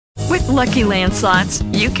Lucky Land Slots,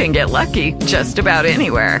 you can get lucky just about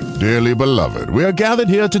anywhere. Dearly beloved, we are gathered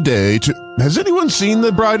here today to... Has anyone seen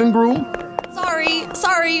the bride and groom?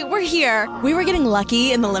 Sorry, we're here. We were getting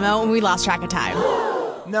lucky in the limo and we lost track of time.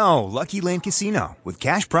 No, Lucky Land Casino, with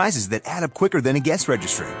cash prizes that add up quicker than a guest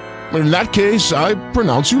registry. In that case, I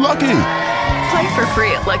pronounce you lucky. Play for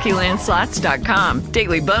free at LuckyLandSlots.com.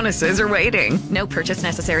 Daily bonuses are waiting. No purchase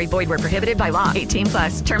necessary. Void where prohibited by law. 18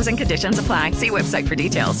 plus. Terms and conditions apply. See website for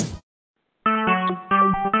details.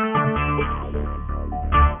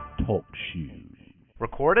 Talk shoes.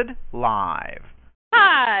 Recorded live.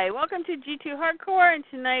 Hi, welcome to G2 Hardcore, and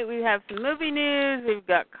tonight we have some movie news, we've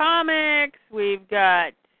got comics, we've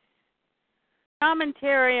got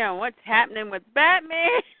commentary on what's happening with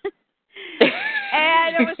Batman,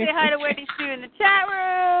 and I want to say hi to Wendy Sue in the chat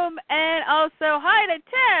room, and also hi to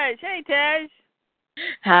Tej. Hey, Tej.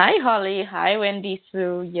 Hi, Holly. Hi, Wendy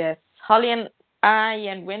Sue. Yes, Holly and I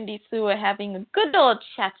and Wendy Sue are having a good old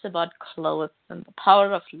chat about clothes and the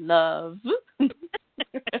power of love.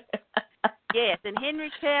 Yes, and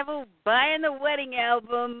Henry Cavill buying the wedding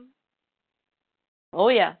album. Oh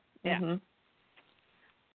yeah. Yeah. Mm-hmm.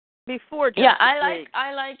 Before Justice yeah, League.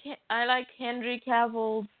 I like Henry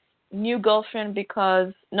Cavill's new girlfriend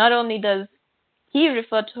because not only does he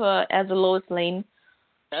refer to her as a Lois Lane,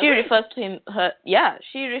 she refers to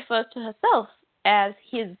herself as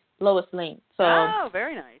his Lois Lane. So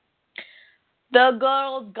very nice. The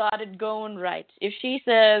girl got it going right. If she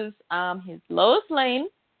says his Lois Lane,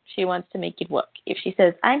 she wants to make it work. If she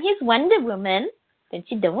says, I'm his Wonder Woman, then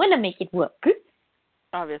she don't want to make it work.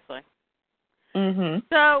 Obviously. Mm-hmm.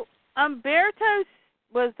 So, Umberto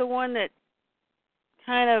was the one that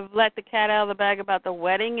kind of let the cat out of the bag about the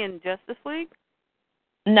wedding in Justice League?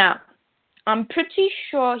 Now, I'm pretty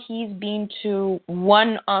sure he's been to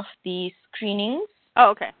one of the screenings. Oh,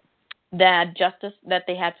 okay. That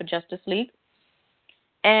they had for Justice League.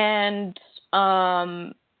 And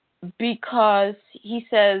because he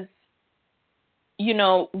says,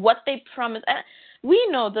 what they promise. We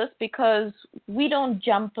know this because we don't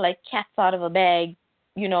jump like cats out of a bag,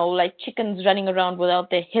 like chickens running around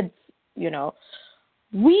without their heads,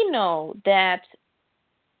 We know that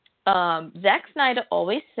Zack Snyder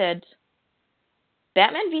always said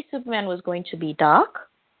Batman v Superman was going to be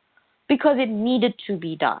dark because it needed to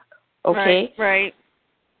be dark, okay? Right.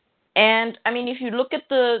 And, I mean, if you look at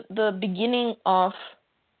the beginning of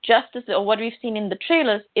Justice, or what we've seen in the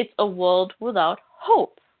trailers, it's a world without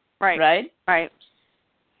hope. Right?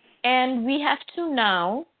 And we have to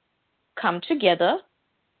now come together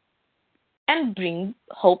and bring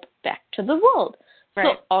hope back to the world.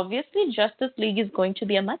 Right. So, obviously, Justice League is going to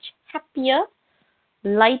be a much happier,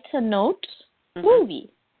 lighter note movie.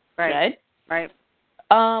 Right?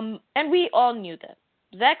 And we all knew that.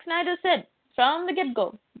 Zack Snyder said from the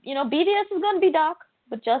get-go, BVS is going to be dark,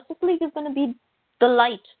 but Justice League is going to be the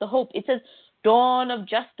light, the hope. It says dawn of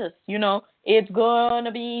justice, It's going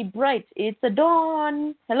to be bright. It's a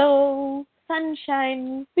dawn. Hello,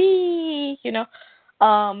 sunshine. Wee,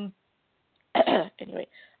 Anyway,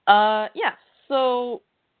 so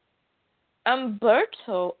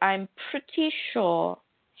Umberto, I'm pretty sure,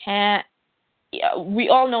 we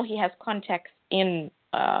all know he has contacts in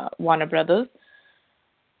Warner Brothers.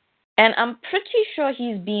 And I'm pretty sure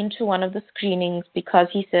he's been to one of the screenings because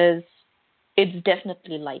he says it's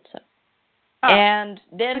definitely lighter. Oh, and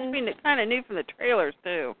then we kind of knew from the trailers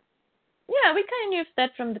too. Yeah, we kind of knew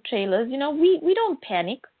that from the trailers. We don't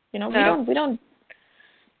panic. No. we don't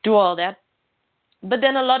do all that. But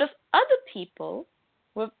then a lot of other people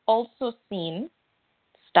who have also seen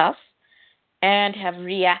stuff and have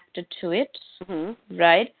reacted to it,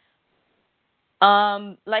 right?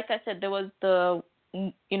 Like I said, there was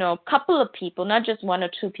couple of people, not just one or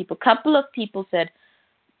two people, couple of people said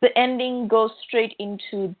the ending goes straight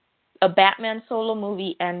into a Batman solo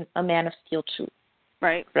movie and a Man of Steel 2.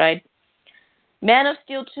 Right. Man of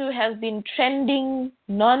Steel 2 has been trending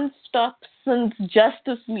non-stop since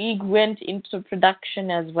Justice League went into production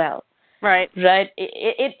as well. Right.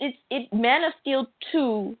 Man of Steel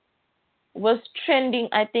 2 was trending,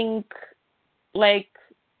 I think, like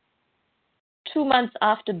 2 months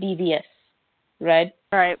after BVS. Right.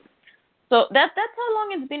 So that's how long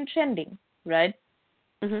it's been trending, right?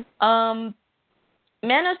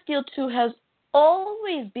 Man of Steel 2 has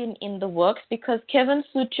always been in the works because Kevin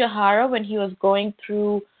Tsujihara, when he was going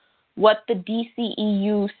through what the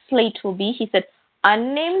DCEU slate will be, he said,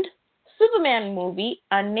 unnamed Superman movie,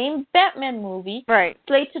 unnamed Batman movie,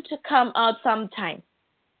 slated to come out sometime.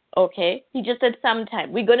 Okay? He just said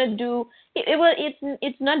sometime. We're going to do...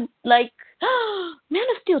 It's not like Man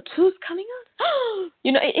of Steel 2 is coming out.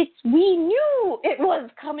 We knew it was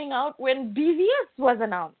coming out when BVS was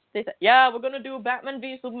announced. They said, yeah, we're going to do Batman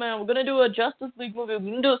v Superman. We're going to do a Justice League movie. We're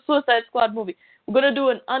going to do a Suicide Squad movie. We're going to do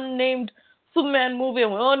an unnamed Superman movie.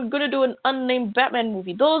 And we're going to do an unnamed Batman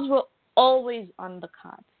movie. Those were always on the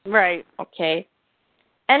cards. Right. Okay.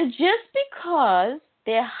 And just because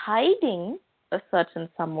they're hiding a certain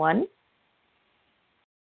someone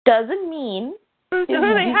doesn't mean who they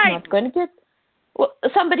hide? Not going to get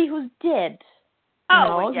somebody who's dead.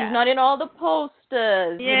 Yeah. He's not in all the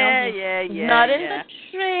posters. He's not in the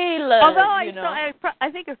trailer. Although I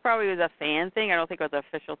think it probably was a fan thing. I don't think it was an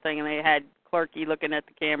official thing. And they had Clarky looking at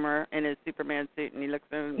the camera in his Superman suit, and he looks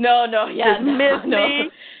at him. No. Me.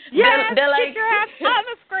 Yes, they're like, get your ass on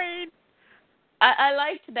the screen. I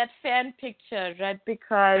liked that fan picture, right?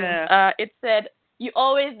 Because it said, you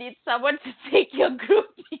always need someone to take your group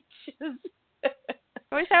pictures.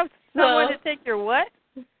 Always have someone to take your what?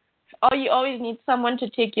 Oh, you always need someone to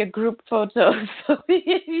take your group photos. So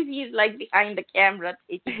he's like behind the camera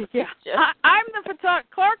taking pictures. I'm the photographer.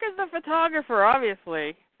 Clark is the photographer,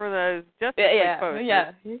 obviously, for those Justice League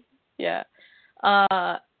posters. Yeah.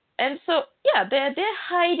 And so, they're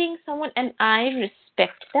hiding someone, and I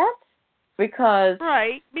respect that because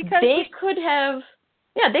they could have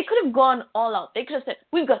gone all out. They could have said,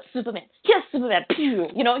 we've got Superman. Here's Superman.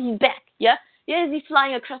 He's back. Yeah? Yeah, is he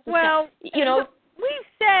flying across the sky? We've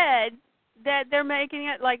said that they're making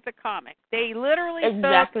it like the comic. They literally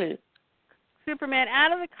took Superman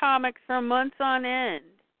out of the comics for months on end.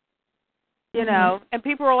 And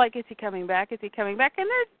people were like, is he coming back? Is he coming back? And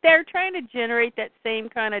they're trying to generate that same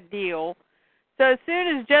kind of deal. So as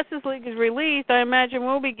soon as Justice League is released, I imagine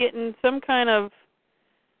we'll be getting some kind of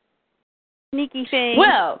sneaky thing.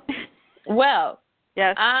 Well.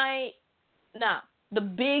 Yes. The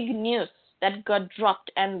big news that got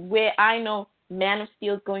dropped and where I know Man of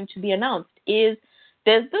Steel is going to be announced is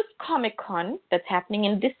there's this Comic-Con that's happening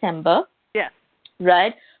in December. Yes.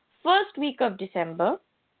 Right? First week of December.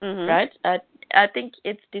 Mm-hmm. Right? I think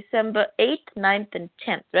it's December 8th, 9th, and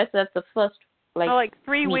 10th. Right? So that's the first,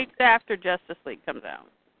 3 weeks after Justice League comes out.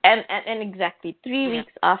 And exactly 3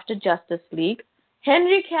 weeks after Justice League,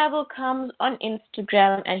 Henry Cavill comes on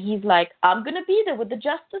Instagram and he's like, I'm going to be there with the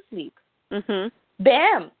Justice League. Mm-hmm.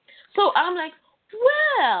 Bam! So I'm like,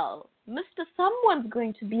 well, Mr. Someone's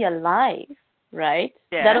going to be alive, right?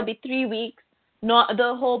 Yeah. That'll be 3 weeks. Not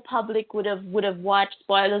the whole public would have watched.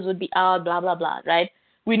 Spoilers would be out. Blah blah blah. Right?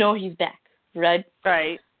 We know he's back. Right?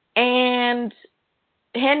 Right. And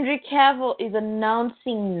Henry Cavill is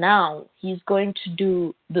announcing now he's going to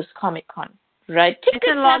do this Comic-Con. Right? Tickets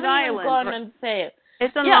it's in Long haven't Island. Gone on sale.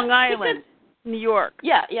 It's in Long Island, New York.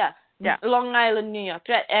 Yeah. Long Island, New York.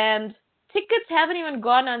 Right? And tickets haven't even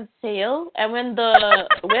gone on sale, and when the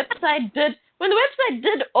website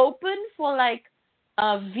did open for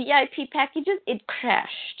VIP packages, it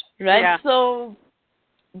crashed, right? Yeah. So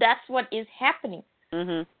that's what is happening.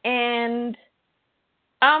 Mm-hmm. And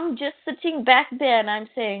I'm just sitting back there and I'm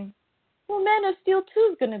saying, well, Man of Steel 2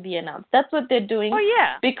 is going to be announced. That's what they're doing. Oh,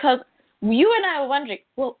 yeah. Because you and I are wondering,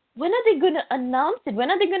 well, when are they going to announce it? When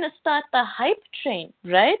are they going to start the hype train,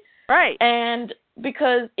 right? Right. And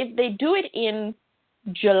because if they do it in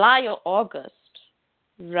July or August,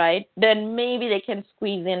 right, then maybe they can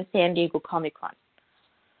squeeze in San Diego Comic-Con.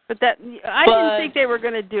 But I didn't think they were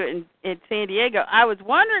going to do it in San Diego. I was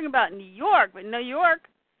wondering about New York, but New York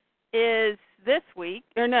is this week.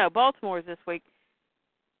 Or no, Baltimore is this week.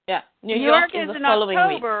 Yeah, New York is the in following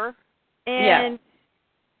October. week. And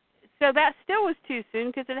so that still was too soon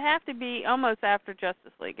because it'd have to be almost after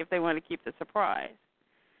Justice League if they want to keep the surprise.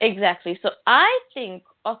 Exactly. So I think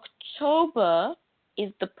October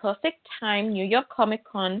is the perfect time, New York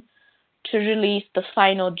Comic-Con, to release the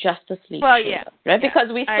final Justice League trailer, right? Because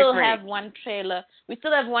we still have one trailer. We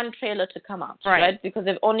still have one trailer to come out, right? Because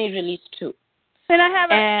they've only released 2.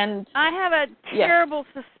 And I have a terrible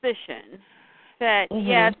suspicion that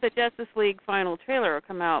yes, the Justice League final trailer will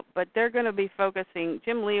come out, but they're going to be focusing.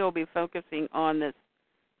 Jim Lee will be focusing on this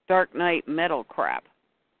Dark Knight metal crap.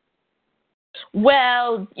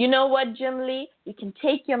 Well, you know what, Jim Lee? You can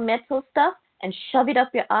take your metal stuff and shove it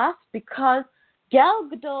up your ass because Gal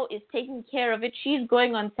Gadot is taking care of it. She's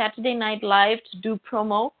going on Saturday Night Live to do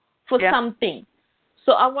promo for something.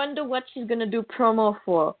 So I wonder what she's going to do promo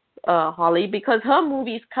for, Holly, because her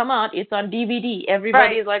movies come out. It's on DVD.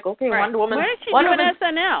 Everybody's like, okay, Wonder Woman. Where is she doing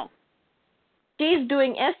SNL? She's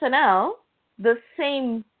doing SNL the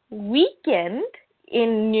same weekend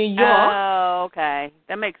in New York. Oh, okay.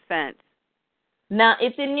 That makes sense. Now,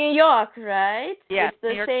 it's in New York, right? Yeah, it's the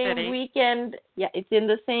New York same City. weekend. Yeah, it's in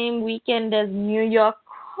the same weekend as New York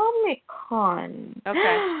Comic-Con.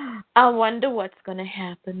 Okay. I wonder what's going to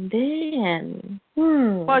happen then.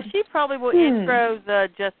 Well, she probably will intro the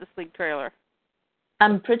Justice League trailer.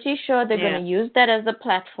 I'm pretty sure they're going to use that as a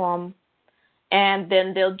platform, and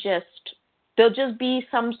then they'll just be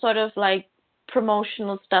some sort of like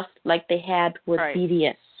promotional stuff like they had with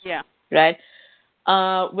BDS. Yeah. Right?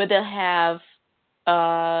 Where they'll have,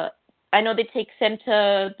 I know they take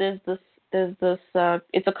center, there's this,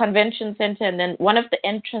 it's a convention center, and then one of the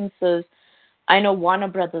entrances, I know Warner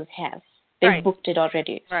Brothers has. They've booked it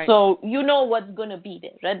already. Right. So you know what's going to be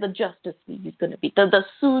there, right? The Justice League is going to be. The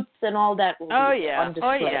suits and all that will be on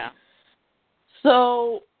display. Oh, yeah.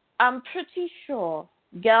 So I'm pretty sure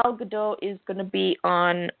Gal Gadot is going to be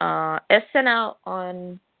on SNL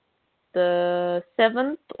on the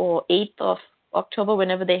 7th or 8th of October,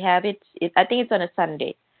 whenever they have it. I think it's on a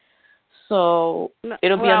Sunday. So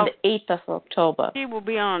it'll be on the 8th of October. She will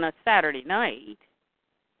be on a Saturday night.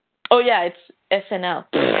 Oh, yeah, it's SNL.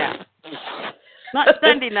 Yeah. Not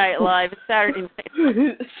Sunday Night Live, it's Saturday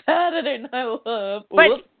night. Saturday Night Live.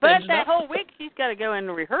 But that whole week she's got to go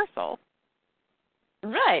into rehearsal.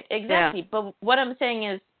 Right, exactly. Yeah. But what I'm saying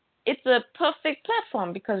is it's a perfect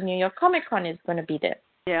platform because New York Comic Con is going to be there.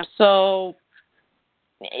 Yeah. So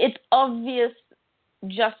it's obvious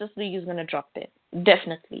Justice League is going to drop there.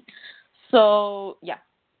 Definitely. So, yeah.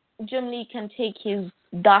 Jim Lee can take his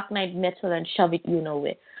Dark Knight metal and shove it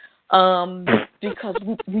nowhere. Because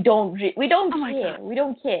we don't care. God. We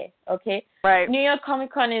don't care, okay? Right. New York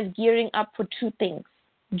Comic Con is gearing up for two things: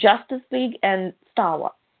 Justice League and Star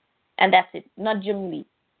Wars, and that's it. Not Jim Lee.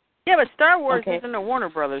 Yeah, but Star Wars isn't a Warner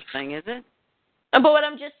Brothers thing, is it? But what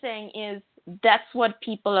I'm just saying is that's what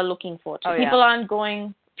people are looking for. People aren't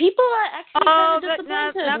going. People are actually kind of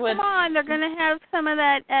disappointed with. Come on, they're going to have some of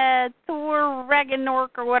that Thor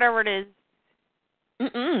Ragnarok or whatever it is.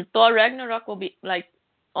 Thor Ragnarok will be like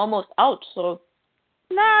almost out, so.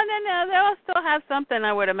 No. They'll still have something,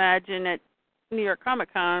 I would imagine, at New York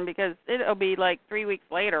Comic Con because it'll be like 3 weeks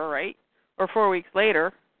later, right? Or 4 weeks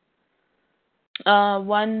later. 2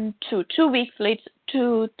 weeks later,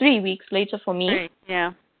 3 weeks later for me. Right,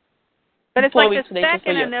 yeah. But it's like the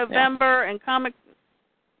 2nd of November and Comic.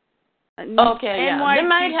 Okay, yeah. They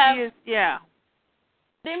might have. Yeah.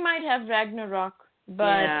 They might have Ragnarok,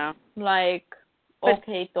 but like.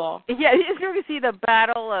 Okay, Thor. Yeah, you're going to see the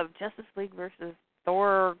battle of Justice League versus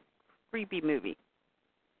Thor creepy movie.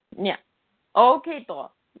 Yeah. Okay,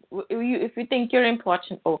 Thor. If you think you're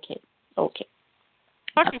important, okay.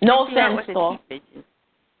 No offense, Thor.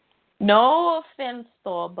 No offense,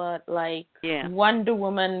 Thor, but like Wonder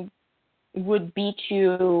Woman would beat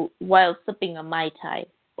you while sipping a Mai Tai.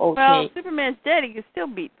 Okay. Well, Superman's dead. He can still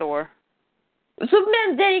beat Thor.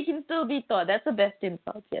 Superman's dead, he can still beat Thor. That's the best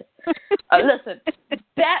insult, yes. Listen,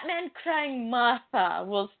 Batman crying Martha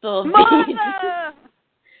will still beat.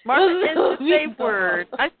 Martha is the safe word.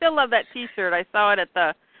 I still love that T-shirt. I saw it at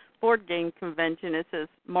the board game convention. It says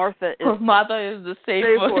Martha is the safe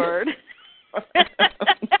word. I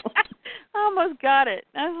almost got it.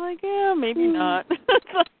 I was like, yeah, maybe not.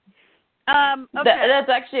 Okay. That's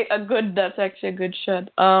actually a good shirt.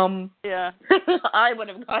 Yeah. I would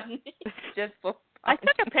have gotten it just for fun. I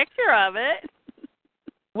took a picture of it.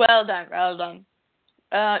 Well done.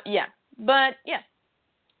 Yeah. But yeah.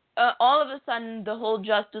 All of a sudden the whole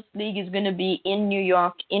Justice League is gonna be in New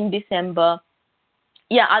York in December.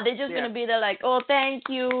 Yeah, are they just gonna be there like, oh thank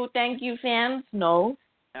you fans? No.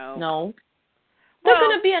 They're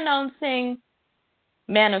gonna be announcing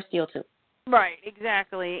Man of Steel 2. Right,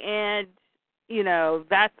 exactly. And,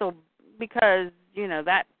 because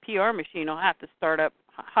that PR machine will have to start up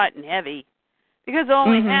hot and heavy. Because they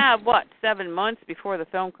only have, 7 months before the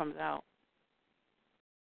film comes out.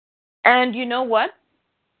 And you know what?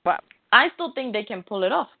 What? I still think they can pull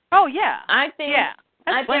it off. Oh, yeah.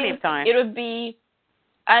 That's plenty of time.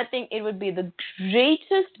 I think it would be the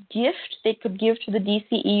greatest gift they could give to the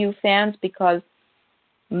DCEU fans because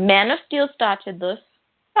Man of Steel started this.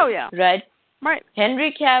 Oh, yeah. Right? Right.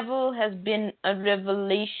 Henry Cavill has been a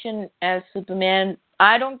revelation as Superman.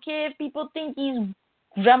 I don't care if people think he's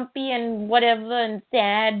grumpy and whatever and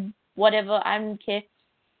sad, whatever. I don't care.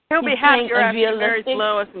 He'll be happier after Mary's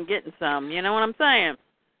Lois and getting some. You know what I'm saying?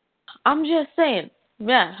 I'm just saying.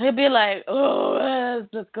 Yeah, he'll be like, oh,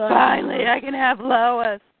 let's go. Finally, I can have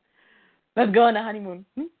Lois. Let's go on a honeymoon.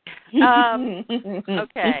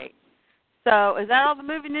 Okay. So, is that all the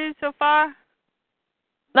movie news so far?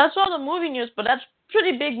 That's all the movie news, but that's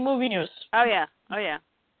pretty big movie news. Oh, yeah.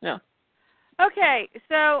 Yeah. Okay,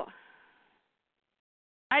 so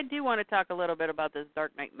I do want to talk a little bit about this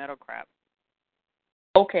Dark Knight metal crap.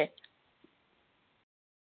 Okay.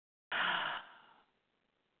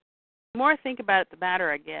 the more I think about it, the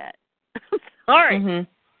madder I get. I'm sorry. Mm-hmm.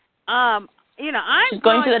 I'm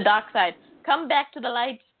going to the dark side. Come back to the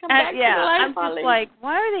light. Come back to the light. I'm just like,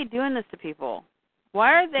 why are they doing this to people?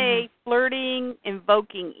 Why are they flirting,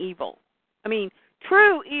 invoking evil? I mean,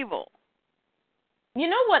 true evil. You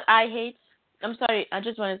know what I hate? I'm sorry, I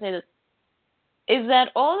just want to say this. Is that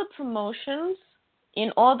all the promotions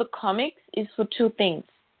in all the comics is for two things.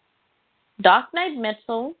 Dark Knight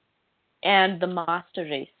Metal and the Master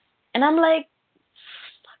Race. And I'm like,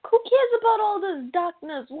 who cares about all this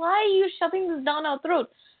darkness? Why are you shoving this down our throat?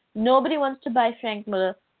 Nobody wants to buy Frank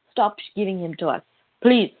Miller. Stop giving him to us.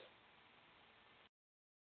 Please.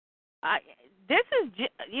 This is,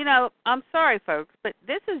 I'm sorry, folks, but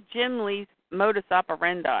this is Jim Lee's modus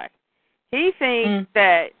operandi. He thinks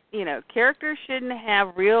that, characters shouldn't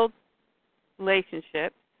have real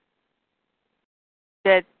relationships,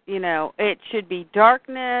 that, it should be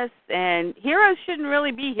darkness, and heroes shouldn't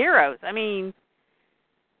really be heroes. I mean,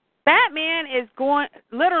 Batman is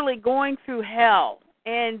literally going through hell,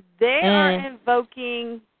 and they are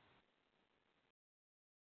invoking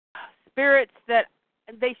spirits that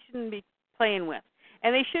they shouldn't be playing with.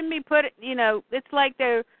 And they shouldn't be it's like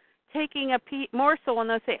they're taking a morsel and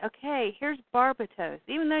they'll say, okay, here's Barbatos,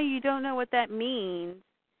 even though you don't know what that means.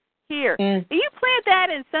 Here. You plant that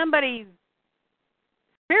in somebody's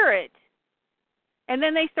spirit, and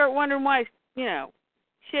then they start wondering why,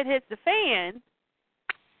 shit hits the fan,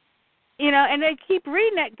 and they keep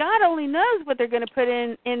reading it. God only knows what they're going to put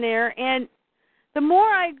in there. And the more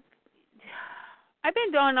I've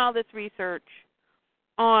been doing all this research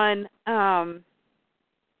on the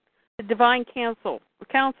divine counsel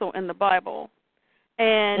in the Bible,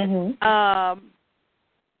 and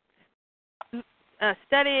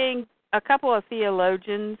studying a couple of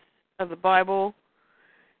theologians of the Bible,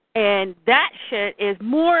 and that shit is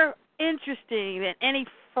more interesting than any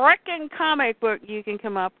frickin' comic book you can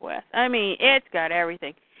come up with. I mean, it's got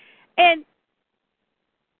everything. And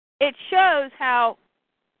it shows how,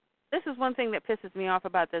 this is one thing that pisses me off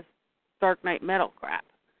about this Dark Knight Metal crap.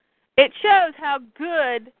 It shows how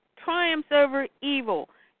good triumphs over evil,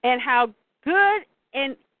 and how good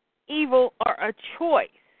and evil are a choice.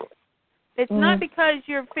 It's not because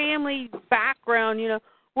your family background,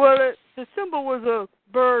 well, the symbol was a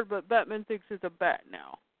bird, but Batman thinks it's a bat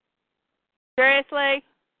now. Seriously?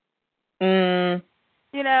 And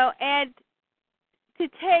to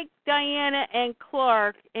take Diana and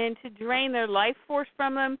Clark and to drain their life force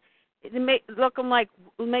from them, to make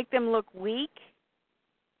them look weak.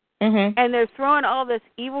 And they're throwing all this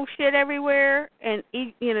evil shit everywhere, and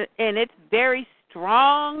and it's very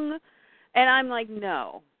strong. And I'm like,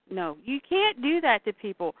 no, you can't do that to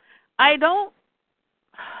people. I'm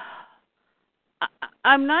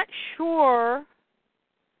not sure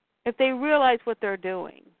if they realize what they're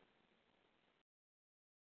doing.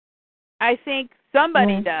 I think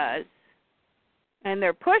somebody does, and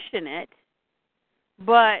they're pushing it,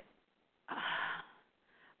 but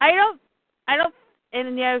I don't.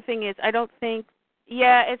 And the other thing is, I don't think,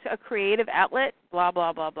 it's a creative outlet, blah,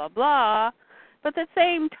 blah, blah, blah, blah, but at the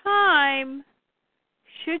same time,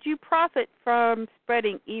 should you profit from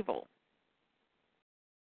spreading evil?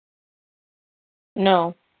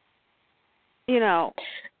 No. Would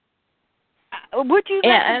you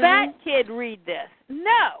let that kid read this?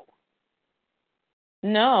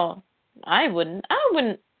 No, I wouldn't.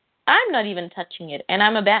 I'm not even touching it, and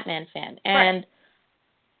I'm a Batman fan. And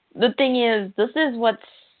the thing is, this is what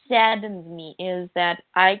saddens me, is that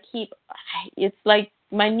it's like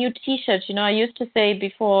my new T-shirt. I used to say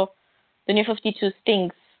before, the New 52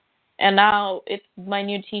 stinks, and now my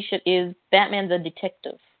new T-shirt is Batman the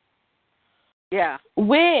Detective. Yeah.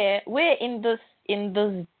 Where in this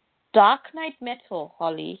Dark Knight Metal,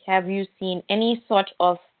 Holly, have you seen any sort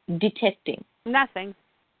of detecting? Nothing.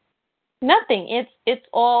 It's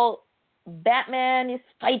all Batman is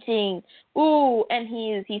fighting. Ooh, and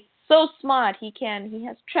he's so smart. He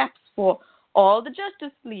has traps for all the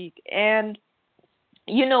Justice League. And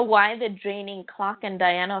you know why they're draining Clark and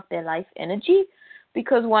Diana of their life energy?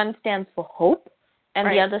 Because one stands for hope, and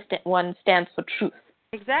the other one stands for truth.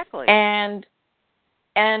 Exactly.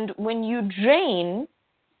 And when you drain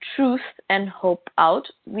truth and hope out,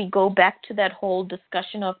 we go back to that whole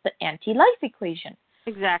discussion of the anti-life equation.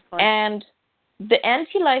 Exactly. And the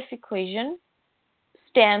anti-life equation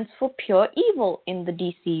stands for pure evil in the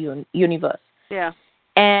DC universe. Yeah.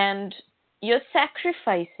 And you're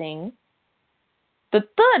sacrificing the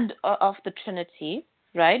third of the Trinity,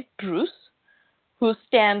 right, Bruce, who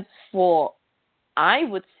stands for, I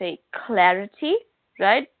would say, clarity,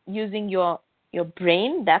 right, using your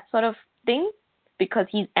brain, that sort of thing, because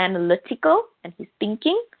he's analytical and he's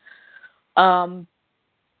thinking.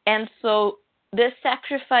 And so they're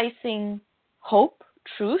sacrificing hope,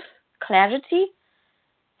 truth, clarity,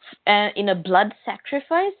 in a blood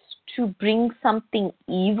sacrifice to bring something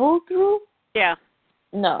evil through. Yeah.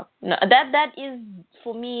 No. That is,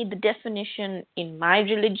 for me, the definition in my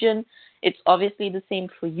religion. It's obviously the same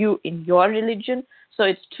for you in your religion. So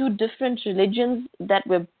it's two different religions that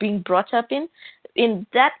we're being brought up in.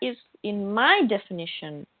 That is, in my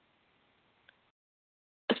definition,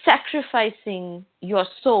 sacrificing your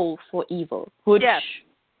soul for evil, which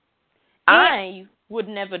I would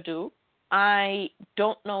never do. I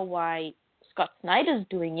don't know why Scott Snyder's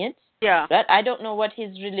doing it. Yeah. Right? I don't know what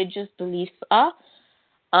his religious beliefs are.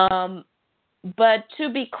 But to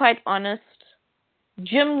be quite honest,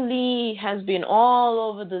 Jim Lee has been all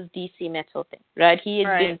over this DC metal thing, right? He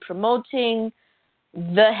has been promoting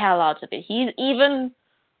the hell out of it. He's even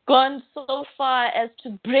gone so far as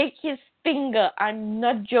to break his finger. I'm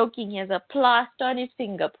not joking. He has a plaster on his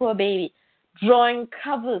finger, poor baby, drawing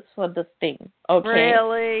covers for this thing. Okay.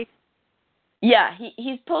 Really? Yeah,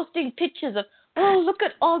 he's posting pictures of, oh, look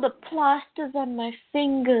at all the plasters on my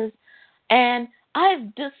fingers, and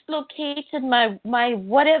I've dislocated my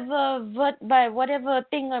whatever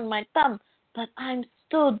thing on my thumb, but I'm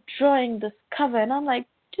still drawing this cover. And I'm like,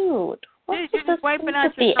 dude, what's with the wiping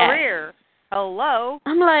out sympathy your career? act? Hello.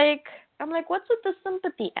 I'm like, what's with the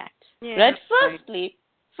sympathy act? Yeah, right?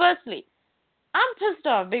 Firstly, I'm pissed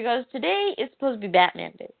off because today is supposed to be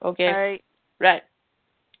Batman Day. Okay. Right.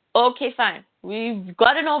 Okay, fine. We've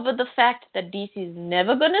gotten over the fact that DC is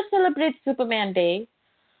never going to celebrate Superman Day.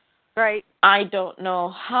 Right. I don't know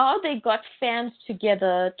how they got fans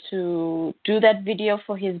together to do that video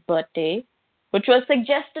for his birthday, which was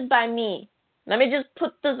suggested by me. Let me just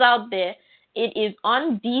put this out there. It is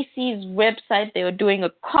on DC's website. They were doing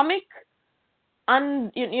a comic,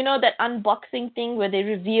 you know that unboxing thing where they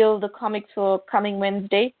reveal the comics for coming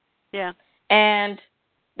Wednesday? Yeah. And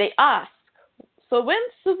they ask, so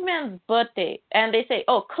when's Superman's birthday? And they say,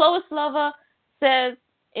 oh, Clovis Lover says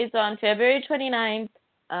it's on February 29th.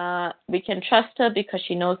 We can trust her because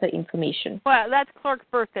she knows the information. Well, that's Clark's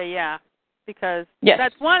birthday, yeah. Because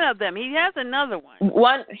that's one of them. He has another one.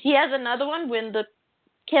 He has another one when the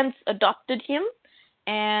Kents adopted him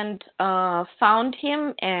and found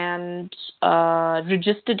him and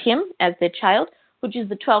registered him as their child, which is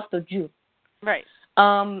the 12th of June. Right.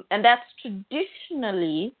 And that's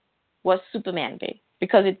traditionally was Superman Day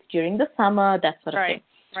because it's during the summer, that sort of thing.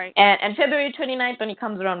 Right. And February 29th only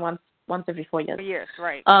comes around once every 4 years. 4 years,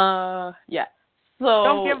 right. Yeah. So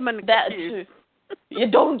don't give them an excuse. You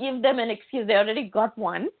don't give them an excuse. They already got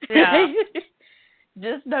one. Yeah.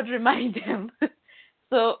 Just not remind them.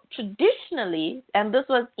 So traditionally, and this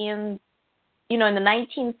was in the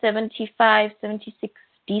 1975-76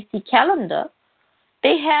 DC calendar,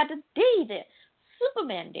 they had a day there,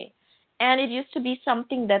 Superman Day. And it used to be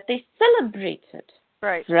something that they celebrated.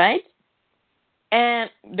 Right. Right?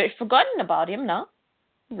 And they've forgotten about him now.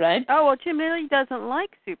 Right? Oh, well, Jim Lee doesn't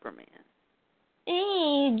like Superman.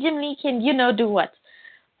 Jim Lee can, do what?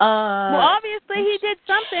 Well, obviously he did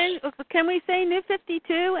something. Can we say New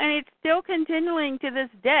 52? And it's still continuing to this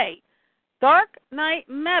day. Dark Knight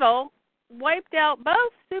Metal wiped out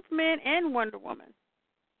both Superman and Wonder Woman.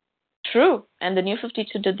 True. And the New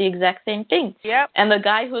 52 did the exact same thing. Yep. And the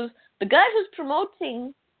guy who's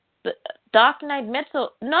promoting the Dark Knight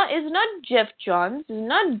Metal is not Jeff Johns, is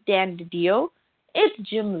not Dan DiDio, it's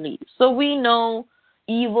Jim Lee. So we know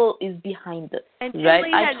evil is behind this. And Jim right?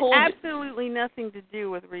 Lee had absolutely nothing to do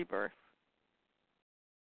with Rebirth.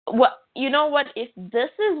 Well, you know what? If this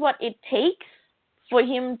is what it takes for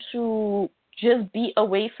him to just be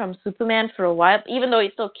away from Superman for a while, even though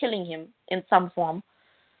he's still killing him in some form,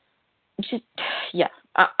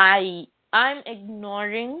 I'm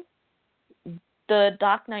ignoring the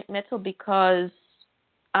Dark Knight Metal because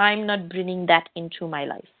I'm not bringing that into my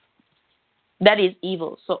life. That is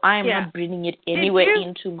evil. So I am not bringing it anywhere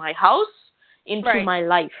into my house, into my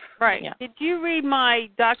life. Right. Yeah. Did you read my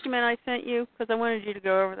document I sent you? Because I wanted you to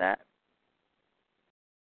go over that.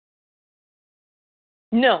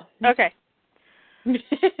 No. Okay. So like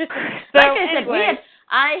I said,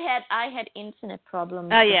 I had internet problems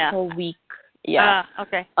the whole week. Yeah.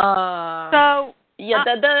 Okay.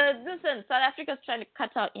 Listen, South Africa's trying to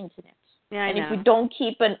cut out internet. Yeah, and if we don't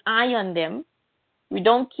keep an eye on them, we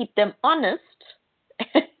don't keep them honest.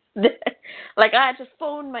 Like I had to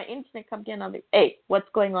phone my internet company and I'm like, hey, what's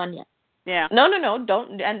going on here? Yeah. No,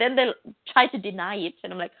 don't. And then they'll try to deny it.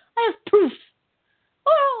 And I'm like, I have proof.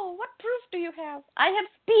 Oh, what proof do you have? I have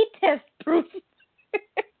speed test proof.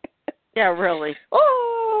 Yeah, really.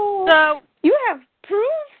 Oh. So you have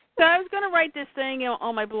proof? So I was going to write this thing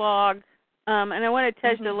on my blog, And I wanted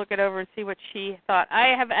Tej to look it over and see what she thought. I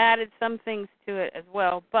have added some things to it as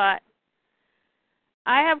well, but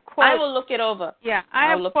I have quotes. I will look it over. Yeah, I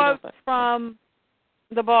have quotes from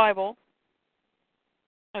the Bible.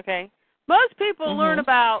 Okay. Most people learn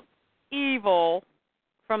about evil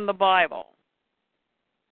from the Bible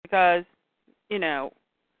because, at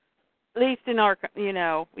least in our, you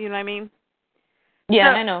know what I mean? Yeah,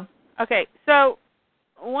 I know. Okay, so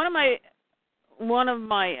one of my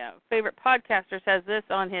favorite podcasters has this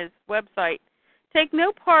on his website. Take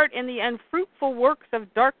no part in the unfruitful works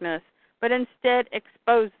of darkness, but instead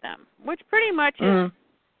expose them, which pretty much is,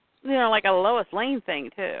 like a Lois Lane thing,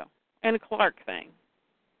 too, and a Clark thing.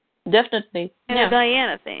 Definitely. And a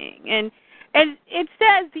Diana thing. And it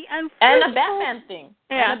says the unfruitful... And a Batman thing.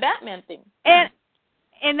 Yeah. And a Batman thing.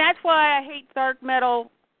 And that's why I hate dark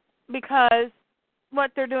metal, because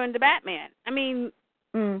what they're doing to Batman. I mean,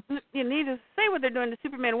 you need to say what they're doing to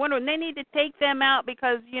Superman and Wonder Woman. They need to take them out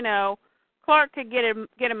because, Clark could get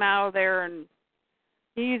him out of there and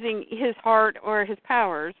using his heart or his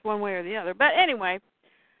powers one way or the other. But anyway.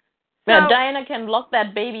 Now, Diana can lock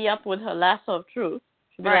that baby up with her lasso of truth.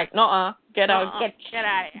 She'll be like, no, get out. Get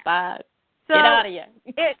out of here. Bye. So get out of here.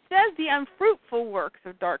 It says the unfruitful works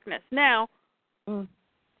of darkness. Now,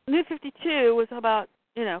 New 52 was about,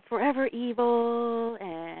 forever evil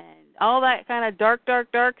and all that kind of dark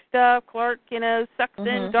stuff. Clark, sucks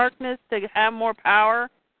in darkness to have more power.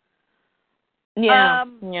 Yeah.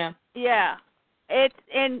 Yeah.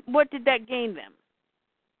 And what did that gain them?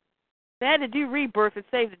 They had to do rebirth and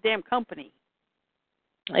save the damn company.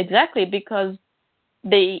 Exactly, because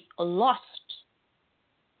they lost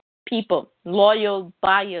people, loyal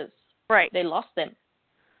buyers. Right. They lost them.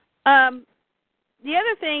 The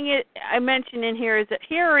other thing I mentioned in here is that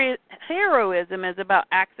heroism is about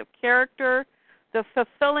acts of character, the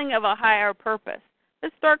fulfilling of a higher purpose.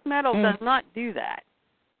 This dark metal does not do that.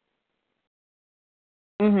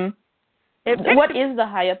 What is the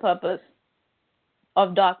higher purpose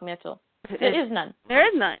of dark metal? There is none. There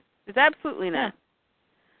is none. There's absolutely none.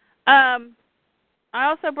 I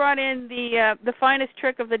also brought in the finest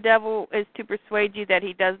trick of the devil is to persuade you that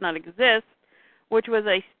he does not exist, which was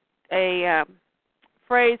a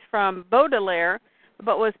phrase from Baudelaire,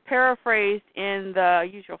 but was paraphrased in the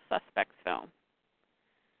Usual Suspects film.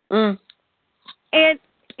 And,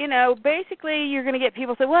 basically you're going to get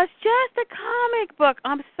people say, well, it's just a comic book.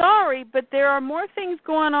 I'm sorry, but there are more things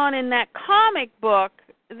going on in that comic book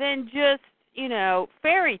than just,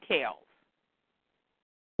 fairy tales.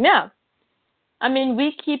 Yeah. I mean,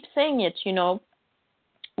 we keep saying it,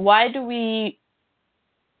 Why do we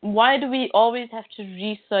always have to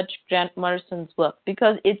research Grant Morrison's work?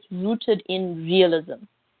 Because it's rooted in realism.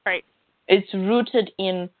 Right. It's rooted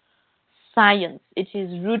in science. It is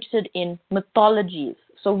rooted in mythologies.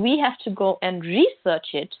 So we have to go and research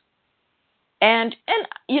it. And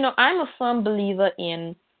I'm a firm believer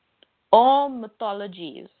in all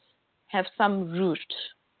mythologies have some root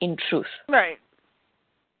in truth. Right.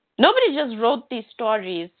 Nobody just wrote these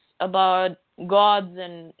stories about gods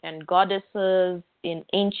and goddesses in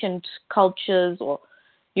ancient cultures, or,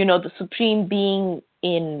 the supreme being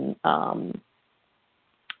in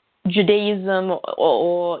Judaism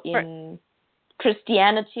or in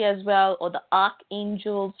Christianity as well, or the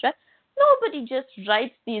archangels, right? Nobody just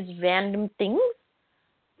writes these random things.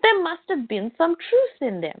 There must have been some truth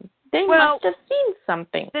in them. They must have seen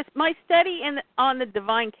something. My study on the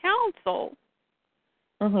Divine Council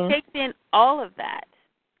takes in all of that.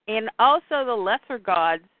 And also the lesser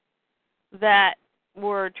gods that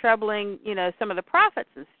were troubling, some of the prophets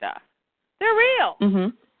and stuff. They're real.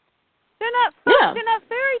 They're not they're not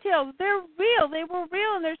fairy tales. They're real. They were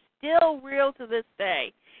real, and they're still real to this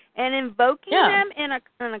day. And invoking them in a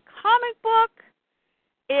comic book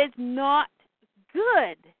is not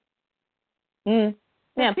good.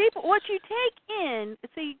 Yeah. People, what you take in,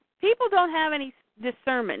 people don't have any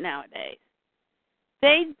discernment nowadays.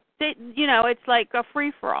 They it's like a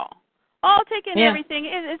free-for-all. I'll take in everything.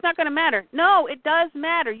 It's not going to matter. No, it does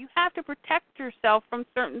matter. You have to protect yourself from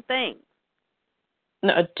certain things.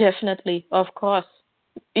 No, definitely, of course.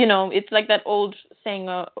 It's like that old saying,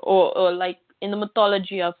 or like in the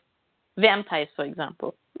mythology of vampires, for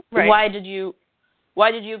example. Right. Why did you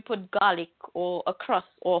put garlic or a cross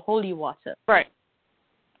or holy water? Right.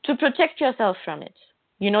 To protect yourself from it.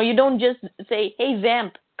 You don't just say, hey,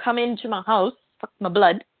 vamp, come into my house, fuck my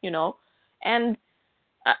blood, And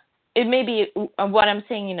it may be what I'm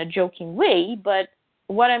saying in a joking way, but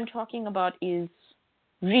what I'm talking about is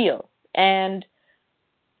real. And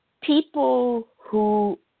people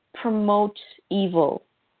who promote evil,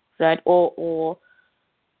 right, or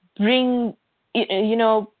bring,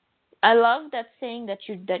 I love that saying that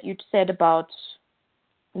you said about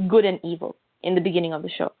good and evil in the beginning of the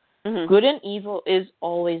show. Mm-hmm. Good and evil is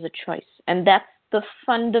always a choice, and that's the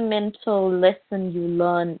fundamental lesson you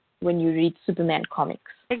learn when you read Superman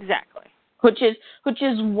comics. Exactly. Which is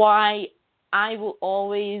why I will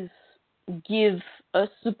always give a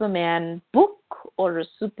Superman book or a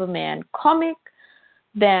Superman comic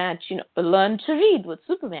that, learn to read with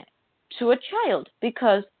Superman to a child,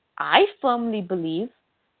 because I firmly believe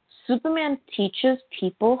Superman teaches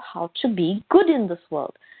people how to be good in this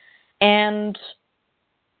world. And,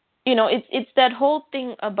 it's that whole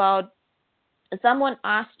thing about, someone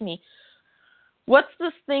asked me, what's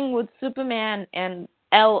this thing with Superman and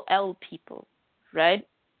LL people, right?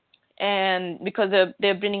 And because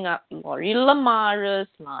they're bringing up Lori Lamaris,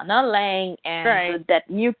 Lana Lang, and that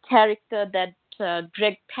new character that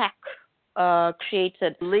Greg Pak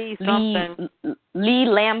created, Lee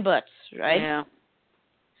Lambert, right? Yeah.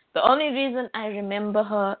 The only reason I remember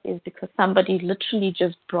her is because somebody literally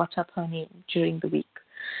just brought up her name during the week.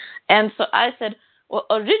 And so I said, well,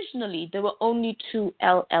 originally there were only two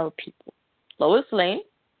LL people, Lois Lane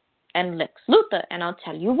and Lex Luthor, and I'll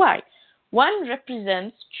tell you why. One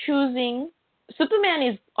represents choosing. Superman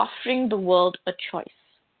is offering the world a choice.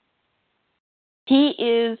 He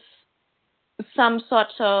is some sort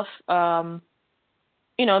of, the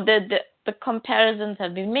comparisons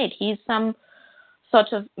have been made. He's some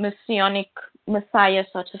sort of messianic messiah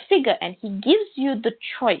sort of figure, and he gives you the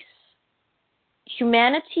choice.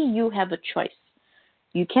 Humanity, you have a choice.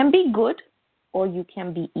 You can be good or you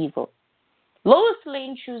can be evil. Lois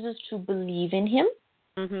Lane chooses to believe in him,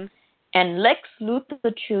 mm-hmm. and Lex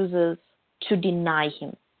Luthor chooses to deny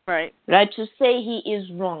him. Right. To say he is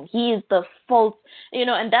wrong. He is the false,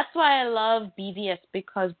 and that's why I love BVS,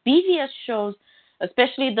 because BVS shows,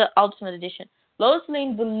 especially the Ultimate Edition, Lois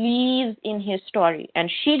Lane believes in his story,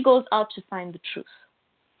 and she goes out to find the truth.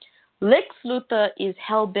 Lex Luthor is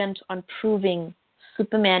hell-bent on proving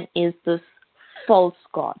Superman is this false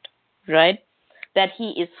god, right? That he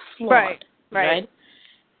is flawed, right?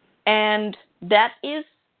 And that is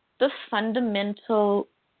the fundamental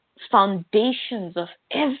foundations of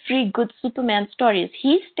every good Superman story. Is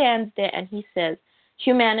he stands there and he says,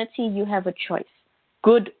 humanity, you have a choice,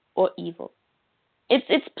 good or evil.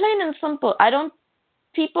 It's plain and simple.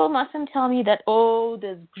 People mustn't tell me that,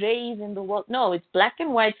 there's grays in the world. No, it's black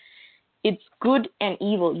and white. It's good and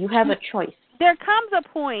evil. You have a choice. There comes a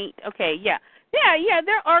point,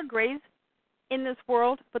 there are grays in this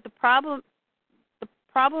world, but the problem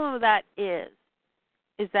of that is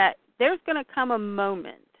that there's going to come a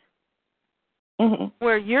moment mm-hmm.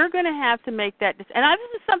 where you're going to have to make that decision. And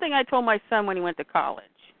this is something I told my son when he went to college.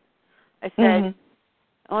 I said, mm-hmm.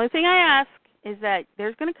 the only thing I ask is that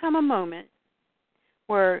there's going to come a moment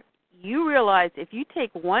where you realize if you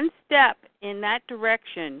take one step in that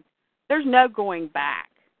direction, there's no going back.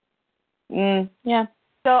 Yeah.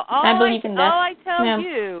 So I believe in that. All I tell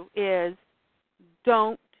you is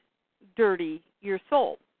don't dirty your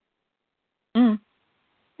soul.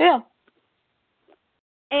 Yeah.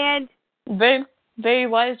 And very, very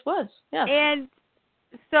wise words. Yeah. And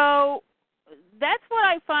so that's what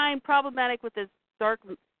I find problematic with this Dark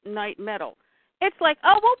Knight Metal. It's like,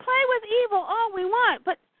 we'll play with evil all we want,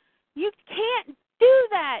 but you can't do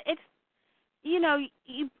that. It's, you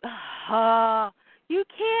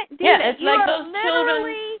can't do that. It's like those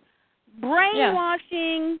literally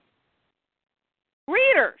brainwashing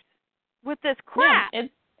readers with this crap. And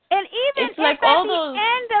even it's like if all at those, the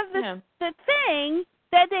end of the thing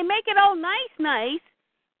that they make it all nice,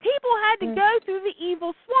 people had to go through the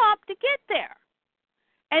evil swamp to get there.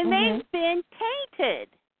 And they've been tainted.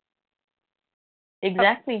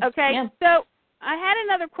 Exactly. Okay, yeah. So I had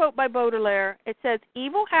another quote by Baudelaire. It says,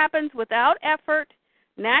 evil happens without effort,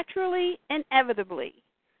 naturally, inevitably.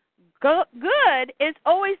 Good is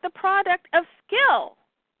always the product of skill.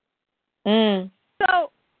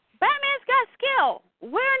 So Batman's got skill.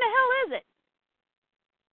 Where in the hell is it?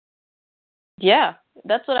 Yeah,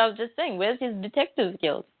 that's what I was just saying. Where's his detective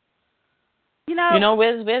skills?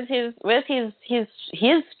 Where's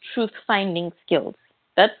his truth finding skills?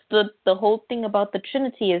 That's the whole thing about the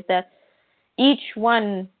Trinity, is that each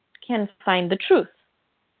one can find the truth,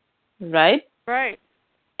 right? Right.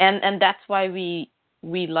 And that's why we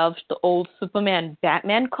loved the old Superman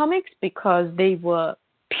Batman comics, because they were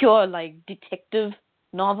pure like detective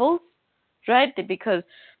novels, right? Because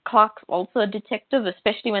Clark's also a detective,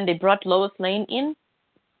 especially when they brought Lois Lane in.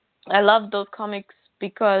 I love those comics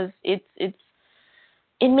because it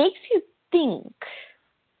makes you think.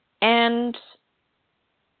 And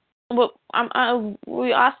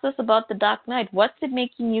we asked us about the Dark Knight. What's it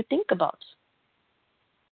making you think about?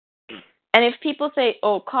 And if people say,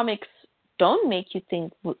 "Oh, comics don't make you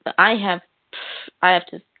think," I have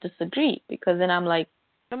to disagree, because then I'm like,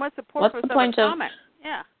 then what's the point of comic?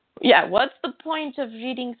 Yeah, what's the point of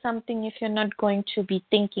reading something if you're not going to be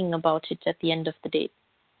thinking about it at the end of the day,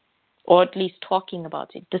 or at least talking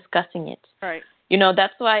about it, discussing it? Right.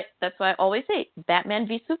 That's why I always say Batman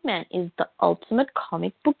v Superman is the ultimate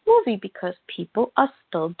comic book movie, because people are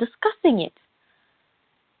still discussing it.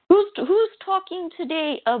 Who's talking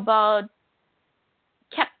today about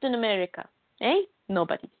Captain America? Eh?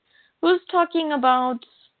 Nobody. Who's talking about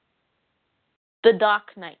The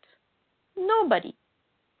Dark Knight? Nobody.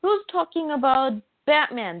 Who's talking about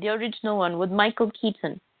Batman, the original one with Michael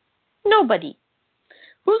Keaton? Nobody.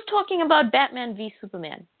 Who's talking about Batman v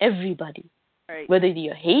Superman? Everybody. Right. Whether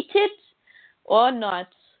you hate it or not,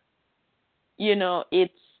 you're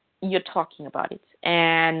talking about it,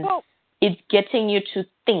 and it's getting you to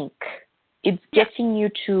think. It's getting you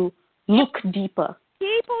to look deeper.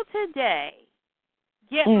 People today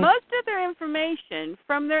get most of their information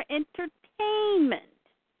from their entertainment.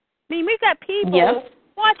 I mean, we've got people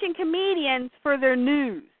watching comedians for their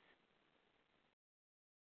news.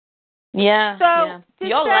 Yeah, so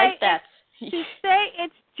y'all like that. To say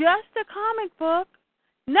it's just a comic book,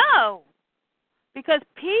 no. Because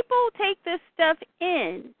people take this stuff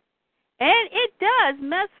in, and it does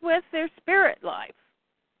mess with their spirit life.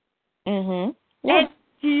 Mhm. Yeah. And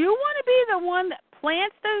do you want to be the one that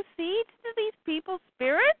plants those seeds to these people's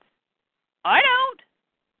spirits? I don't.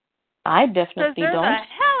 I definitely don't. Because there's a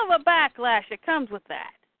hell of a backlash that comes with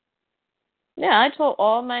that. Yeah, I told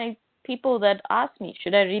all my people that asked me,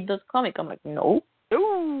 should I read this comic? I'm like, no.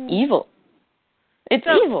 Ooh. Evil. It's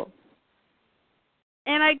evil.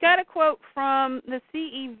 And I got a quote from the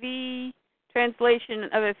CEV translation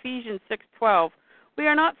of Ephesians 6:12. We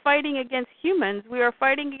are not fighting against humans. We are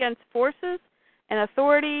fighting against forces and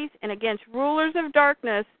authorities and against rulers of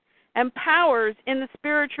darkness and powers in the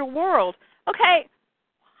spiritual world. Okay,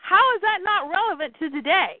 how is that not relevant to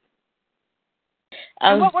today?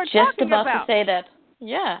 I was just about to say that.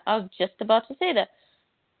 Yeah, I was just about to say that.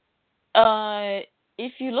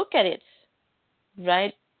 If you look at it,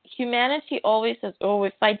 right, humanity always says, oh,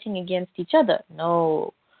 we're fighting against each other.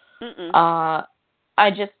 No. I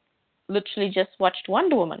just literally just watched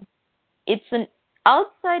Wonder Woman. It's an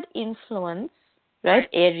outside influence, right?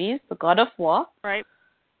 Ares, the god of war. Right.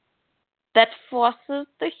 That forces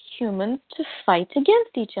the humans to fight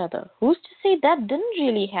against each other. Who's to say that didn't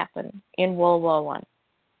really happen in World War I?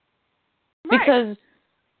 Because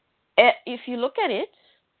if you look at it,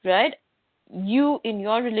 right, you in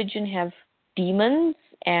your religion have demons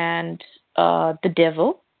and the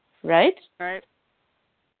devil, right? Right.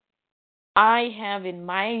 I have in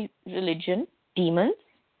my religion demons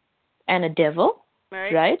and a devil,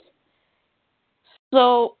 right?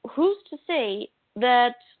 So who's to say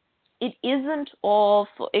that it isn't all,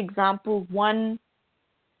 for example, one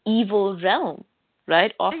evil realm,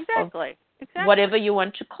 right? Exactly. Whatever you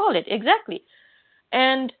want to call it. Exactly.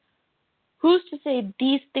 And who's to say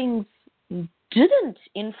these things didn't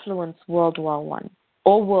influence World War I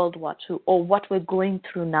or World War II or what we're going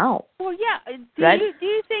through now? Well, yeah. Do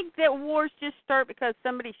you think that wars just start because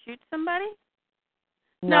somebody shoots somebody?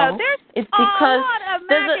 No, there's a lot of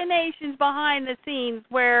machinations behind the scenes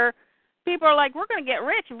where people are like, we're going to get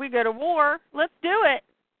rich if we go to war. Let's do it.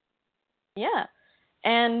 Yeah.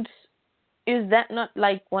 And is that not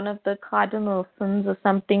like one of the cardinal sins or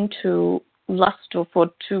something, to lust or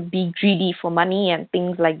to be greedy for money and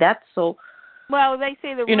things like that? So, well, they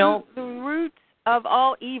say the roots of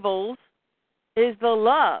all evils is the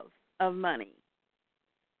love of money.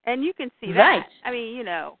 And you can see that. Right. I mean,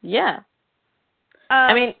 Yeah.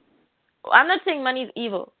 I mean, I'm not saying money is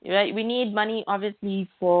evil, right? We need money, obviously,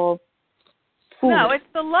 for food. No, it's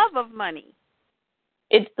the love of money.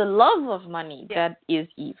 It's the love of money that is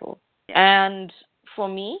evil. Yeah. And for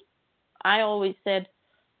me, I always said,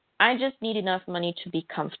 I just need enough money to be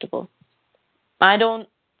comfortable. I don't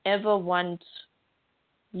ever want,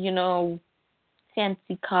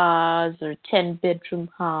 fancy cars or 10-bedroom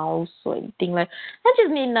house or anything like that. I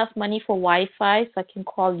just need enough money for Wi-Fi so I can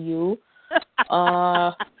call you.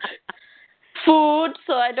 Food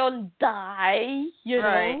so I don't die,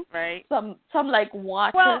 know. Right. Some like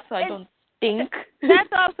water so I don't stink. That's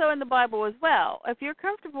also in the Bible as well. If you're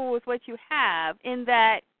comfortable with what you have, in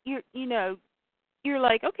that you're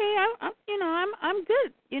like, okay, I'm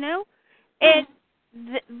good, And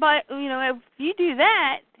but if you do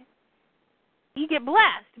that, you get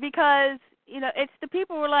blessed, because it's the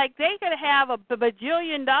people who are like, they could have a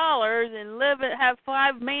bajillion dollars and have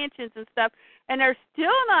 5 mansions and stuff, and they're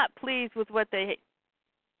still not pleased with what they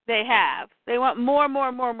They have. They want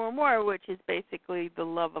more, which is basically the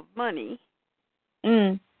love of money.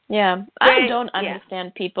 Yeah. I don't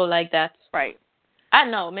understand people like that. Right. I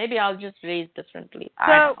don't know. Maybe I'll just raise differently.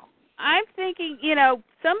 So I'm thinking,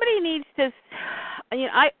 somebody needs to,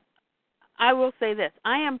 I will say this.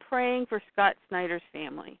 I am praying for Scott Snyder's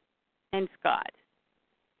family and Scott.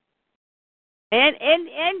 And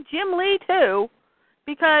Jim Lee, too,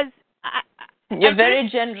 because you're very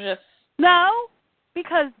generous. No,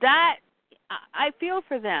 because I feel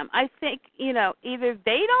for them. I think, either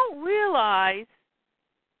they don't realize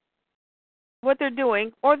what they're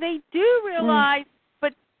doing, or they do realize,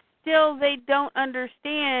 but still they don't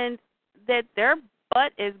understand that their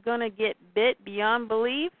butt is going to get bit beyond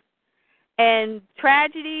belief, and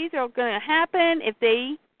tragedies are going to happen if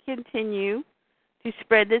they continue to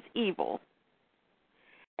spread this evil.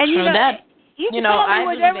 And you can call me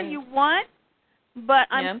whatever you want, but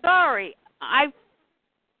I'm sorry. I've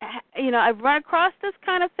run across this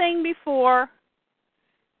kind of thing before,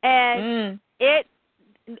 and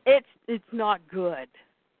it's not good.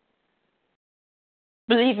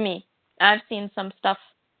 Believe me, I've seen some stuff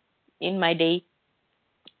in my day,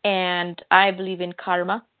 and I believe in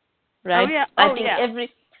karma, right? Oh, yeah.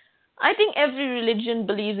 I think every religion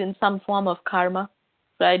believes in some form of karma,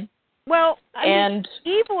 right? Well, I mean,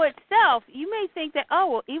 evil itself, you may think that,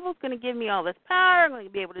 evil's going to give me all this power, I'm going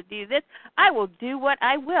to be able to do this, I will do what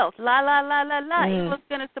I will, la, la, la, la, la, evil's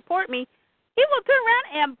going to support me. He will turn around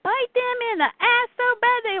and bite them in the ass so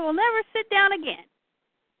bad they will never sit down again.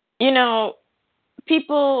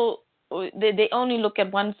 People, they only look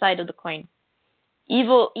at one side of the coin.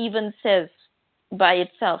 Evil even says by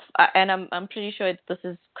itself, and I'm pretty sure this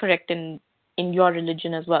is correct in your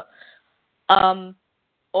religion as well,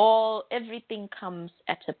 everything comes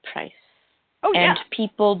at a price. Oh, yeah. And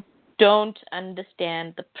people don't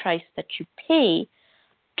understand the price that you pay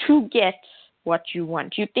to get what you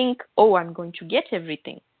want. You think, I'm going to get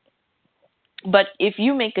everything. But if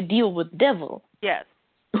you make a deal with devil, yes,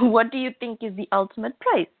 what do you think is the ultimate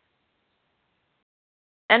price?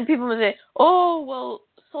 And people will say,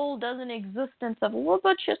 soul doesn't exist and stuff. What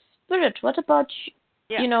about your spirit? What about,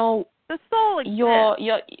 the soul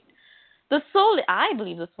exists. The soul, I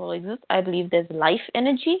believe the soul exists. I believe there's life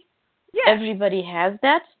energy. Yes. Everybody has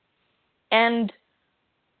that. And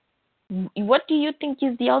what do you think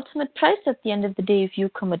is the ultimate price at the end of the day if you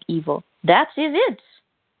commit evil? That is it.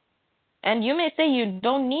 And you may say you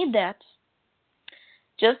don't need that.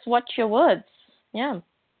 Just watch your words. Yeah.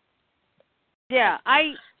 Yeah,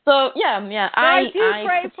 I do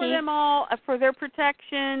pray for them all, for their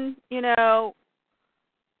protection,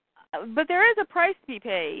 But there is a price to be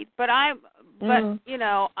paid. But I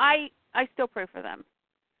still pray for them.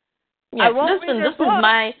 Yeah,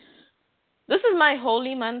 this is my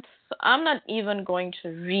holy month. So I'm not even going to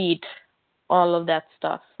read all of that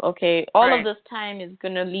stuff. Okay, all of this time is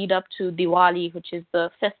going to lead up to Diwali, which is the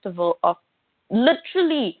festival of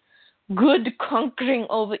literally good conquering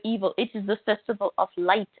over evil. It is the festival of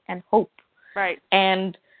light and hope. Right.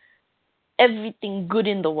 And everything good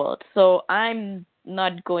in the world. So I'm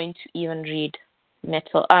not going to even read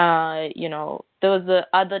metal. There was the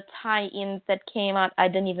other tie-ins that came out. I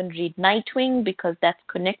didn't even read Nightwing because that's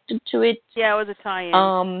connected to it. Yeah, it was a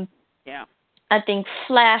tie-in. Yeah. I think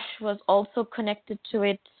Flash was also connected to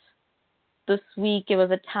it this week. It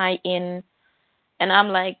was a tie-in. And I'm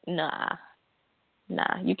like, nah.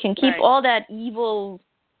 You can keep all that evil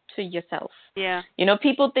to yourself. Yeah.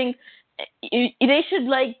 People think they should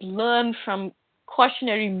learn from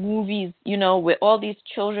cautionary movies, where all these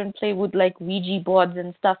children play with Ouija boards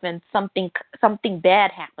and stuff, and something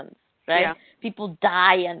bad happens, right? Yeah. People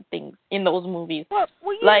die and things in those movies. Well,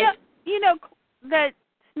 you know that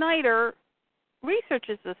Snyder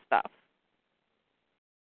researches this stuff.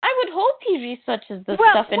 I would hope he researches this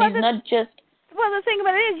stuff, and he's not just. Well, the thing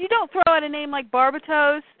about it is, you don't throw out a name like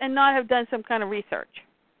Barbatos and not have done some kind of research.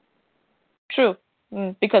 True,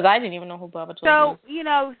 because I didn't even know who Barbatos was.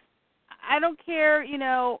 So, I don't care, he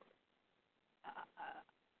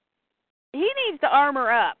needs to armor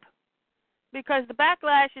up because the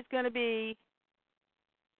backlash is going to be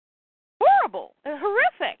horrible,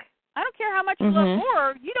 horrific. I don't care how much you love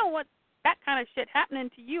horror, you don't want that kind of shit happening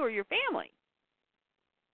to you or your family.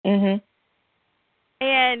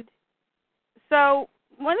 And so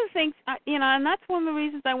one of the things, and that's one of the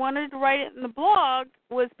reasons I wanted to write it in the blog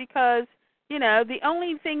was because, the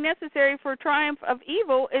only thing necessary for triumph of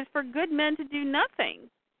evil is for good men to do nothing.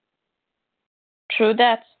 True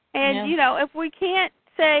that. And, if we can't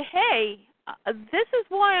say, hey, this is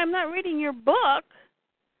why I'm not reading your book,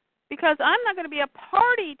 because I'm not going to be a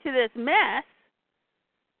party to this mess.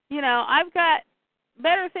 I've got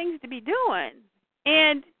better things to be doing.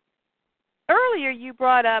 And earlier you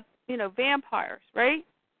brought up, vampires, right?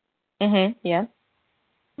 Yeah.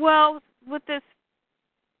 Well, with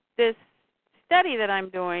this study that I'm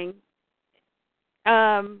doing,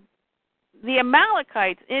 the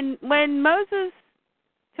Amalekites, when Moses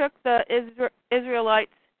took the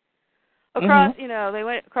Israelites across, they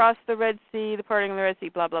went across the Red Sea, the parting of the Red Sea,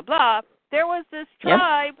 blah, blah, blah, there was this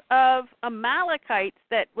tribe of Amalekites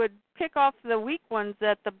that would pick off the weak ones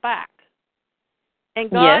at the back. And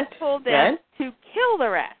God told them to kill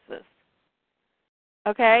their asses.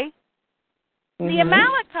 Okay? The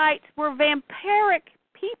Amalekites were vampiric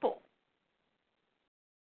people.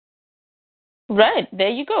 Right, there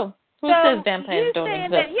you go. Who says vampires don't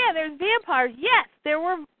exist? That, there's vampires. Yes, they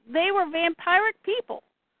were vampiric people.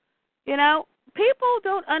 People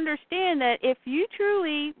don't understand that if you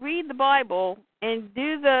truly read the Bible and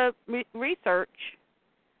do the research,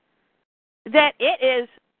 that it is,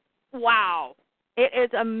 wow, it is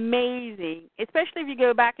amazing, especially if you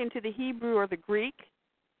go back into the Hebrew or the Greek.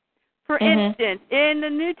 For instance, in the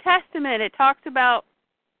New Testament, it talks about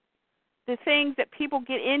the things that people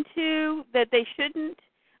get into that they shouldn't.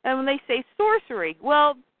 And when they say sorcery,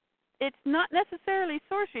 well, it's not necessarily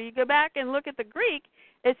sorcery. You go back and look at the Greek,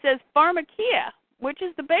 it says pharmakia, which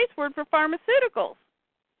is the base word for pharmaceuticals.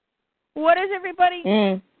 What is everybody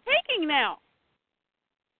taking now?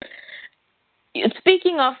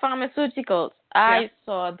 Speaking of pharmaceuticals, I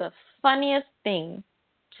saw the funniest thing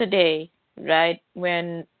today, right,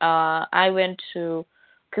 when I went to,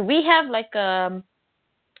 cause we have like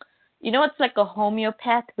it's like a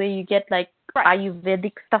homeopath where you get like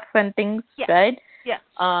Ayurvedic stuff and things, right? Yeah.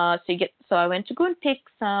 So I went to go and pick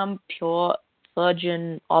some pure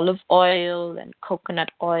virgin olive oil and coconut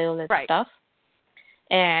oil and stuff.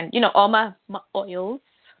 And, all my oils,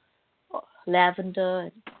 lavender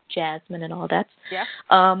and jasmine and all that. Yeah.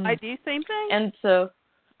 I do same thing. And so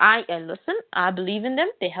I listen, I believe in them.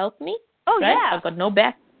 They help me. Oh, right? yeah. I've got no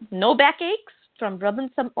backaches from rubbing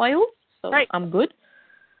some oils, so I'm good.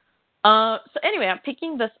 So anyway, I'm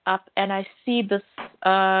picking this up, and I see this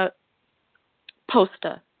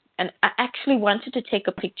poster. And I actually wanted to take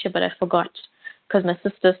a picture, but I forgot because my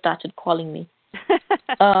sister started calling me.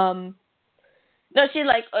 No,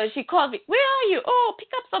 she called me. Where are you? Oh, pick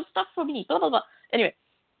up some stuff for me. Blah, blah, blah.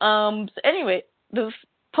 Anyway, the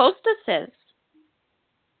poster says,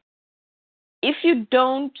 if you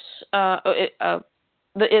don't, the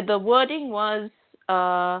wording was,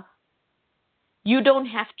 you don't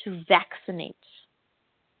have to vaccinate,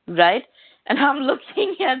 right? And I'm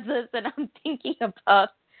looking at this and I'm thinking about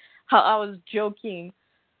how I was joking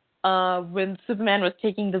when Superman was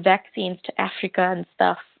taking the vaccines to Africa and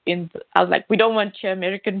stuff. I was like, we don't want your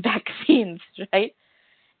American vaccines, right?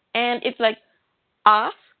 And it's like,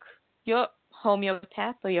 ask your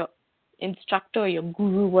homeopath or your instructor or your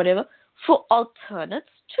guru, whatever, for alternates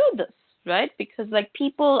to this, right? Because like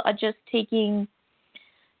people are just taking,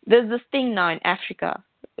 there's this thing now in Africa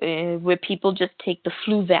where people just take the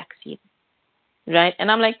flu vaccine, right? And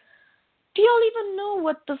I'm like, do y'all even know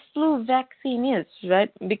what the flu vaccine is,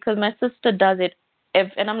 right? Because my sister does it,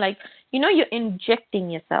 and I'm like, you're injecting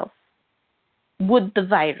yourself with the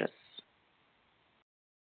virus.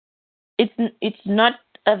 It's not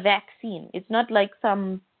a vaccine. It's not like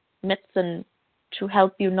some medicine to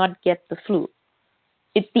help you not get the flu.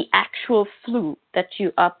 It's the actual flu that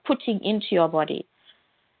you are putting into your body,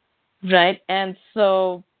 right? And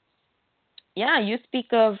so, you speak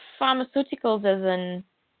of pharmaceuticals as in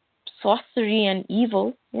sorcery and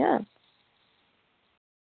evil,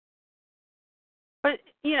 But,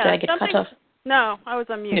 Did I get cut off? No, I was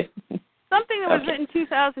on mute. Something that was written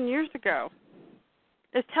 2,000 years ago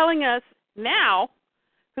is telling us now,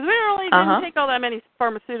 because we really didn't take all that many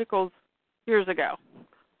pharmaceuticals years ago,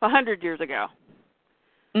 100 years ago.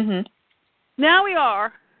 Mm-hmm. Now we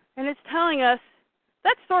are, and it's telling us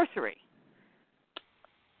that's sorcery.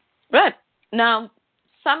 Right. Now,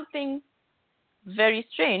 something very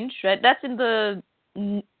strange, right? That's in the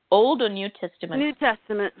Old or New Testament? New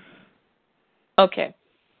Testament. Okay.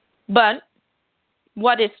 But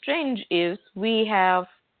what is strange is we have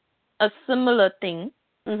a similar thing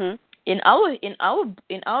in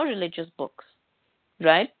our religious books,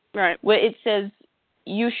 right? Right. Where it says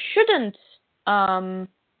you shouldn't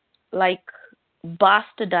bastardize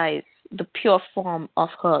the pure form of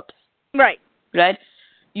herbs. Right. Right?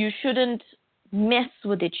 You shouldn't mess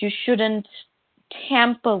with it. You shouldn't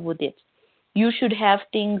tamper with it. You should have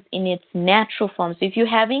things in its natural form. So if you're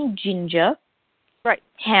having ginger,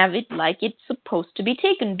 have it like it's supposed to be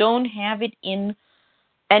taken. Don't have it in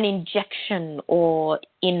an injection or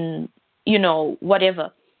in,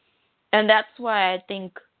 whatever. And that's why I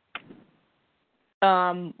think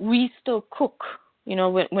we still cook. You know,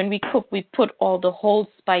 when we cook, we put all the whole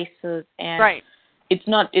spices, and it's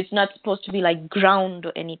not supposed to be like ground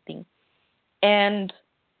or anything. And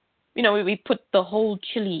you know, we put the whole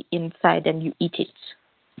chili inside and you eat it.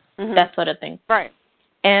 That sort of thing. Right.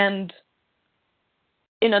 And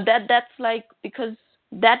you know, that's like, because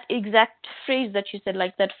that exact phrase that you said,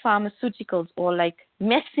 like that pharmaceuticals or like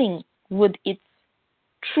messing with its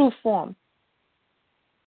true form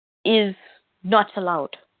is not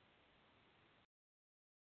allowed.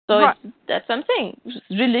 So that's what I'm saying.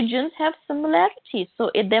 Religions have similarities,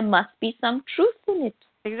 so there must be some truth in it.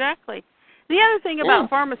 Exactly. The other thing about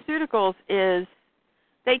pharmaceuticals is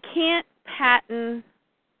they can't patent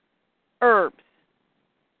herbs.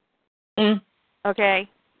 Okay?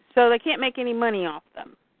 So they can't make any money off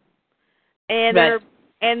them. And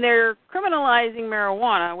they're criminalizing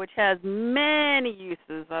marijuana, which has many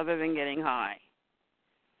uses other than getting high.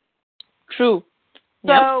 True.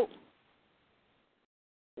 So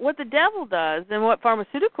what the devil does, and what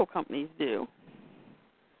pharmaceutical companies do,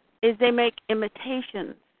 is they make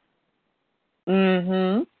imitations.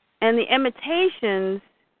 And the imitations,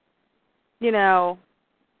 you know,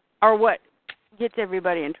 are what gets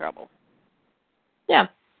everybody in trouble. Yeah.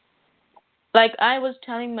 Like I was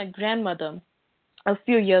telling my grandmother a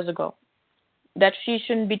few years ago that she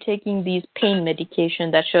shouldn't be taking these pain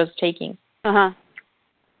medication that she was taking.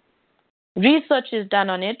 Research is done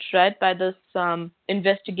on it, right, by this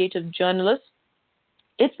investigative journalist.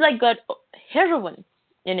 It's like got heroin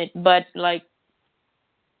in it, but like,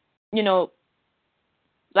 you know,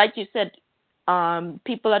 like you said,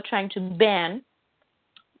 people are trying to ban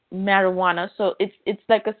marijuana, so it's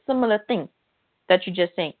like a similar thing that you're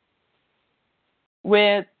just saying,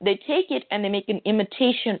 where they take it and they make an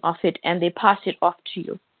imitation of it and they pass it off to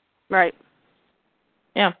you. Right.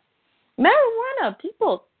 Yeah. Marijuana,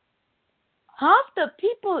 people, half the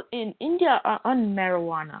people in India are on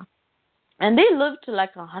marijuana, and they live to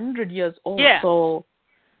like 100 years old. Yeah. So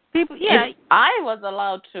people, if I was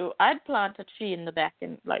allowed to, I'd plant a tree in the back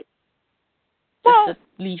and like just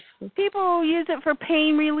a leaf. People use it for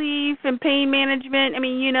pain relief and pain management. I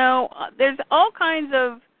mean, you know, there's all kinds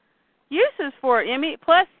of uses for it. I mean,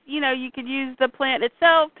 plus, you know, you could use the plant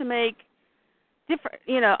itself to make different,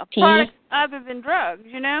 you know, products other than drugs,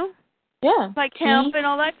 you know? Yeah. Like hemp and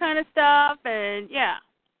all that kind of stuff, and Yeah.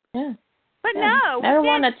 But no,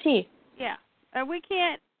 marijuana tea. Yeah. We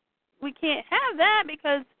can't have that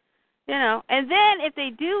because, you know, and then if they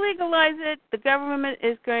do legalize it, the government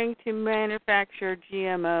is going to manufacture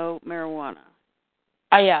GMO marijuana.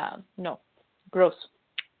 Yeah, no. Gross.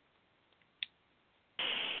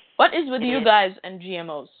 What is with you guys and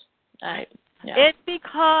GMOs? It's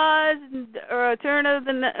because turn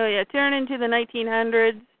into the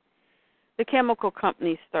 1900s, the chemical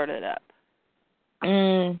companies started up.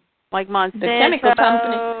 Like Monsanto. The chemical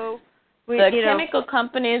companies. Chemical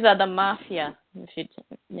companies are the mafia.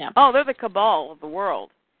 Oh, they're the cabal of the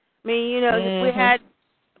world. I mean, you know, we had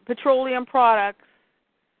petroleum products.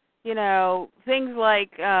 You know, things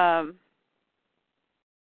like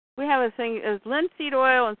we have a thing is linseed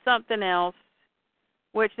oil and something else,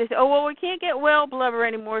 which they say, oh well, we can't get whale blubber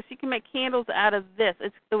anymore, so you can make candles out of this.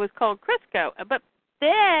 It was called Crisco, but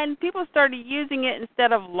then people started using it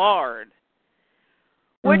instead of lard,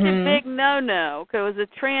 which is a big no-no because it was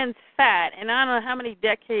a trans fat, and I don't know how many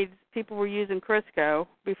decades people were using Crisco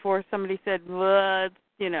before somebody said, well,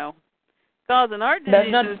 you know, causing heart disease.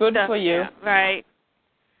 That's not good for you. Yeah, right.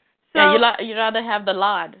 So, yeah, you rather have the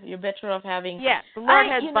lard. You're better off having... Yeah, the lard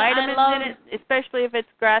has vitamins in it, especially if it's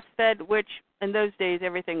grass-fed, which in those days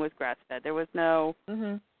everything was grass-fed. There was no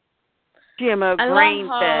GMO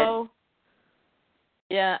grain-fed.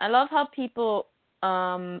 Yeah, I love how people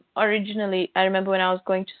originally, I remember when I was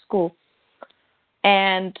going to school,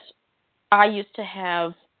 and I used to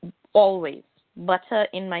have always butter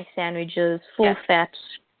in my sandwiches, full fat,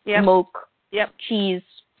 milk, cheese,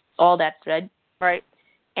 all that, right? Right.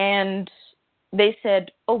 And they said,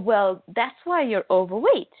 oh, well, that's why you're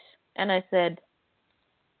overweight. And I said,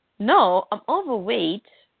 no, I'm overweight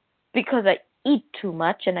because I eat too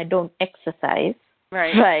much and I don't exercise.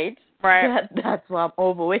 Right. That's why I'm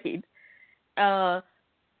overweight.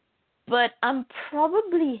 But I'm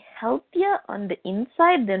probably healthier on the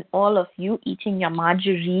inside than all of you eating your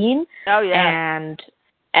margarine. Oh, yeah.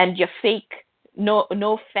 And your fake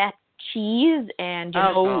no fat cheese and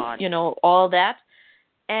you know all that.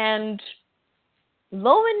 And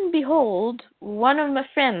lo and behold, one of my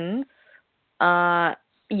friends,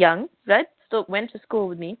 young, right, still went to school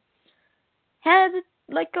with me, had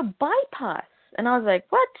like a bypass. And I was like,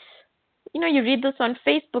 what? you read this on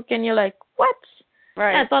Facebook and you're like, what?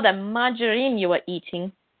 Right. I thought that margarine you were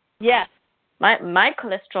eating. Yes. My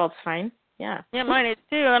cholesterol's fine. Yeah. Yeah, mine is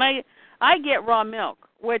too. And I get raw milk,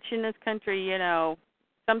 which in this country,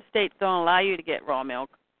 some states don't allow you to get raw milk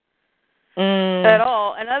at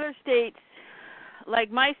all. And other states,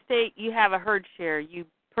 like my state, you have a herd share. You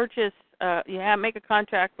purchase, make a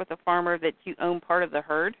contract with a farmer that you own part of the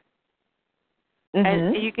herd.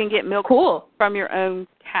 And you can get milk from your own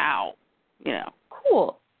cow,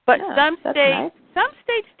 Cool. But yeah, some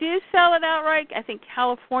states do sell it outright. I think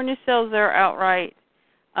California sells their outright.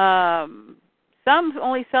 Some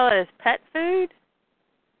only sell it as pet food.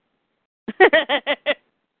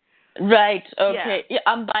 Right. Okay. Yeah,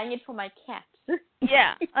 I'm buying it for my cat.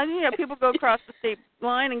 Yeah. People go across the state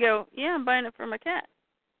line and go, yeah, I'm buying it for my cat.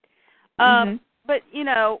 But,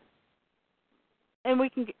 and we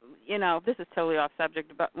can, this is totally off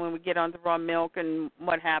subject about when we get on to raw milk and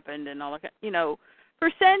what happened and all that. For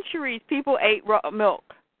centuries, people ate raw milk,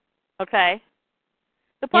 okay?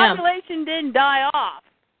 The population didn't die off.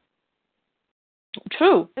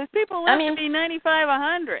 True. Those people lived to be 95,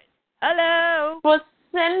 100. Hello? For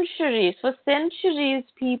centuries,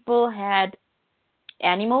 people had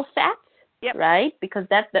animal fat, right? Because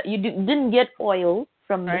you didn't get oil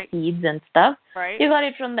from the seeds and stuff. Right. You got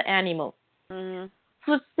it from the animal. Mm-hmm.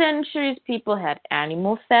 For centuries, people had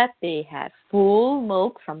animal fat. They had full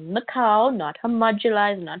milk from the cow, not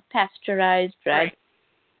homogenized, not pasteurized, right?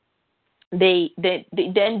 They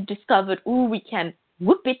then discovered, we can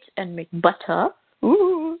whip it and make butter.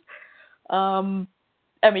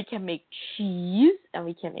 And we can make cheese, and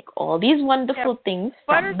we can make all these wonderful things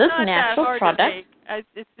from this natural product.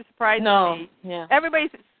 It's surprising me. Yeah. Everybody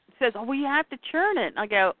says, well, you have to churn it. And I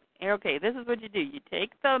go, okay, this is what you do. You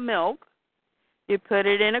take the milk, you put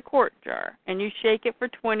it in a quart jar, and you shake it for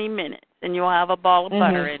 20 minutes, and you'll have a ball of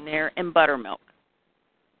butter in there and buttermilk.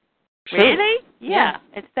 True. Really? Yeah.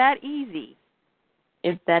 It's that easy.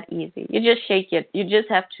 It's that easy. You just shake it. You just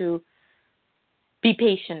have to be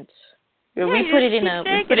patient. Yeah, we put it in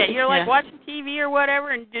You're like watching TV or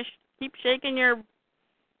whatever, and just keep shaking your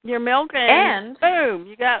milk, and boom,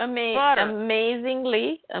 you got butter.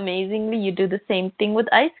 Amazingly, you do the same thing with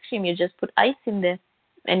ice cream. You just put ice in there,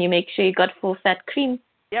 and you make sure you got full fat cream.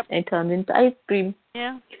 Yep. And it turns into ice cream.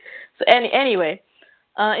 Yeah. So anyway,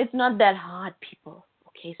 it's not that hard, people.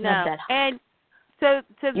 Okay, it's not that hard. And so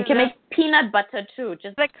you can make peanut butter too.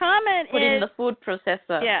 Just the comment put it in the food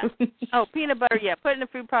processor. Yeah. Oh, peanut butter. Yeah. Put it in the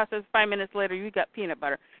food processor. 5 minutes later, you got peanut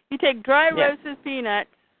butter. You take dry roasted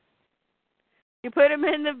peanuts. You put them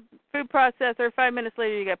in the food processor. 5 minutes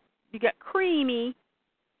later, you got creamy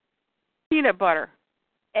peanut butter,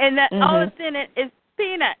 and that all that's in it is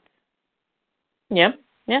peanuts. Yep.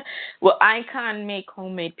 Yeah. Well, I can't make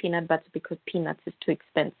homemade peanut butter because peanuts is too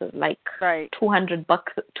expensive. Like $200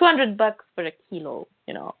 for a kilo.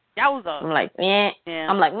 Yowza. I'm like, meh. Yeah.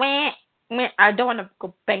 I'm like, meh. I don't want to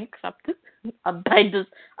go bankrupt. I'll buy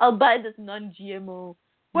this non-GMO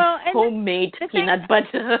homemade peanut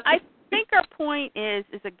butter. I think our point is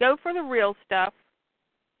to go for the real stuff,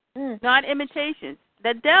 not imitations.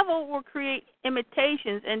 The devil will create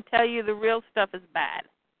imitations and tell you the real stuff is bad.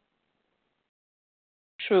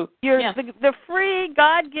 True. The free,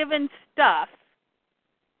 God-given stuff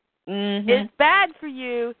is bad for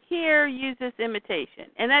you. Here, use this imitation.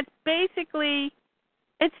 And that's basically,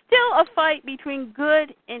 it's still a fight between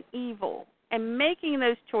good and evil and making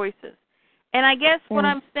those choices. And I guess what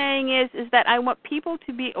I'm saying is that I want people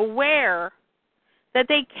to be aware that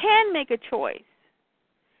they can make a choice.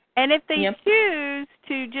 And if they choose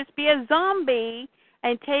to just be a zombie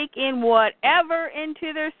and take in whatever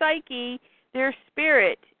into their psyche, their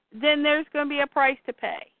spirit, then there's going to be a price to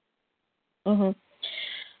pay.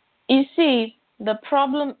 You see, the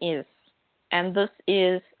problem is, and this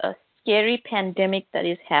is a scary pandemic that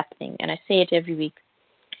is happening, and I say it every week,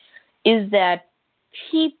 is that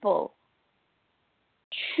people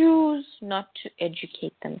choose not to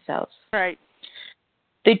educate themselves. Right.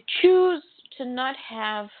 They choose to not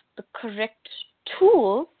have the correct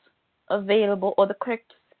tools available or the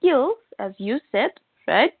correct skills, as you said,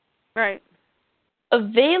 right? Right.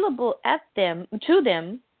 Available to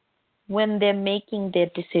them when they're making their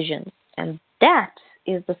decisions. And that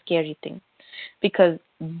is the scary thing, because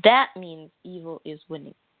that means evil is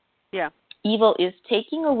winning. Yeah. Evil is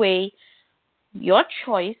taking away your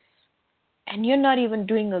choice, and you're not even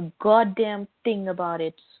doing a goddamn thing about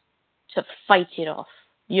it to fight it off.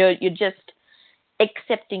 You're just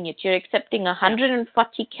accepting it. You're accepting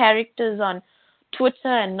 140 characters on Twitter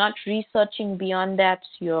and not researching beyond that.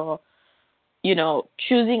 You're,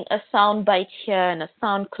 choosing a sound bite here and a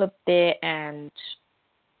sound clip there, and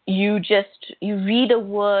you read a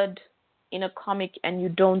word in a comic and you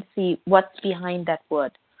don't see what's behind that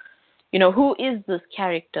word. Who is this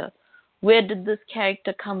character? Where did this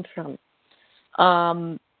character come from?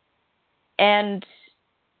 And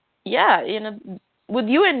yeah, with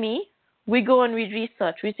you and me, we go and we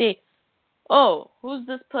research. We say, oh, who's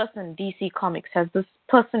this person? DC Comics. Has this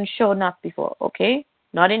person shown up before? Okay,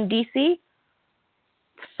 not in DC.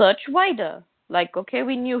 Search wider. Like, okay,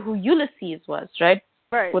 we knew who Ulysses was, right?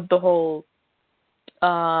 Right. With the whole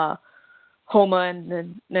Homer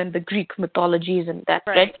and the Greek mythologies and that,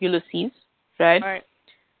 right? Ulysses, right? Right.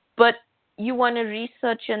 But you want to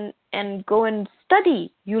research and go and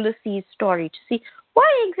study Ulysses' story to see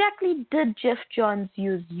why exactly did Jeff Johns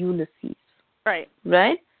use Ulysses? Right.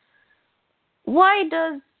 Right? Why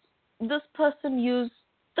does this person use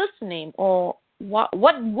this name? Or what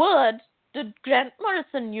word did Grant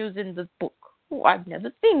Morrison use in this book? Oh, I've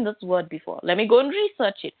never seen this word before. Let me go and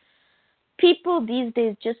research it. People these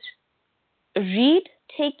days just read,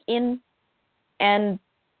 take in, and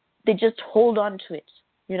they just hold on to it,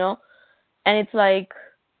 And it's like,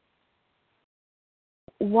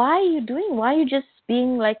 why are you doing? Why are you just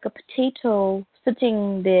being like a potato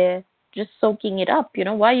sitting there, just soaking it up?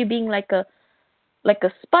 Why are you being like a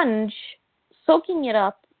sponge, soaking it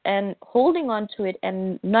up and holding on to it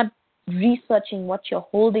and not researching what you're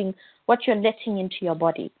holding, what you're letting into your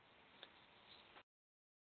body?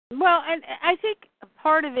 Well, and I think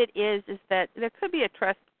part of it is that there could be a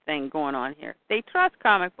trust thing going on here. They trust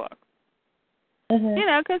comic books. Mm-hmm.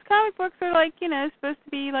 Because comic books are like, supposed to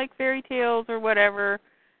be like fairy tales or whatever.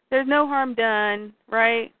 There's no harm done,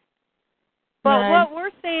 right? But what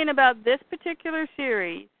we're saying about this particular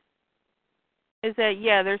series is that,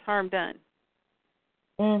 yeah, there's harm done.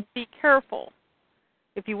 Be careful.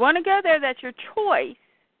 If you want to go there, that's your choice.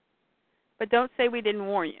 But don't say we didn't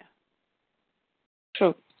warn you.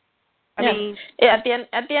 True. I mean, at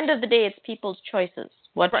the end of the day, it's people's choices.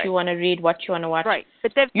 What you want to read, what you want to watch. Right.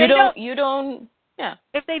 But if you don't. Yeah.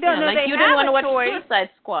 If they don't know like they you have don't want to a watch choice, Suicide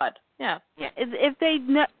Squad. Yeah. Yeah. If they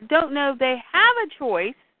don't know they have a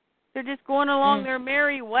choice, they're just going along their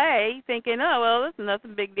merry way, thinking, oh well, this is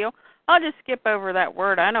nothing big deal. I'll just skip over that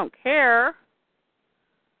word. I don't care.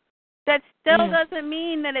 That still doesn't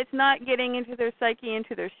mean that it's not getting into their psyche,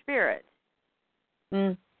 into their spirit.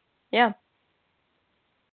 Yeah.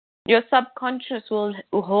 Your subconscious will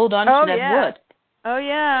hold on to that word. Oh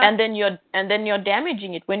yeah. And then you're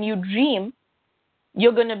damaging it. When you dream,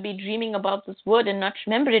 you're going to be dreaming about this word and not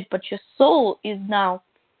remember it, but your soul is now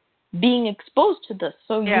being exposed to this.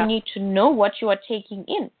 So you need to know what you are taking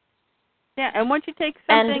in. Yeah, and once you take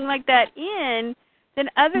something like that in, then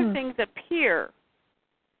other things appear.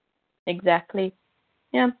 Exactly.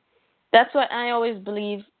 Yeah. That's what I always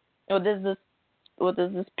believe, or there's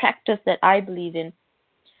this practice that I believe in,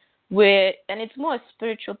 where, and it's more a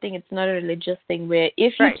spiritual thing, it's not a religious thing, where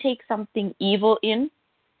if you take something evil in,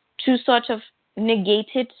 to sort of negate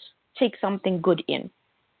it, take something good in.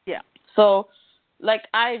 Yeah. So, like,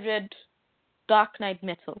 I read Dark Knight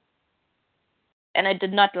Metal, and I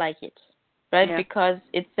did not like it, right? Yeah. Because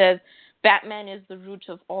it says Batman is the root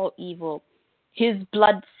of all evil. His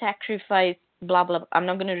blood sacrifice, blah, blah, blah. I'm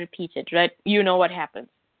not going to repeat it, right? You know what happens.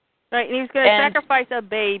 Right, and he was going to sacrifice a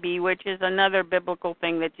baby, which is another biblical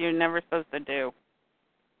thing that you're never supposed to do.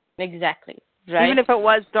 Exactly, right? Even if it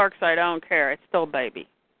was Darkseid, I don't care. It's still a baby.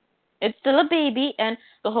 It's still a baby, and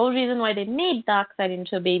the whole reason why they made Darkseid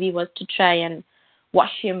into a baby was to try and wash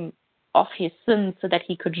him of his sins so that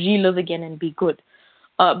he could relive again and be good.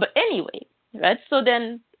 But anyway, right, so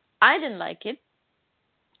then I didn't like it.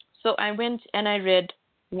 So I went and I read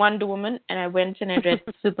Wonder Woman, and I went and I read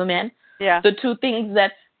Superman. Yeah. The two things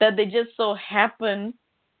that they just so happen,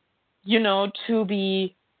 to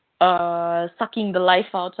be sucking the life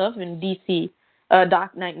out of in DC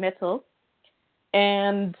Dark Knight Metal.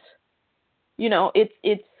 And,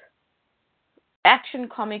 it's Action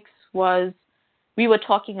Comics was, we were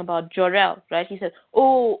talking about Jor-El, right? He said,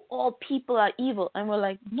 oh, all people are evil. And we're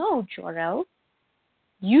like, no, Jor-El,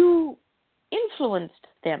 you influenced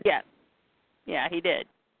them. Yeah. Yeah, he did.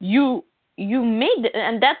 You made it,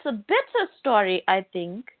 and that's a better story, I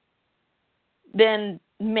think, than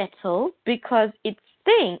Metal, because it's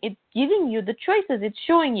giving you the choices. It's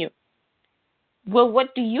showing you, well,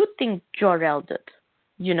 what do you think Jor-El did?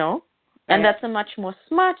 And that's a much more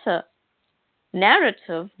smarter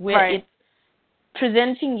narrative where it's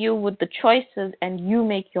presenting you with the choices and you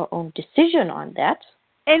make your own decision on that.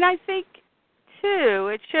 And I think, too,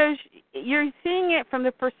 it shows you're seeing it from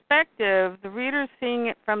the perspective, the reader's seeing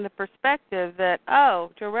it from the perspective that,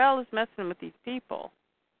 oh, Jor-El is messing with these people.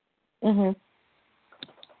 Mm-hmm.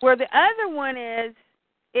 Where the other one is,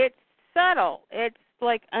 it's subtle. It's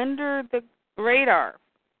like under the radar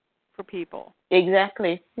for people.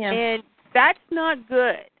 Exactly. Yeah. And that's not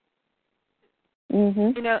good.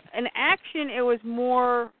 Mhm. You know, in action, it was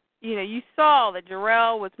more. You know, you saw that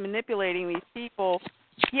Jarrell was manipulating these people.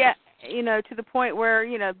 Yeah, you know, to the point where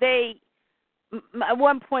they at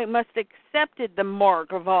one point must have accepted the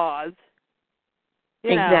mark of Oz.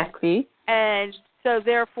 Exactly. And so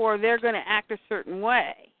therefore they're going to act a certain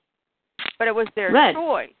way. But it was their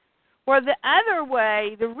choice. Where the other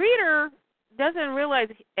way, the reader doesn't realize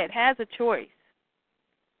it has a choice.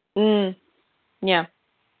 Yeah.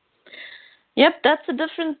 Yep, that's the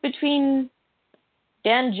difference between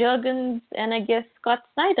Dan Jurgens and I guess Scott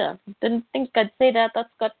Snyder. Didn't think I'd say that. That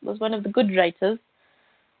Scott was one of the good writers.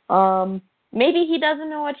 Maybe he doesn't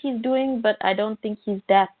know what he's doing, but I don't think he's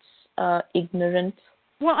that ignorant.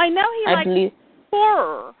 Well, I know he likes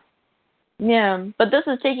horror. Yeah, but this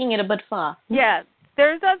is taking it a bit far. Yes,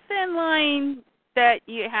 there's a thin line that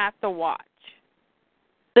you have to watch.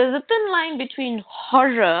 There's a thin line between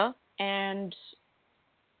horror and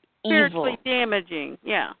spiritually evil. Damaging,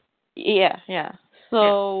 yeah. Yeah.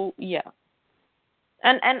 So, yeah.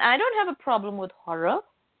 And I don't have a problem with horror,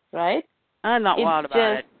 right? I'm not wild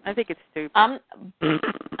about it. I think it's stupid. I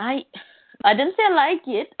didn't say I like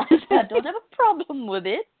it. I said I don't have a problem with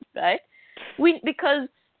it, right? Because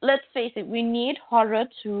let's face it, we need horror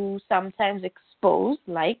to sometimes expose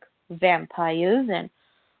like vampires and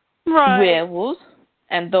werewolves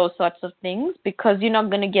and those sorts of things, because you're not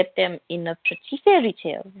going to get them in a pretty fairy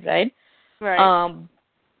tale, right? Right.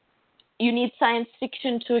 You need science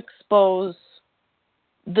fiction to expose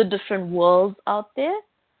the different worlds out there.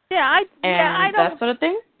 I don't, that sort of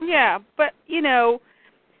thing. Yeah, but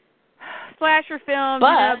slasher films.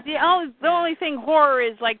 The only thing horror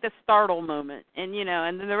is like the startle moment, and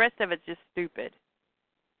and then the rest of it's just stupid.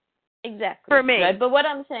 Exactly. For me. Right? But what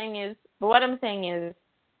I'm saying is, horror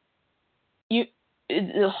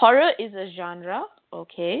is a genre,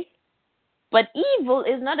 okay, but evil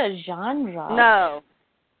is not a genre. No.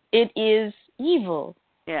 It is evil.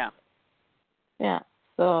 Yeah. Yeah.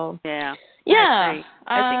 So. Yeah. Yeah.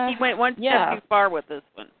 I think he went one step too far with this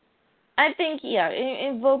one. I think,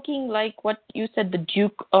 invoking like what you said, the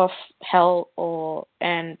Duke of Hell,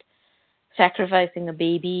 and sacrificing a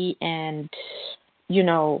baby, and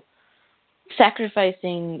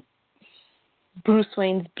sacrificing Bruce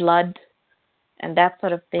Wayne's blood, and that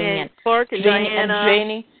sort of thing, and Clark and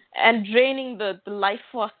Diana, draining the life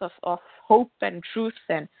force of hope and truth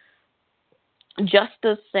and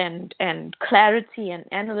justice and clarity and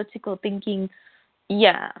analytical thinking.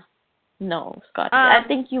 Yeah. No, Scott. I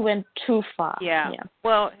think you went too far. Yeah.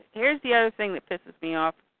 Well, here's the other thing that pisses me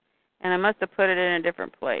off, and I must have put it in a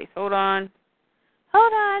different place. Hold on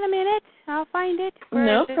a minute. I'll find it.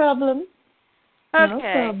 No problem. Okay. No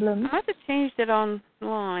problem. I must have changed it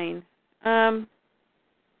online. The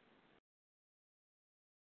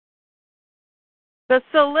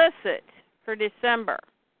solicit for December.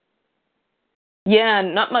 Yeah,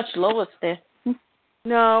 not much lOIS there.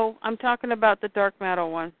 No, I'm talking about the dark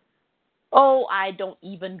metal one. Oh, I don't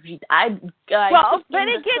even read. Well, but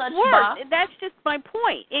it gets worse. That's just my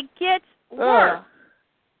point. It gets worse.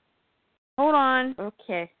 Hold on.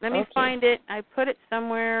 Okay. Let me find it. I put it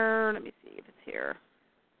somewhere. Let me see if it's here.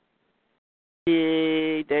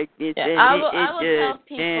 I will tell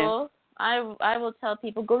people. I will tell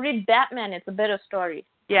people, go read Batman. It's a better story.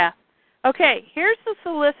 Yeah. Okay. Here's the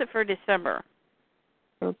solicit for December.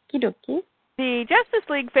 Okie dokie. The Justice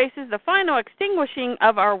League faces the final extinguishing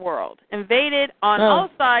of our world, invaded on all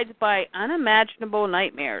sides by unimaginable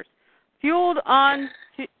nightmares, fueled on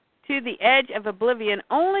to the edge of oblivion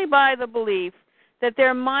only by the belief that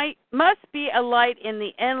there must be a light in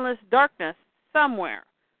the endless darkness somewhere.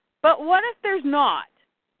 But what if there's not?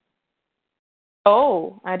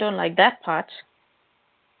 Oh, I don't like that part.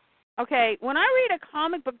 Okay, when I read a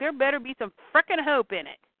comic book, there better be some frickin' hope in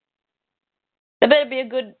it. There better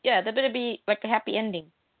be like a happy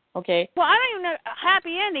ending, okay? Well, I don't even know a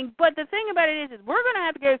happy ending, but the thing about it is we're going to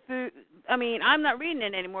have to go through, I'm not reading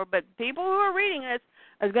it anymore, but people who are reading this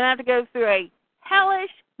are going to have to go through a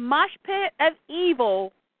hellish mosh pit of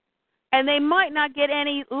evil, and they might not get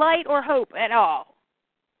any light or hope at all.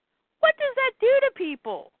 What does that do to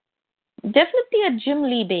people? Definitely a Jim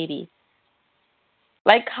Lee baby.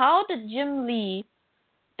 Like, how did Jim Lee,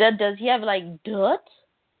 does he have like dirt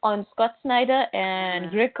on Scott Snyder and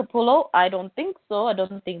Greg Capullo? I don't think so. I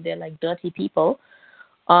don't think they're like dirty people.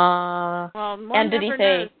 Well, one never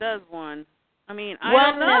knows, does one? I don't know.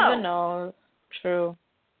 One never knows. True.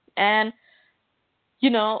 And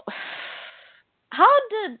how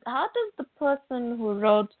does the person who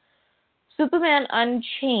wrote Superman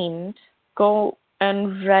Unchained, go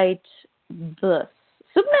and write this.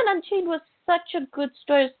 Superman Unchained was such a good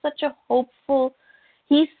story, such a hopeful.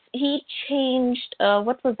 He changed.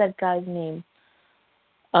 What was that guy's name?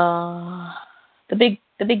 The big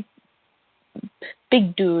dude.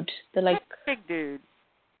 Big dude.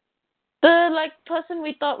 The person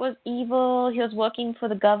we thought was evil. He was working for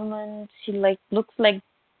the government. He looks like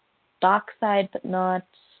Darkseid, but not.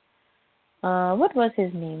 What was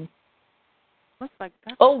his name? Looks like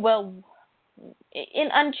that. Oh well, in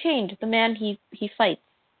Unchained, the man he fights,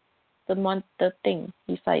 the thing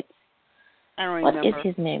he fights. I don't remember. What is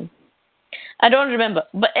his name? I don't remember.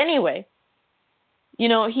 But anyway,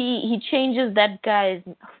 he changes that guy's.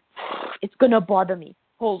 It's gonna bother me.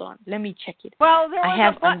 Hold on, let me check it. Well, there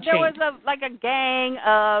was a gang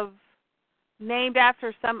of named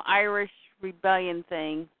after some Irish rebellion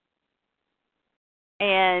thing,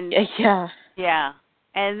 and yeah,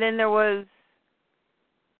 and then there was.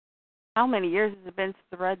 How many years has it been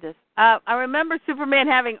since I read this? I remember Superman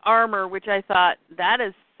having armor, which I thought that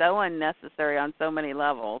is so unnecessary on so many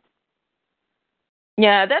levels.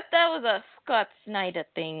 Yeah, that was a Scott Snyder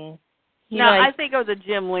thing. I think it was a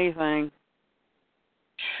Jim Lee thing.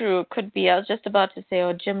 True, could be. I was just about to say,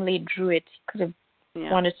 Jim Lee drew it. He could have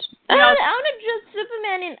wanted to. I want to draw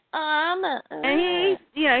Superman in armor. And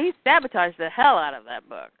he sabotaged the hell out of that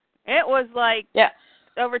book. It was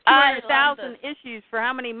over 200,000 issues for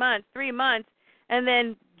how many months? 3 months. And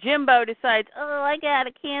then Jimbo decides, I got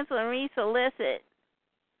to cancel and resolicit.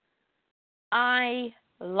 I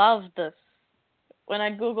love this. When I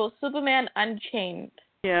Google Superman Unchained,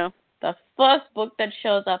 the first book that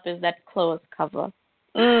shows up is that Lois cover.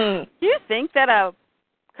 Do you think that a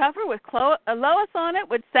cover with Lois on it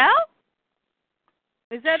would sell?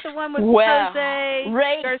 Is that the one with Jose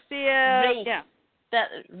Garcia? Rafe. Yeah.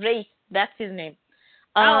 Rafe, that's his name.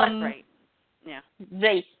 That's right. Yeah.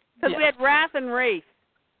 Rafe. Because we had Wrath and Rafe.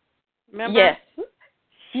 Remember?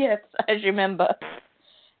 Yes, I remember.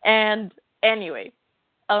 And anyway,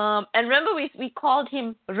 and remember we called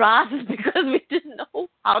him Wrath because we didn't know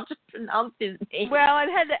how to pronounce his name. Well, it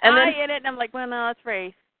had the I in it, and I'm like, well, no, it's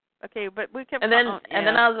Rafe. Okay, but we kept. And then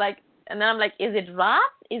I was like, is it Wrath?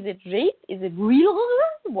 Is it Rafe? Is it real?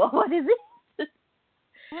 What is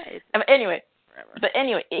it? Anyway,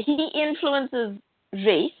 he influences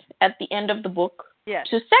Rafe at the end of the book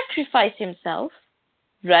to sacrifice himself,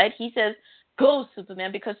 right? He says, go,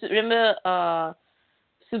 Superman, because remember,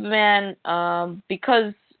 Superman,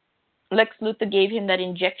 because Lex Luthor gave him that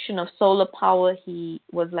injection of solar power, he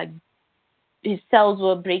was his cells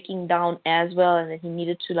were breaking down as well, and then he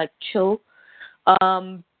needed to chill.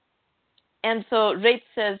 And so Rafe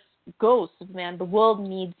says, go, Superman, the world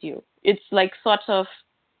needs you. It's sort of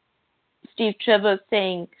Steve Trevor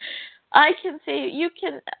saying, I can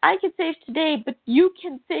save today, but you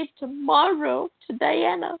can save tomorrow to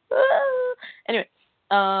Diana. Anyway,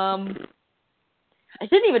 I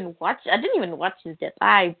didn't even watch his death.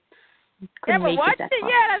 I couldn't make it that far.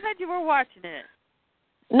 I thought you were watching it.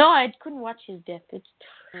 No, I couldn't watch his death.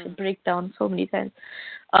 It break down so many times.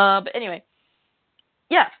 But anyway,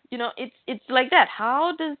 it's like that.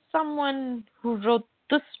 How does someone who wrote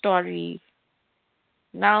this story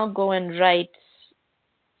now go and write,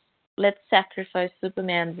 let's sacrifice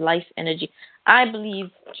Superman's life energy? I believe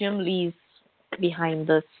Jim Lee's behind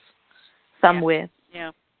this somewhere.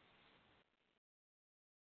 Yeah.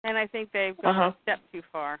 And I think they've gone a step too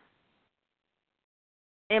far.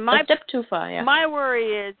 And a step too far, yeah. My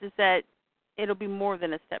worry is that it'll be more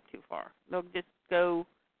than a step too far. They'll just go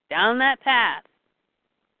down that path.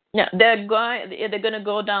 Yeah, they're going to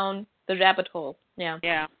go down the rabbit hole. Yeah.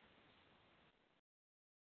 Yeah.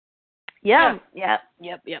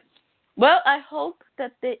 Yep. Well, I hope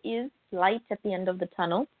that there is light at the end of the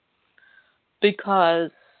tunnel,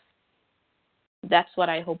 because that's what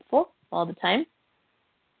I hope for all the time.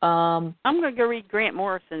 I'm going to go read Grant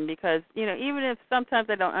Morrison, because, even if sometimes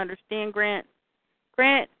I don't understand Grant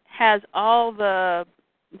has all the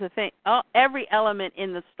thing, every element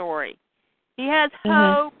in the story. He has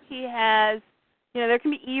hope. He has, there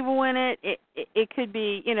can be evil in it. It could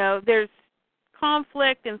be, there's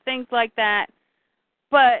conflict and things like that.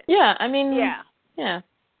 But Grant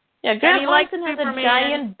Morrison has a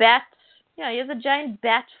giant bat. Yeah, he has a giant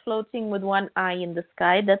bat floating with one eye in the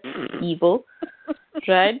sky. That's evil,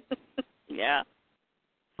 right? Yeah.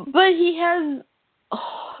 But he has,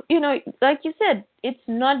 like you said, it's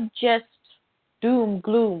not just doom,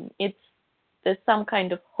 gloom. There's some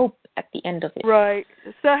kind of hope at the end of it. Right.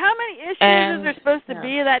 So how many issues is there supposed to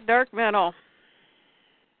be of that dark metal?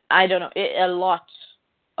 I don't know. A lot.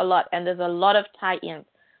 And there's a lot of tie-ins.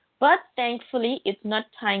 But thankfully, it's not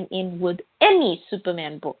tying in with any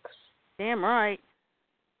Superman books. Damn right.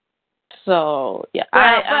 So, yeah. Well,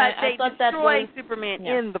 I thought that was... Superman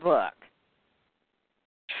in the book.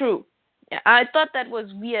 True. Yeah, I thought that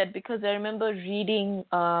was weird because I remember reading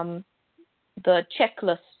the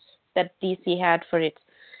checklist that DC had for it.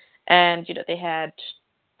 And, they had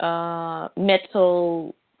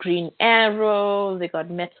Metal Green Arrow, they got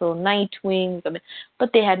Metal Nightwing,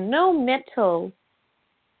 but they had no Metal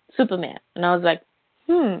Superman. And I was like,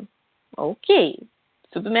 okay.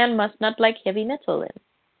 Superman must not like heavy metal then.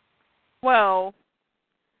 Well,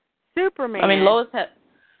 Superman... I mean, Lois had...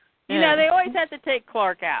 You know, they always had to take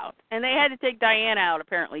Clark out. And they had to take Diana out,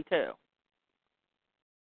 apparently, too.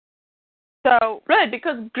 So... Right,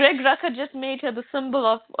 because Greg Rucka just made her the symbol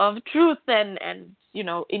of truth and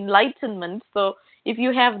enlightenment. So if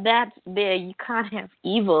you have that there, you can't have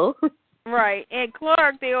evil. Right. And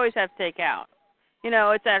Clark, they always have to take out.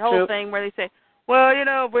 It's that whole thing where they say, well,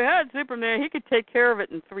 if we had Superman, he could take care of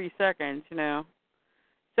it in 3 seconds, So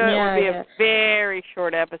it would be a very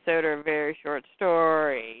short episode or a very short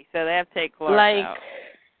story. So they have to take Clark out.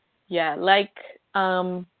 Yeah,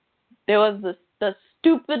 there was the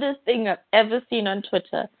stupidest thing I've ever seen on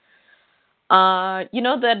Twitter.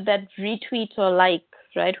 That retweet or like,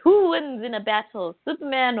 right? Who wins in a battle,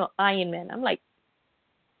 Superman or Iron Man? I'm like,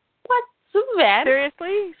 what? Superman?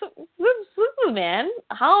 Seriously? Superman?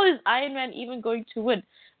 How is Iron Man even going to win?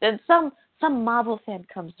 Then some Marvel fan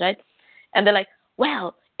comes, right? And they're like,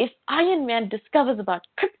 well, if Iron Man discovers about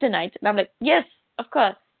kryptonite, and I'm like, yes, of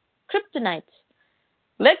course, kryptonite.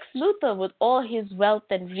 Lex Luthor, with all his wealth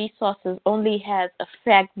and resources, only has a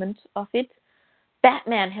fragment of it.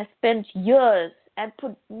 Batman has spent years and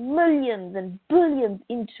put millions and billions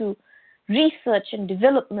into research and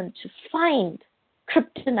development to find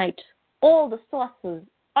kryptonite, all the sources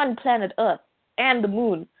on planet Earth and the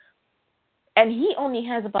moon. And he only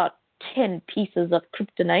has about 10 pieces of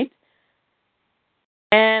kryptonite.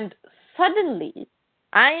 And suddenly,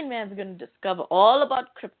 Iron Man's going to discover all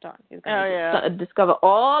about Krypton. He's going to discover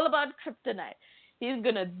all about kryptonite. He's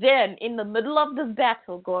going to then, in the middle of this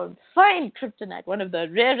battle, go and find kryptonite, one of the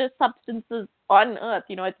rarest substances on Earth.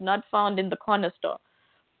 It's not found in the corner store.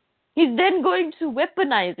 He's then going to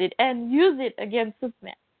weaponize it and use it against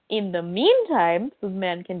Superman. In the meantime,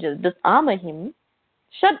 Superman can just disarm him,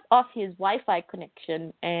 shut off his Wi-Fi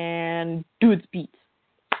connection, and dude's beat.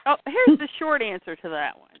 Oh, here's the short answer to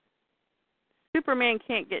that one. Superman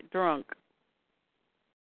can't get drunk.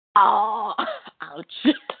 Oh, ouch.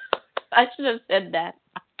 I should have said that.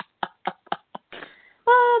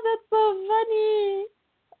 Oh, that's so funny.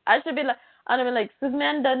 I should be like,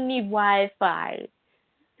 Superman doesn't need Wi-Fi.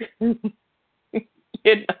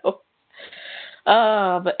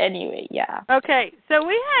 But anyway, yeah. Okay, so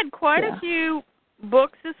we had quite a few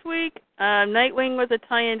books this week. Nightwing was a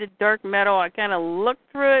tie-in to Dark Metal. I kind of looked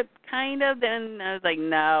through it, then I was like,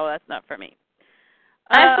 no, that's not for me.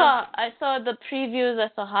 I saw the previews. I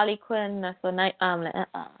saw Harley Quinn. I saw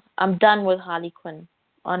I'm done with Harley Quinn,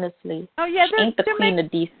 honestly. Oh yeah, she ain't the queen of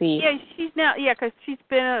DC. Yeah, she's now. Yeah, because she's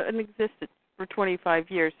been in existence for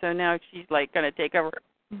 25 years, so now she's gonna take over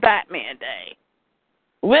Batman Day.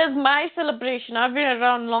 Where's my celebration? I've been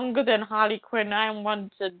around longer than Harley Quinn. I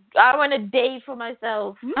want a day for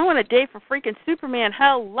myself. I want a day for freaking Superman.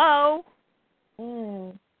 Hello.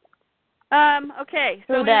 Okay,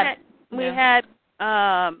 so we had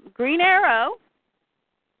Green Arrow.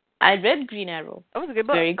 I read Green Arrow. That was a good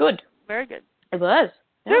book. Very good. Very good. It was.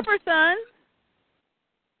 Yeah. Supersons.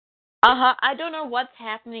 I don't know what's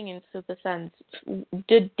happening in Supersons.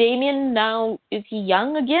 Did Damian now, is he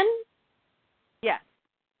young again? Yeah.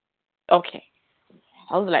 Okay.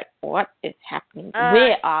 I was like, what is happening?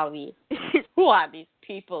 Where are we? Who are these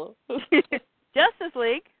people? Justice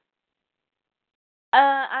League.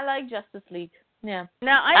 I like Justice League. Yeah.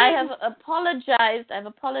 Now I have apologized. I've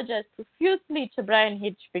apologized profusely to Brian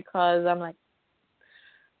Hitch because I'm like,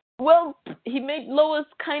 well, he made Lois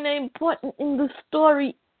kind of important in the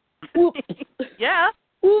story. Oops. Yeah.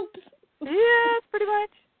 Oops. Yeah, pretty much.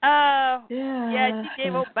 Yeah, she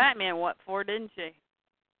gave old Batman what for, didn't she?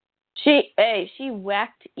 She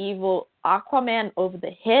whacked evil Aquaman over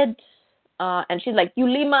the head, and she's like, "You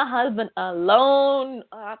leave my husband alone,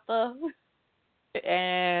 Arthur."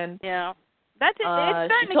 And yeah, that's it.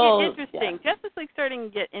 It's starting to get interesting. Yeah. Justice League's starting to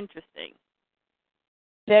get interesting.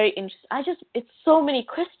 Very interesting. It's so many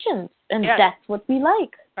questions, and that's what we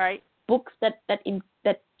like. Right. Books that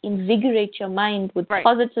invigorate your mind with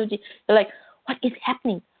positivity. They're like, what is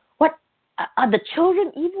happening? What are the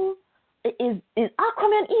children evil? Is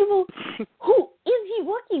Aquaman evil? Who is he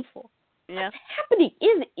working for? Yeah. What's happening?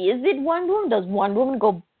 Is it Wonder Woman? Does Wonder Woman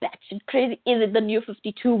go batshit crazy. Is it the New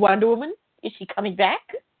 52 Wonder Woman? Is she coming back?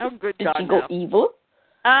 Oh, good Did God, she go evil?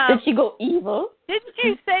 Did she go evil? Didn't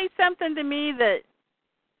you say something to me that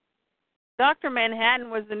Dr. Manhattan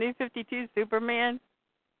was the New 52 Superman?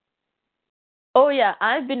 Oh, yeah.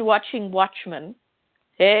 I've been watching Watchmen.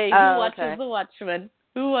 Hey, who watches the Watchmen?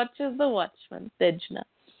 Who watches the Watchmen? Dejna.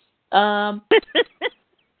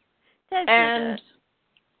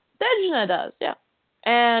 Dejna does, yeah.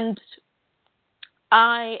 And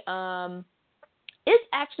it's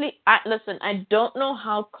actually, listen, I don't know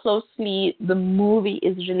how closely the movie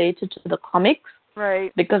is related to the comics.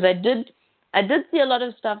 Right. Because I did see a lot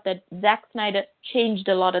of stuff that Zack Snyder changed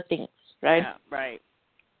a lot of things, right? Yeah, right.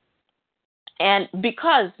 And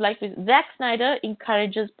because, like with Zack Snyder,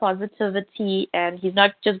 encourages positivity, and he's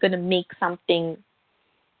not just going to make something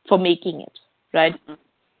for making it, right? Mm-hmm.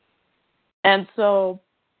 And so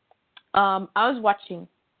I was watching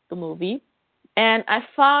the movie, and I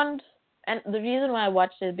found, and the reason why I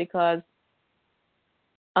watched it because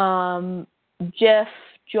Jeff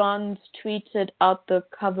Johns tweeted out the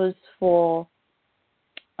covers for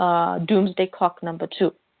Doomsday Clock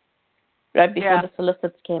 #2, right before the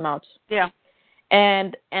solicits came out. Yeah.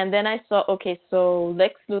 And then I saw, okay, so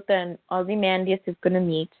Lex Luthor and Ozymandias is gonna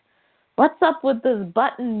meet. What's up with this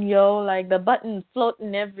button, yo? Like the button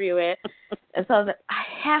floating everywhere. And so I was like, I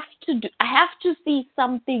have to see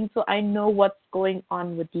something so I know what's going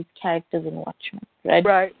on with these characters in Watchmen, right?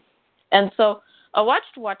 Right. And so I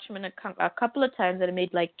watched Watchmen a couple of times, and I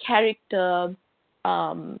made like character.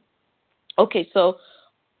 Okay, so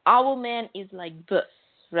Owlman is like this,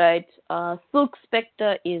 right? Silk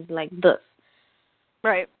Spectre is like this.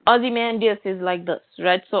 Right. Ozymandias is like this,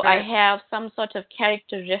 right? So I have some sort of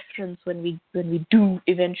character reference when we do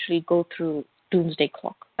eventually go through Doomsday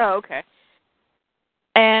Clock. Oh, okay.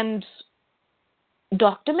 And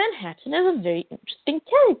Dr. Manhattan is a very interesting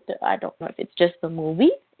character. I don't know if it's just the movie,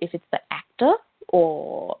 if it's the actor,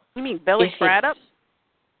 or... You mean Billy Crudup?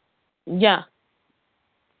 Yeah.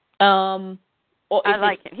 Or I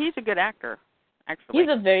like him. He's a good actor, actually. He's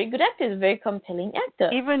a very good actor. He's a very compelling actor.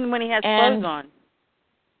 Even when he has clothes on.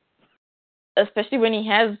 Especially when he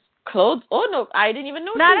has clothes. Oh, no, I didn't even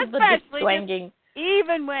notice the dick swanging.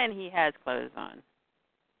 Even when he has clothes on.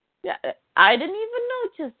 Yeah, I didn't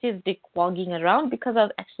even notice his dick wogging around because I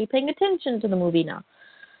was actually paying attention to the movie now.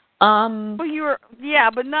 Well,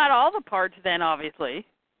 but not all the parts then, obviously.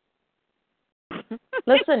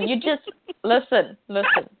 Listen, listen.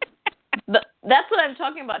 That's what I'm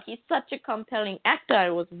talking about. He's such a compelling actor. I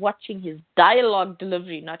was watching his dialogue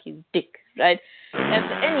delivery, not his dick, right? And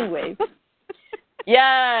so anyway,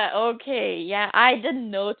 yeah, okay, yeah, I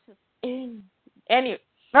didn't notice. Anyway,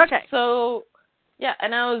 okay. So, yeah,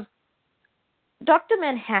 and Dr.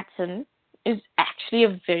 Manhattan is actually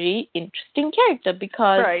a very interesting character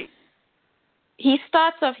because he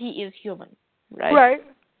starts off, he is human, right? Right.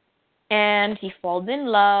 And he falls in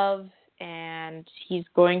love, and he's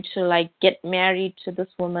going to, like, get married to this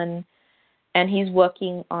woman, and he's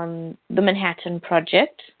working on the Manhattan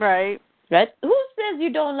Project. Right. Right? Who says you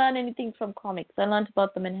don't learn anything from comics? I learned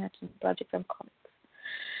about the Manhattan Project from comics.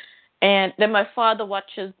 And then my father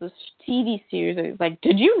watches this TV series, and he's like,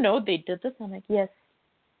 did you know they did this? I'm like, yes.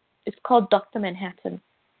 It's called Dr. Manhattan.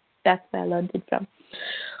 That's where I learned it from.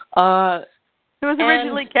 It was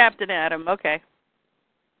originally Captain Atom. Okay.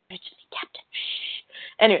 Originally Captain. Shh.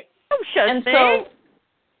 Anyway.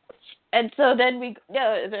 And so then we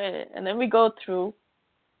go through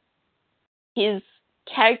his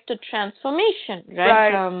character transformation,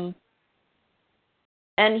 right?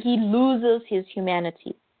 And he loses his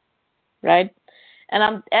humanity, right?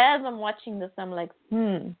 And as I'm watching this, I'm like,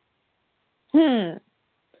 this is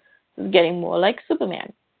getting more like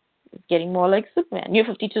Superman. It's getting more like Superman, New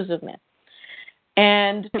 52 Superman.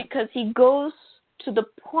 And because he goes to the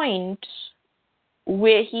point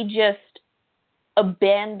where he just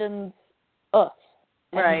abandons Earth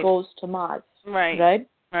and goes to Mars. Right?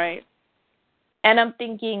 And I'm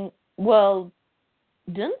thinking, well,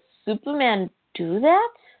 didn't Superman do that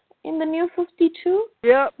in the New 52?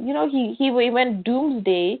 Yeah. You know, he went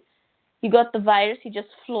Doomsday, he got the virus, he just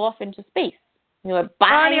flew off into space. You know,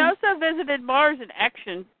 and he also visited Mars in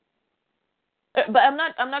action. But I'm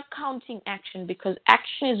not counting action, because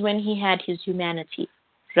action is when he had his humanity,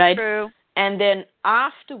 right? True. And then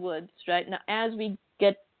afterwards, right, now as we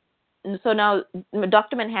get, so now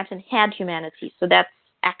Dr. Manhattan had humanity, so that's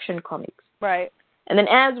Action Comics. Right. And then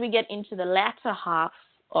as we get into the latter half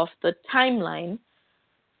of the timeline,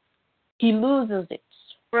 he loses it.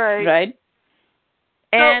 Right?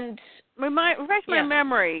 And refresh my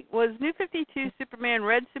memory. Was New 52 Superman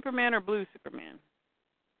Red Superman or Blue Superman?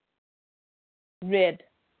 Red.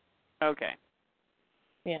 Okay.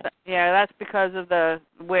 Yeah. Yeah, that's because of the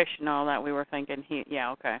wish and all that we were thinking.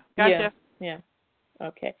 Okay. Gotcha. Yeah.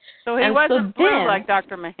 Okay. So he wasn't blue like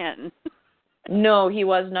Dr. Manhattan. No, he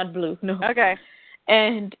was not blue. No. Okay.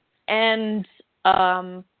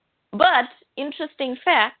 But interesting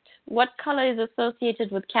fact, what color is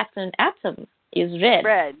associated with Captain Atom is red.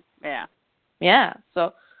 Red, yeah. Yeah,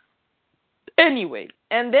 so anyway,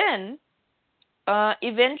 and then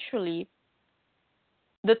eventually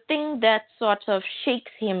the thing that sort of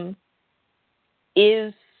shakes him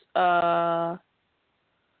is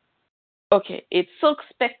it's Silk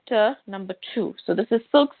Spectre number 2. So this is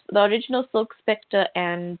the original Silk Spectre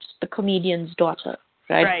and the comedian's daughter,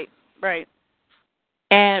 right? Right.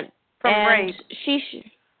 And from rape.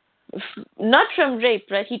 Not from rape,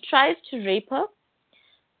 right? He tries to rape her,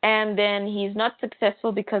 and then he's not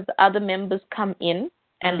successful because the other members come in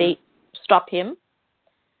and they stop him.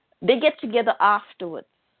 They get together afterwards.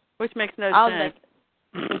 Which makes no sense.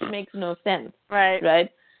 Which makes no sense. Right.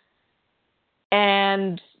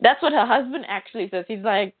 And that's what her husband actually says. He's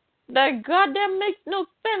like, that goddamn makes no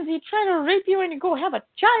sense. He tried to rape you and you go have a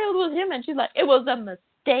child with him. And she's like, it was a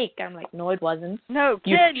mistake. I'm like, no, it wasn't. No,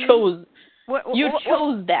 you chose. You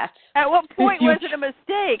chose that. At what point was it a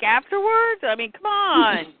mistake? Afterwards? I mean, come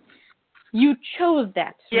on. You chose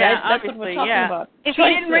that, yeah, right? That's what we're talking about. If he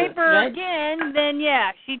didn't rape her again, then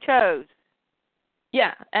she chose.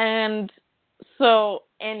 Yeah, and so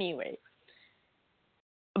anyway.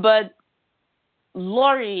 But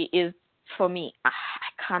Laurie is, for me, I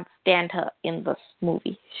can't stand her in this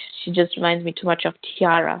movie. She just reminds me too much of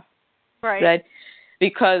Tiara. Right?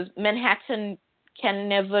 Because Manhattan can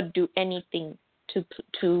never do anything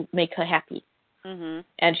to make her happy. Mm-hmm.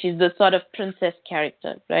 And she's the sort of princess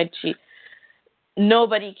character, right?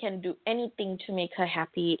 Nobody can do anything to make her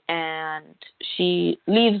happy, and she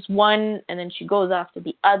leaves one, and then she goes after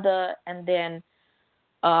the other, and then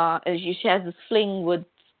she has this fling with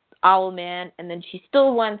Owlman, and then she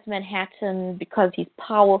still wants Manhattan because he's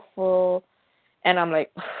powerful, and I'm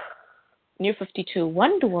like, New 52,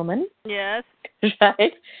 Wonder Woman. Yes.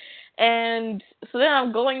 Right? And so then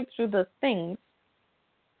I'm going through the things,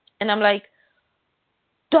 and I'm like,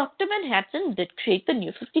 Dr. Manhattan did create the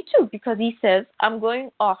New 52 because he says, I'm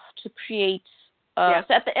going off to create... So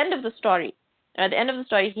at the end of the story,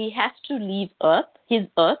 he has to leave his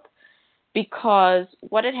Earth, because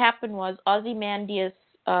what had happened was Ozymandias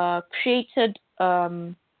created...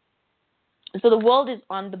 so the world is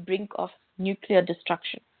on the brink of nuclear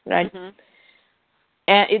destruction, right? Mm-hmm.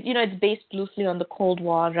 And it's based loosely on the Cold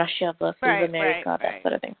War, Russia versus America, that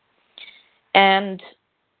sort of thing. And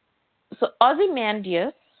so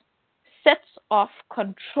Ozymandias sets off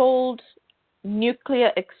controlled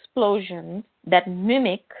nuclear explosions that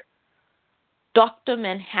mimic Dr.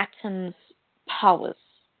 Manhattan's powers.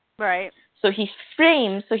 Right. So he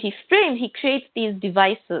creates these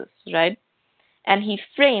devices, right? And he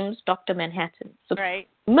frames Dr. Manhattan. So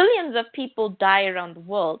millions of people die around the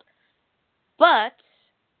world, but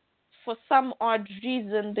for some odd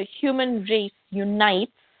reason, the human race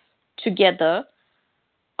unites together.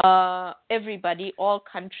 Everybody, all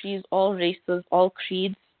countries, all races, all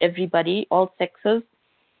creeds, everybody, all sexes,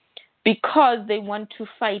 because they want to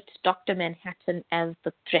fight Dr. Manhattan as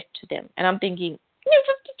the threat to them. And I'm thinking, New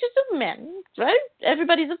 52 Superman, right?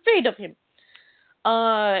 Everybody's afraid of him.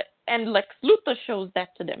 And Lex Luthor shows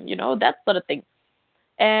that to them, that sort of thing.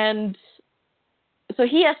 And so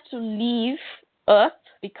he has to leave Earth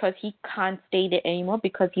because he can't stay there anymore,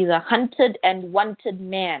 because he's a hunted and wanted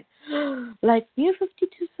man. Like New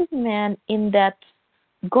 52 Superman in that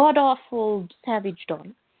god-awful Savage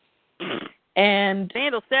Dawn. And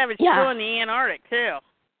Vandal Savage still in the Antarctic, too.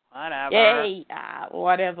 Whatever. Yay,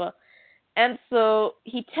 whatever. And so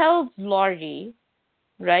he tells Laurie,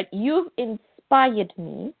 right, you've inspired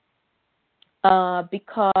me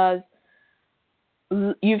because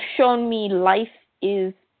you've shown me life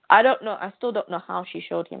is... I still don't know how she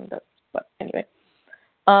showed him this, but anyway.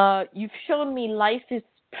 You've shown me life is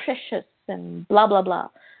precious and blah, blah, blah.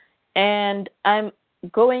 And I'm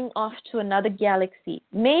going off to another galaxy.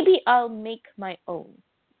 Maybe I'll make my own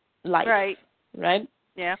life. Right?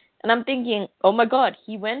 Yeah. And I'm thinking, oh my God,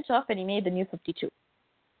 he went off and he made the New 52.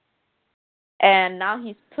 And now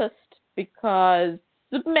he's pissed because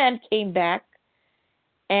Superman came back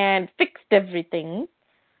and fixed everything.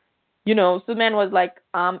 Superman was like,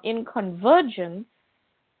 in Convergence,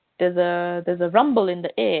 there's a rumble in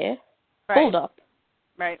the air. Hold up.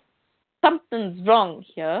 Right. Something's wrong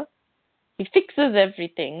here. He fixes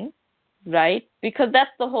everything, right? Because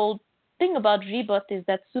that's the whole thing about Rebirth, is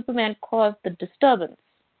that Superman caused the disturbance,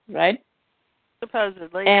 right?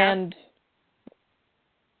 Supposedly, and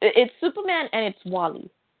it's Superman and it's Wally,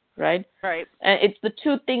 right? Right. And it's the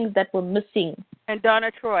two things that were missing. And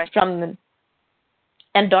Donna Troy.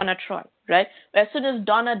 And Donna Troy, right? As soon as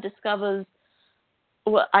Donna discovers,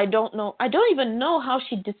 well, I don't even know how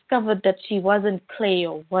she discovered that she wasn't Clay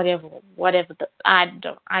or whatever. I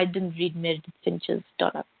didn't read Meredith Finch's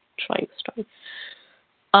Donna Troy story.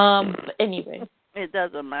 But anyway. It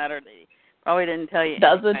doesn't matter. They probably didn't tell you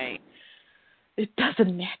anything. It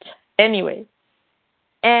doesn't matter. Anyway.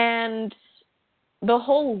 And the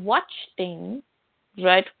whole watch thing,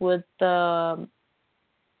 right, with Dr.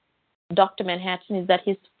 Manhattan is that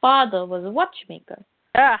his father was a watchmaker.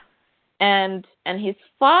 Yeah. And his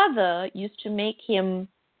father used to make him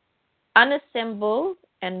unassemble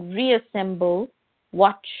and reassemble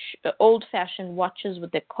old-fashioned watches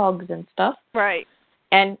with their cogs and stuff. Right.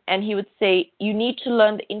 And he would say, you need to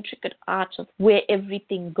learn the intricate art of where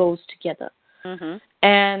everything goes together. Mm-hmm.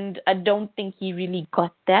 And I don't think he really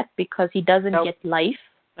got that because he doesn't get life.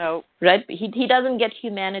 No. Right? He doesn't get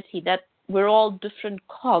humanity, that we're all different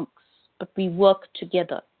cogs, but we work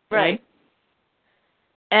together. Right?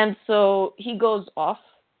 And so he goes off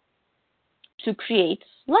to create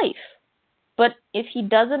life. But if he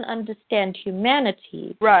doesn't understand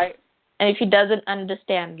humanity, right, and if he doesn't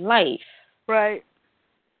understand life, right,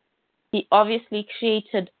 he obviously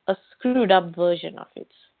created a screwed up version of it.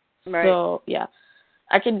 Right. So, yeah,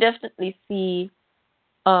 I can definitely see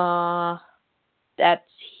that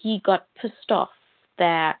he got pissed off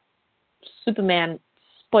that Superman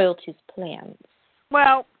spoiled his plans.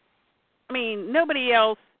 Well, I mean, nobody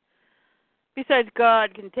else besides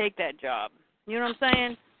God can take that job. You know what I'm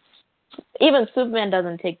saying? Even Superman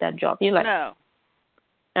doesn't take that job. He's like, no.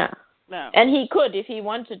 Yeah. No. And he could if he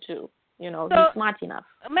wanted to. You know, so, he's smart enough.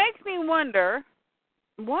 It makes me wonder,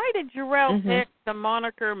 why did Jor-El pick the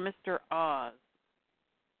moniker Mr. Oz?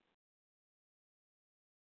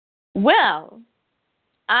 Well,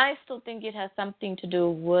 I still think it has something to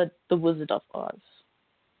do with the Wizard of Oz.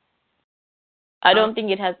 I don't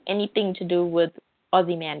think it has anything to do with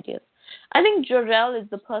Ozymandias. I think Jor-El is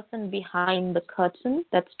the person behind the curtain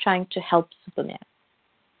that's trying to help Superman.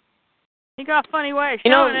 He got a funny way of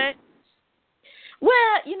showing it. Well,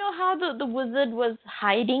 you know how the wizard was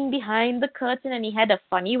hiding behind the curtain and he had a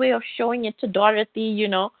funny way of showing it to Dorothy, you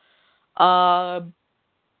know. The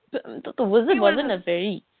wizard wasn't a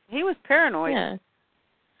very... He was paranoid. Yeah.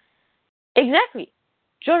 Exactly.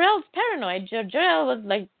 Jor-El's paranoid. Jor-El was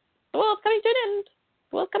like, the world's coming to an end.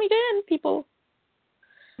 The world's coming to an end, people.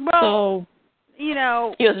 Well, so, you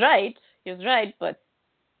know... He was right, but...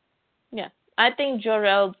 Yeah. I think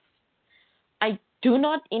Jor-El's... I do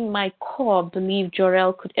not in my core believe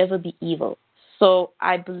Jor-El could ever be evil. So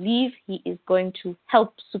I believe he is going to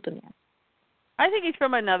help Superman. I think he's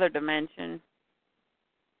from another dimension.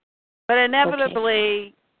 But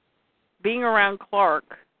inevitably, being around Clark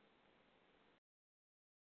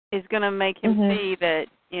is going to make him see that,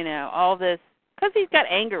 you know, all this... Because he's got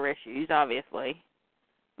anger issues, obviously.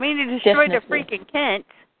 I mean, he destroyed the freaking Kent.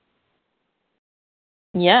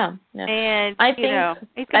 Yeah. And, I think,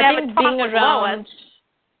 he's going to have a talk with Lois.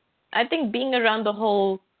 I think being around the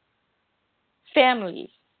whole family,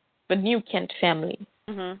 the new Kent family,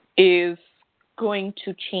 is going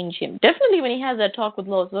to change him. Definitely when he has that talk with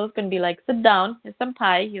Lois, Lois going to be like, sit down, here's some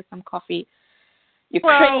pie, here's some coffee. You're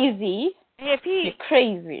crazy. You're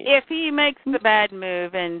crazy. If he makes the bad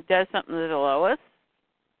move and does something to Lois,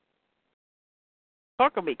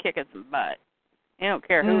 Clark will be kicking some butt. I don't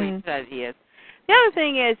care who he says he is. The other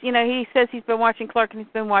thing is, you know, he says he's been watching Clark and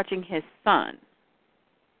he's been watching his son.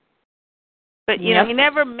 But, you know, he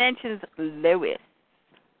never mentions Lois,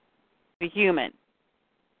 the human.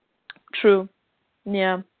 True.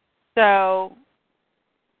 Yeah. So,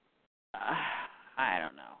 I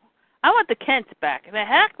don't know. I want the Kents back. The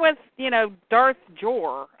heck with, you know, Darth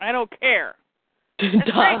Jor. I don't care.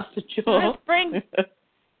 Darth Jor. Let's bring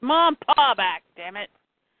Mom and Pa back, damn it.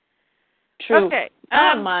 True. Okay.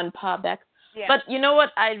 Mom and Pa back. Yeah. But you know what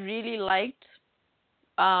I really liked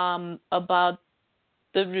about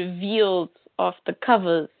the reveals of the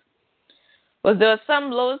covers was there was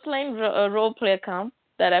some Lois Lane role play account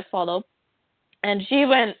that I followed, and she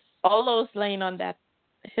went all Lois Lane on that.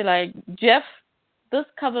 She's like, Jeff, this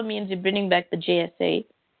cover means you're bringing back the JSA.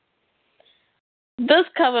 This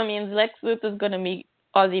cover means Lex Luthor's going to meet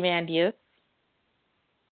Ozymandias.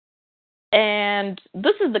 And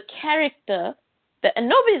this is the character that,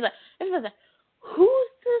 and everybody's like, who's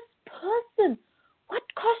this person? What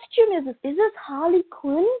costume is this? Is this Harley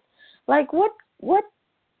Quinn? Like, what,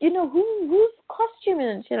 you know, whose costume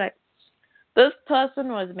is it? She's like, this person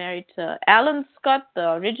was married to Alan Scott,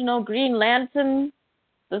 the original Green Lantern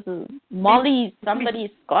This is Molly,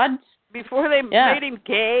 somebody Scott. Before they made him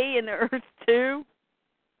gay in the Earth 2?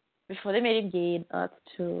 Before they made him gay in Earth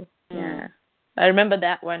 2. Yeah. I remember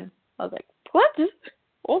that one. I was like, what?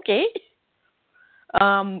 Okay.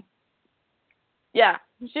 Yeah.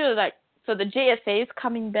 She was like, so the JSA is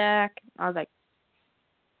coming back. I was like,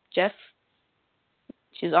 Jeff,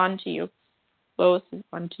 she's on to you. Lois is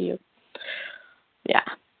on to you. Yeah.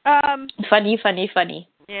 Funny.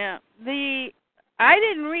 Yeah. I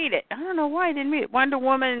didn't read it. I don't know why I didn't read it. Wonder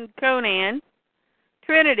Woman, Conan,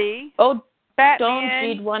 Trinity. Oh, Batman, don't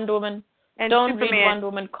read Wonder Woman. Don't Superman. read Wonder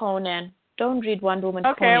Woman Conan. Don't read Wonder Woman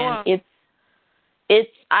Okay, Conan. Well. It's.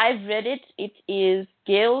 I've read it. It is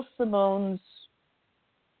Gail Simone's,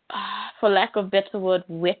 for lack of a better word,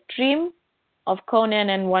 wet dream of Conan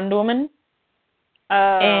and Wonder Woman.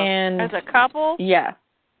 And as a couple? Yeah.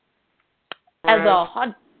 As a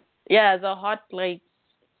hot like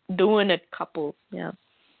doing it couple. Yeah.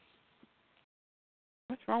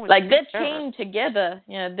 What's wrong with like they're chained together?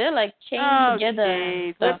 Yeah, they're like chained together.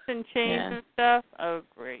 Geez. Lips and chains and stuff. Oh,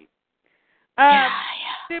 great.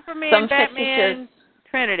 Superman, Some Batman, fetishes.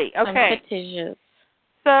 Trinity. Some Okay. fetishes.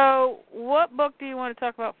 So, what book do you want to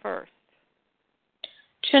talk about first?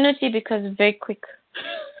 Trinity, because it's very quick.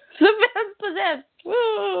 Superman's possessed.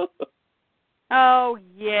 Woo! Oh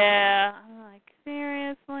yeah. I'm like,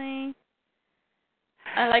 seriously?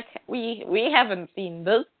 I like we haven't seen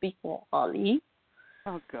this before, Ollie.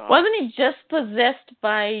 Oh God. Wasn't he just possessed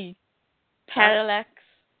by Parallax?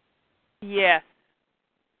 Yes.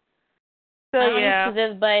 So now he's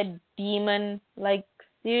possessed by a demon. Like,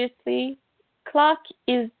 seriously? Clark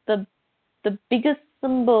is the biggest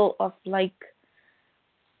symbol of, like,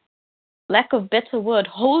 lack of better word,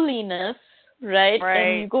 holiness, right?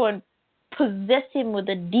 And you go and possess him with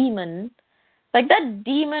a demon. Like, that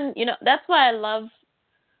demon, that's why I love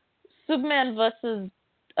Superman versus,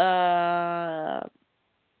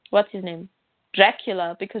 what's his name?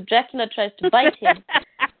 Dracula, because Dracula tries to bite him.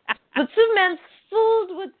 But Superman's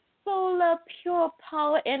filled with solar, pure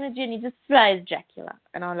power energy, and he just flies Dracula.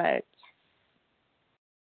 And I'm like,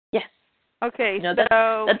 yes. Okay, that's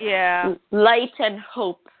light and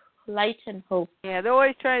hope. Light and hope. Yeah, they're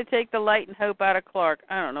always trying to take the light and hope out of Clark.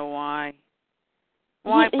 I don't know why.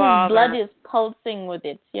 Why His bother? blood is pulsing with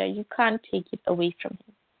it. Yeah, you can't take it away from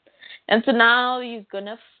him. And so now he's going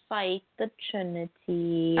to fight the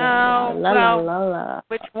Trinity. Oh,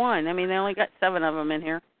 which one? I mean, they only got 7 of them in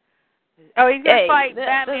here. Oh, he's going to fight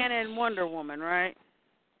Batman and Wonder Woman, right?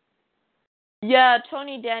 Yeah,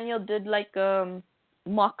 Tony Daniel did like a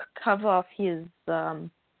mock cover of his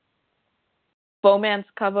Bowman's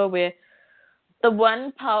cover where the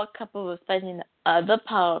one power couple was fighting the other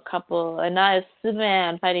power couple, and now it's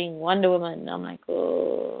Superman fighting Wonder Woman. I'm like,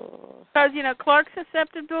 oh. Because, Clark's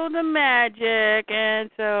susceptible to magic, and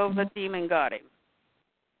so the demon got him.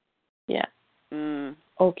 Yeah. Mm.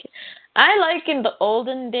 Okay. I like in the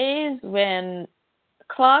olden days when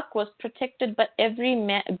Clark was protected by every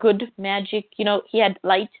good magic. He had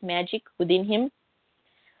light magic within him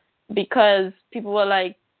because people were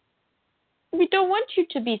like, we don't want you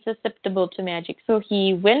to be susceptible to magic. So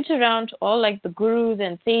he went around to all like the gurus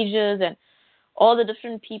and sages and all the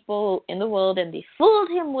different people in the world, and they filled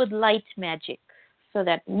him with light magic so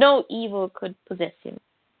that no evil could possess him.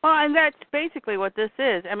 Well, and that's basically what this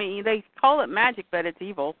is. I mean, they call it magic, but it's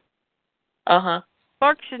evil. Uh-huh.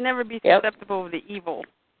 Clark should never be susceptible to the evil.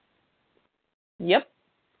 Yep.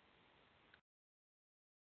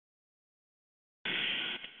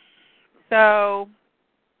 So,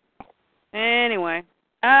 anyway,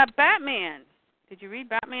 Batman. Did you read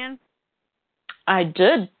Batman? I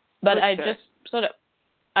did, but I just sort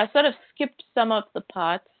of skipped some of the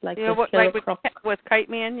parts, like with Kite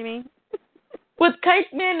Man, you mean? With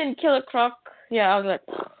Kite Man and Killer Croc, yeah, I was like,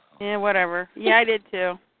 yeah, whatever. Yeah, I did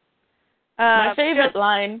too. My favorite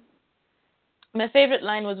line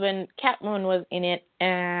was when Catwoman was in it,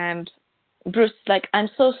 and Bruce like, I'm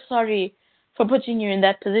so sorry for putting you in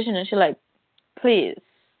that position, and she's like, please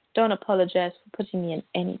don't apologize for putting me in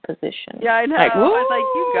any position. Yeah, I know. I was like,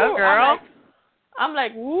 you go, girl. I'm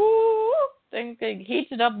like, woo! Things getting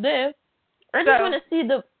heated up there. I just want to see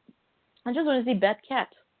Batcat.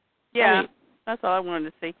 Yeah, that's all I wanted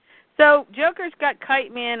to see. So Joker's got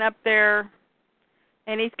Kite Man up there,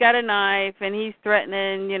 and he's got a knife, and he's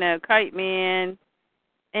threatening, Kite Man,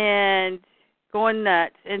 and going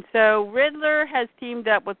nuts. And so Riddler has teamed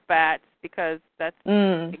up with Bats because I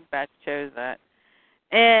think Bats chose that.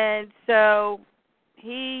 And so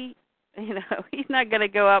he, he's not going to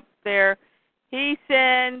go up there. He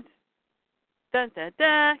sends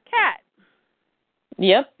Cat.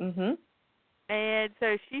 Yep. Mhm. And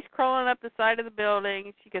so she's crawling up the side of the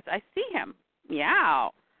building. She goes, I see him.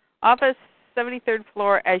 Meow. Office 73rd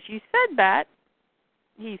floor. As you said that,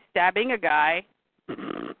 he's stabbing a guy.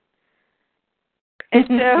 And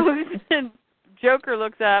so Joker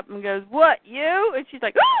looks up and goes, what, you? And she's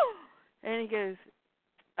like, oh! And he goes,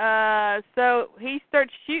 so he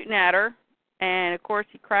starts shooting at her. And, of course,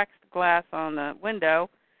 he cracks the glass on the window.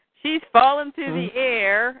 She's fallen through the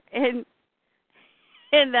air. And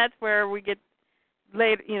that's where we get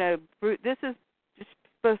later, you know, this is just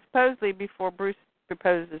supposedly before Bruce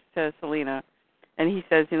proposes to Selena, and he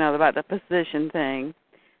says, you know, about the position thing.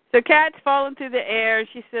 So Kat's falling through the air, and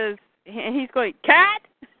she says, and he's going, Kat?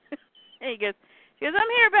 And she goes, I'm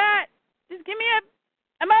here, Bat. Just give me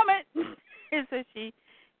a moment. And so she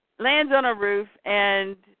lands on a roof,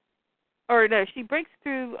 she breaks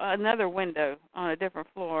through another window on a different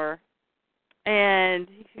floor, and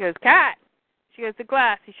she goes, Kat. She goes, the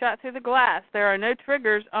glass. He shot through the glass. There are no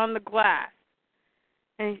triggers on the glass.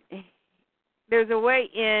 And there's a way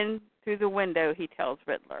in through the window, he tells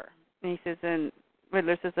Riddler. And he says, and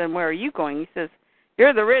Riddler says, then where are you going? He says,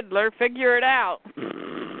 you're the Riddler. Figure it out.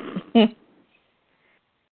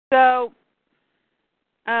 So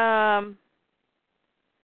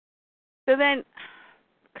then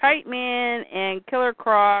Kite Man and Killer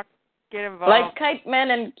Croc get involved. Like Kite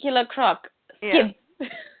Man and Killer Croc. Yeah.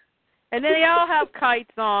 And then they all have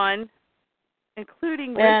kites on,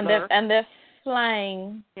 including Riddler. And they're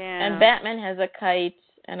flying. Yeah. And Batman has a kite.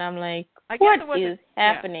 And I'm like, what is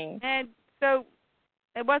happening? Yeah. And so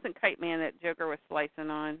it wasn't Kite Man that Joker was slicing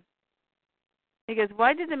on. He goes,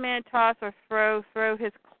 why did the man toss or throw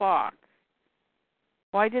his clock?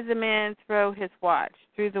 Why did the man throw his watch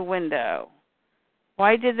through the window?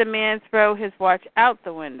 Why did the man throw his watch out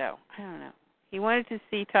the window? I don't know. He wanted to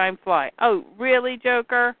see time fly. Oh, really,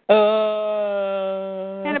 Joker?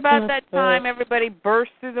 And about that time, everybody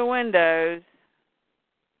burst through the windows.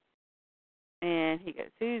 And he goes,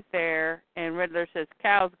 who's there? And Riddler says,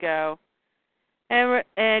 cows go.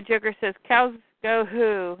 And Joker says, cows go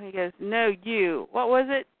who? He goes, no, you. What was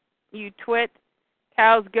it? You twit.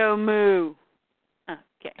 Cows go moo.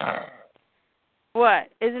 Okay. What?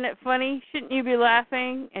 Isn't it funny? Shouldn't you be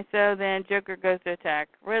laughing? And so then Joker goes to attack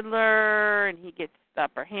Riddler, and he gets the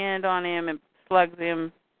upper hand on him and slugs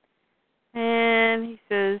him. And he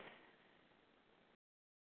says,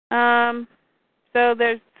 so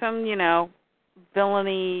there's some,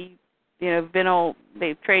 villainy,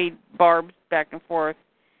 they trade barbs back and forth.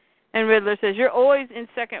 And Riddler says, you're always in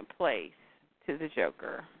second place to the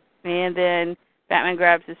Joker. And then Batman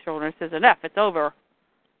grabs his shoulder and says, enough, it's over.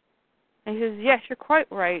 And he says, yes, you're quite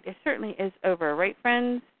right. It certainly is over, right,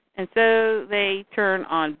 friends? And so they turn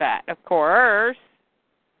on Bat, of course.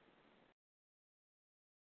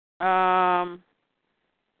 And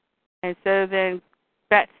so then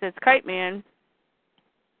Bat says, Kite Man.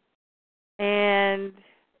 And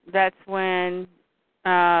that's when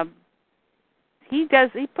he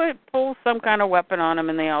pulls some kind of weapon on them,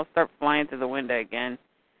 and they all start flying through the window again.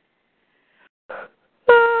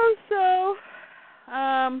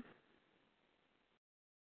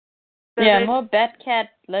 More Batcat,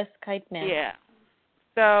 less Kite Man. Yeah.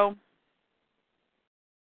 So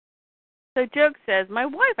Joke says, my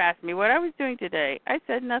wife asked me what I was doing today. I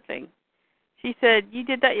said nothing. She said, you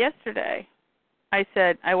did that yesterday. I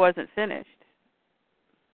said, I wasn't finished.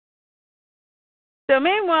 So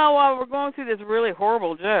meanwhile, while we're going through this really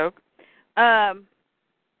horrible joke,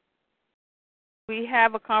 we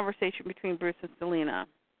have a conversation between Bruce and Selena.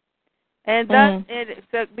 And thus,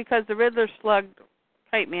 because the Riddler slugged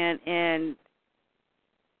Kite Man, and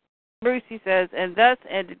Bruce, he says, and thus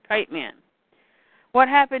ended Kite Man. What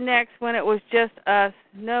happened next when it was just us?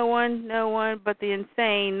 No one but the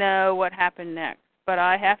insane know what happened next. But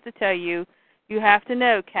I have to tell you, you have to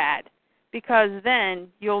know, Kat, because then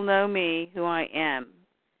you'll know me, who I am.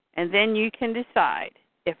 And then you can decide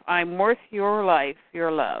if I'm worth your life,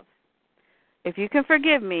 your love. If you can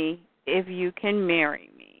forgive me, if you can marry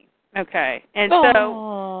me. Okay. And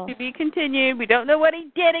so, to be continued, we don't know what he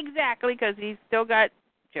did exactly because he's still got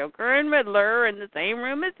Joker and Riddler in the same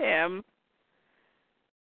room as him.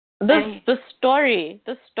 The story,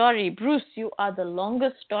 Bruce, you are the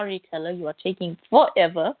longest storyteller. You are taking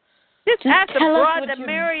forever. Just ask the broad to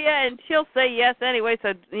marry you, and she'll say yes anyway.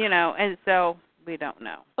 So and so we don't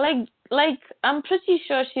know. Like I'm pretty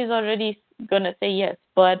sure she's already gonna say yes,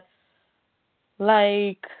 but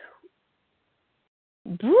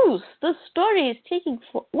Bruce, the story is taking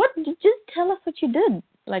what? Just tell us what you did.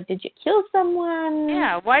 Like, did you kill someone?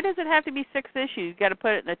 Yeah. Why does it have to be 6 issues? You got to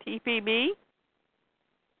put it in the TPB.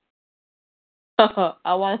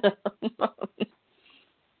 I want to.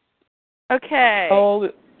 Okay. Oh,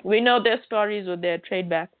 we know their stories with their trade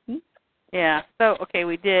back. Yeah. So, okay,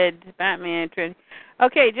 we did Batman, Trinity.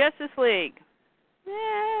 Okay, Justice League.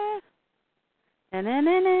 Yeah.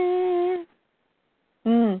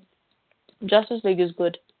 Justice League is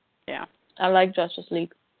good. Yeah. I like Justice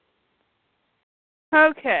League.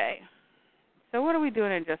 Okay. So what are we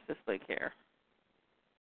doing in Justice League here?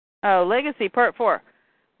 Oh, Legacy Part 4.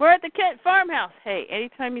 We're at the Kent farmhouse. Hey,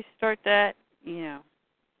 anytime you start that, you know.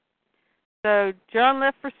 So John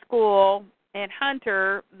left for school, and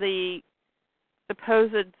Hunter, the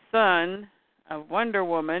supposed son of Wonder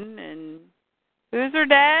Woman, and who's her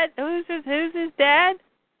dad? Who's his dad?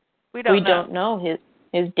 We don't know.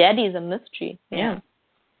 His daddy's a mystery. Yeah.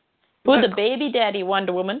 Who's the baby daddy,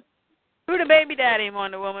 Wonder Woman? Who the baby daddy,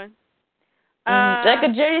 Wonder Woman? Like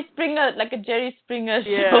a Jerry Springer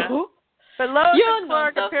show. But Lois and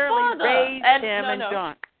Clark apparently raised him and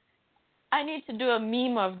John. I need to do a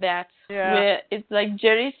meme of that where it's like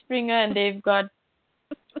Jerry Springer and they've got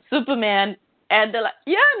Superman and they're like,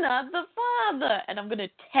 "You're not the father," and I'm gonna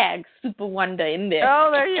tag Super Wonder in there. Oh,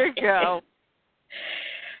 there you go.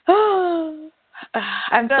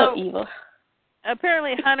 I'm so evil.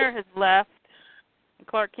 Apparently, Hunter has left. And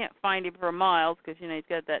Clark can't find him for miles because he's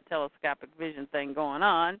got that telescopic vision thing going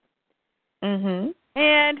on. Mhm.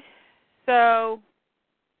 And so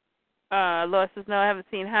Lois says, "No, I haven't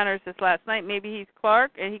seen Hunter since last night. Maybe he's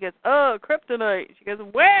Clark." And he goes, "Oh, kryptonite." She goes,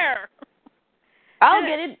 "Where?" I'll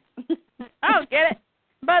get it. I'll get it.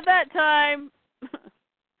 By that time,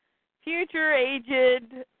 future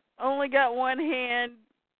aged, only got one hand,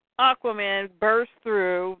 Aquaman burst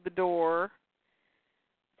through the door,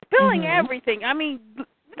 spilling everything. I mean,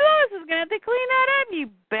 Lois is going to have to clean that up, you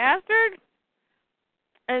bastard.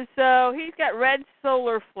 And so he's got red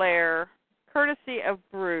solar flare, courtesy of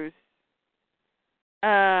Bruce.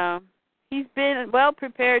 He's been well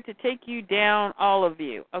prepared to take you down, all of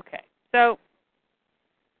you. Okay, so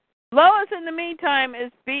Lois, in the meantime,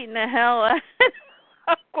 is beating the hell out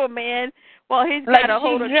of Aquaman while he's got a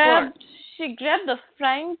hold of Clark. She grabbed the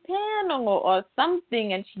frying pan or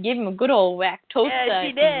something, and she gave him a good old whack toaster. Yeah,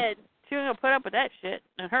 she did. She wasn't going to put up with that shit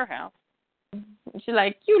in her house. She's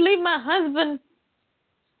like, "You leave my husband."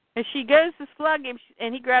 And she goes to slug him,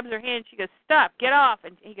 and he grabs her hand. She goes, "Stop, get off."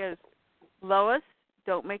 And he goes, "Lois,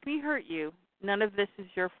 don't make me hurt you. None of this is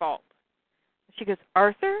your fault." She goes,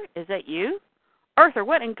 "Arthur, is that you? Arthur,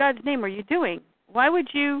 what in God's name are you doing? Why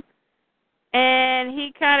would you?" And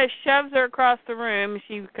he kind of shoves her across the room.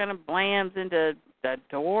 She kind of blams into the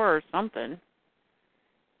door or something.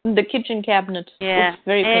 The kitchen cabinet. Yeah. It's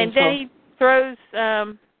very painful. And then he throws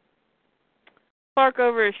Clark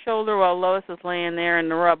over his shoulder while Lois is laying there in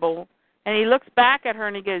the rubble. And he looks back at her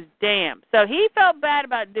and he goes, "Damn." So he felt bad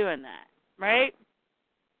about doing that, right?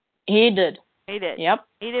 He did. He did. Yep.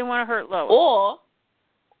 He didn't want to hurt Lois.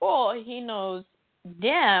 Or he knows,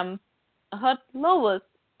 damn, hurt Lois,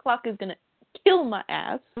 Clark is going to kill my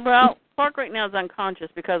ass. Well, Clark right now is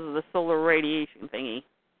unconscious because of the solar radiation thingy.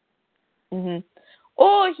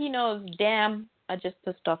 Or he knows, damn, I just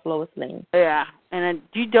pissed off Lois Lane. Yeah, and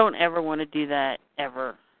you don't ever want to do that,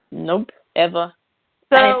 ever. Nope, ever.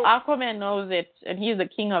 So, and Aquaman knows it, and he's the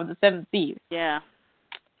king of the seven seas. Yeah.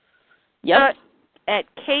 Yep. At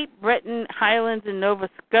Cape Breton Highlands in Nova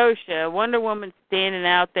Scotia, Wonder Woman's standing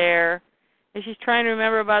out there, and she's trying to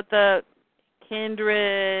remember about the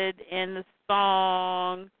kindred and the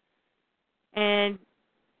song, and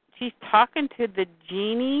she's talking to the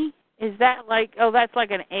genie. Is that like, that's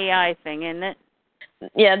like an AI thing, isn't it?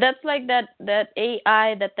 Yeah, that's like that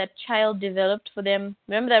AI that child developed for them.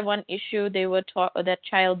 Remember that one issue they were taught, or that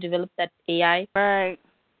child developed that AI? Right.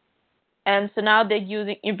 And so now they're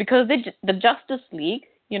using it because the Justice League,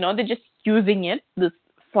 they're just using it, this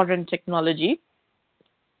foreign technology.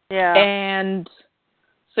 Yeah. And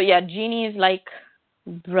so, yeah, Genie is like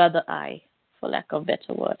Brother Eye, for lack of a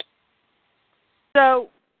better word. So,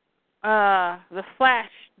 the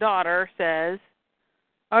Flash daughter says,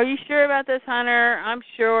 "Are you sure about this, Hunter?" "I'm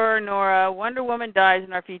sure, Nora. Wonder Woman dies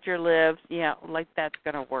and our future lives." Yeah, like that's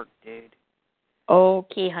going to work, dude.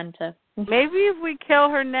 Okay, Hunter. Maybe if we kill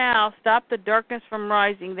her now, stop the darkness from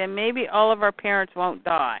rising, then maybe all of our parents won't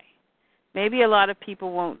die. Maybe a lot of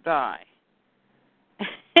people won't die.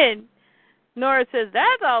 And Nora says,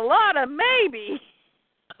 "That's a lot of maybe."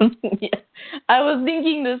 Yeah. I was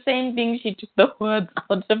thinking the same thing. She took the words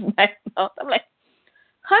out of my mouth. I'm like,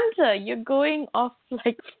 Hunter, you're going off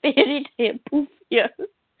like fairy tale poof here.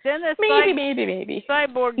 Then the maybe.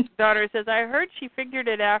 Cyborg daughter says, "I heard she figured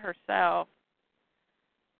it out herself."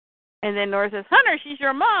 And then Nora says, "Hunter, she's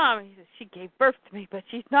your mom." He says, "She gave birth to me, but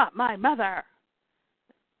she's not my mother."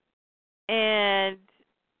 And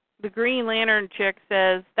the Green Lantern chick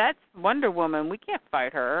says, that's Wonder Woman. We can't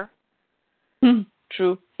fight her.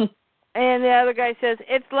 True. And the other guy says,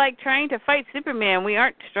 it's like trying to fight Superman. We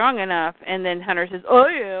aren't strong enough. And then Hunter says,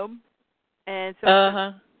 I am. And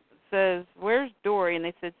so says, where's Dory? And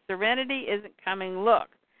they said, Serenity isn't coming. Look,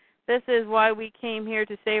 this is why we came here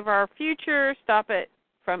to save our future, stop it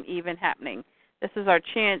from even happening. This is our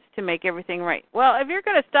chance to make everything right. Well, if you're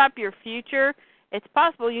going to stop your future, it's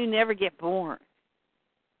possible you never get born.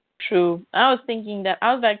 True. I was thinking that.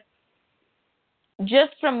 I was like,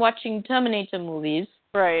 just from watching Terminator movies.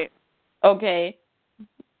 Right. Okay.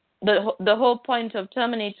 The whole point of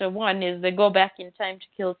Terminator 1 is they go back in time to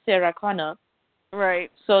kill Sarah Connor.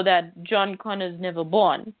 Right. So that John Connor's never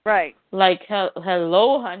born. Right. Like,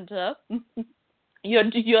 hello, Hunter. You're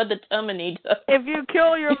the Terminator. If you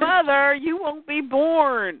kill your mother, you won't be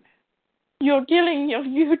born. You're killing your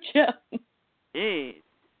future. Jeez.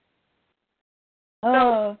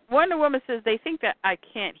 So Wonder Woman says they think that I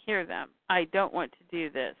can't hear them. I don't want to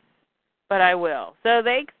do this, but I will. So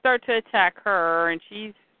they start to attack her, and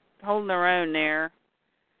she's holding her own there.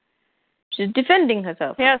 She's defending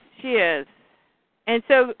herself. Yes, she is. And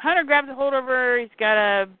so Hunter grabs a hold of her. He's got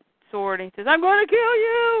a sword, and he says, I'm going to kill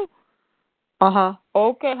you.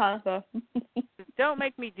 Okay, Hunter. Don't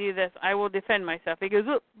make me do this. I will defend myself. He goes,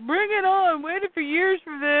 look, bring it on. Waited for years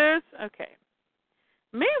for this. Okay.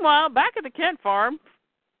 Meanwhile, back at the Kent farm,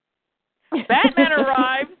 Batman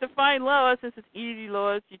arrives to find Lois and says, easy,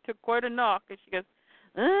 Lois, you took quite a knock. And she goes,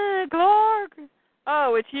 Clark.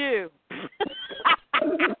 Oh, it's you.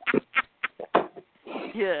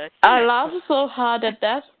 Yeah. I laughed so hard at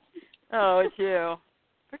that. Oh, it's you.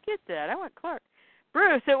 Forget that. I want Clark.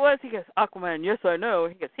 Bruce, it was. He goes, Aquaman, yes, I know.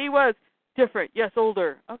 He goes, he was different, yes,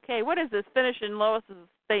 older. Okay, what is this finishing Lois's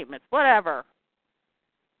statements? Whatever.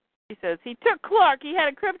 He says, he took Clark. He had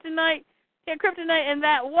a kryptonite. And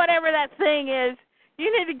that, whatever that thing is,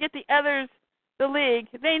 you need to get the others, the League.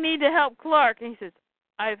 They need to help Clark. And he says,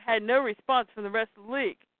 I've had no response from the rest of the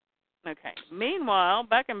League. Okay. Meanwhile,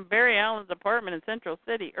 back in Barry Allen's apartment in Central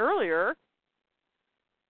City earlier.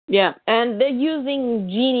 Yeah, and they're using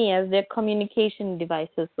Genie as their communication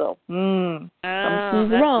devices, so something's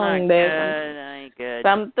wrong there. Good.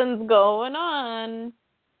 Something's going on.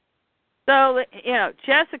 So,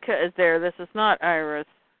 Jessica is there. This is not Iris.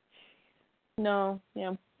 No,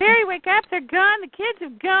 yeah. Barry, wake up. They're gone. The kids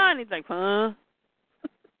have gone. He's like, huh?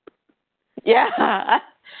 Yeah.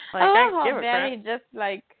 Like, I love how Barry just,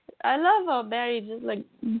 like,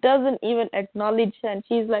 doesn't even acknowledge her, and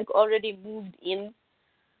she's, like, already moved in.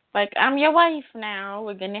 Like, I'm your wife now.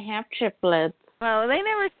 We're going to have triplets. Well, they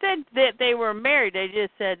never said that they were married. They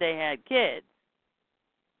just said they had kids.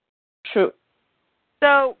 True.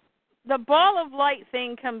 So the ball of light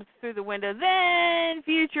thing comes through the window. Then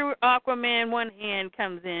future Aquaman, one hand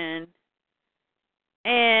comes in.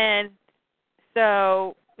 And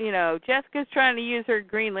so, Jessica's trying to use her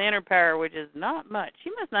Green Lantern power, which is not much.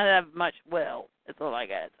 She must not have much will. That's all I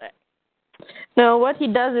got to say. No, what he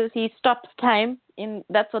does is he stops time.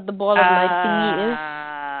 That's what the ball of light thingy is.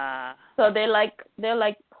 So they're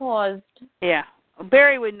like paused. Yeah,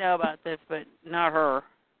 Barry would know about this, but not her.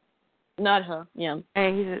 Not her. Yeah.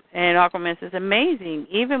 And Aquaman says, "Amazing!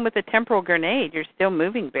 Even with a temporal grenade, you're still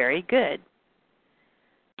moving, Barry. Good.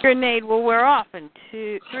 Grenade will wear off in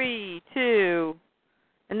 2, 3, 2,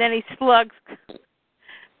 and then he slugs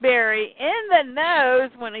Barry in the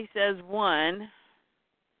nose when he says 1."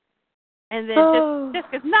 And then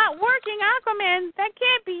Jessica's not working, Aquaman. That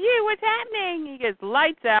can't be you. What's happening? He gets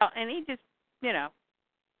lights out, and he just,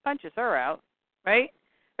 punches her out, right?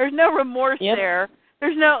 There's no remorse there.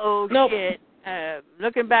 There's no, shit,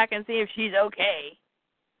 looking back and see if she's okay.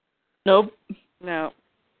 Nope. No.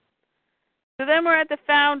 So then we're at the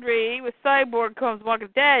Foundry with Cyborg comes walking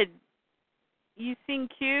dead. You seen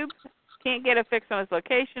Cube? Can't get a fix on his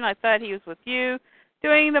location. I thought he was with you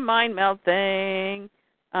doing the mind meld thing.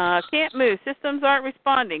 Can't move. Systems aren't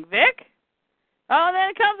responding. Vic? Oh,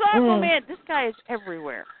 then it comes Aquaman. This guy is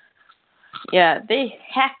everywhere. Yeah, they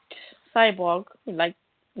hacked Cyborg. Like,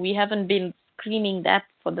 we haven't been screening that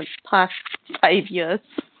for the past 5 years.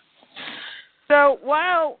 So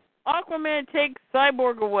while Aquaman takes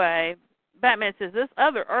Cyborg away, Batman says, this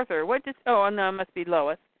other Arthur, what does... Oh, no, it must be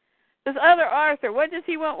Lois. This other Arthur, what does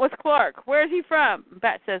he want with Clark? Where's he from?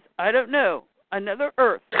 Bat says, I don't know. Another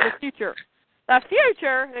Earth, the future. The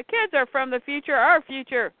future? The kids are from the future, our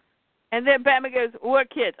future. And then Batman goes, what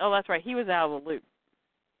kids? Oh, that's right. He was out of the loop.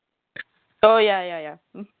 Oh, yeah.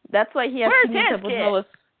 That's why he has to meet up with Lois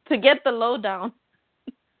to get the lowdown.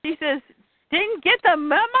 He says, didn't get the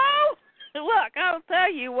memo? Look, I'll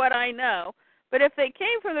tell you what I know. But if they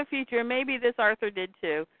came from the future, maybe this Arthur did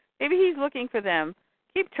too. Maybe he's looking for them.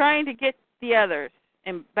 Keep trying to get the others.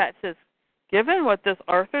 And Bat says, given what this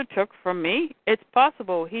Arthur took from me, it's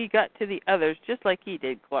possible he got to the others just like he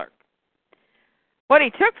did Clark. What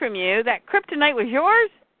he took from you, that kryptonite was yours,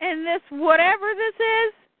 and this whatever this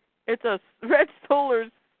is, it's a red solar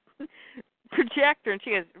projector. And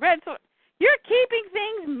she goes, red solar, you're keeping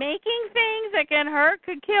things, making things that can hurt,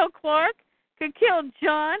 could kill Clark, could kill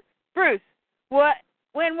John, Bruce.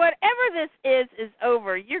 When whatever this is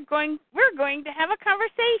over, we're going to have a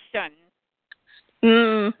conversation.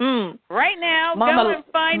 Mm-hmm. Right now, go and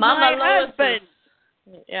find my husband.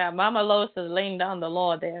 Mama Lois is laying down the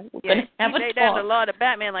law there. We're going to have a talk. Lay down the law to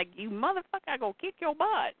Batman like, you motherfucker, I'm going to kick your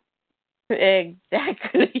butt.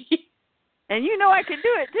 Exactly. And you know I can do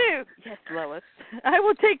it, too. Yes, Lois. I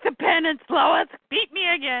will take the penance, Lois. Beat me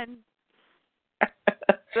again.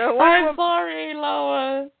 I'm sorry,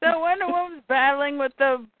 Lois. So Wonder Woman's battling with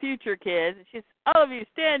the future kids. And she's, all of you,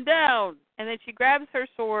 stand down. And then she grabs her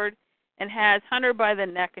sword and has Hunter by the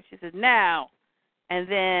neck. And she says, now. And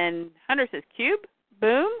then Hunter says, cube,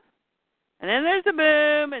 boom. And then there's a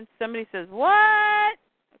boom. And somebody says, what?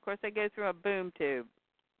 Of course, they go through a boom tube.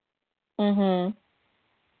 Mm-hmm.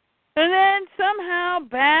 And then somehow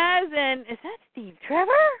Baz and, is that Steve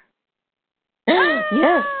Trevor?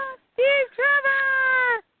 Yes. Steve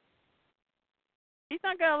Trevor! He's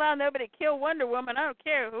not going to allow nobody to kill Wonder Woman. I don't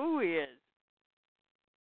care who he is.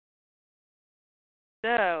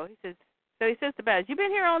 So he says to Baz, you been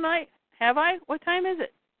here all night? Have I? What time is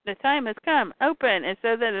it? The time has come. Open. And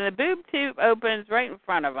so then the boob tube opens right in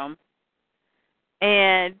front of him.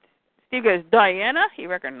 And Steve goes, Diana? He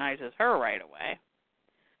recognizes her right away.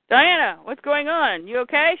 Diana, what's going on? You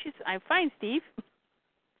okay? She says, I'm fine, Steve.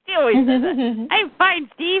 He always says that. I'm fine,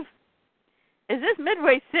 Steve. Is this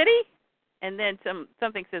Midway City? And then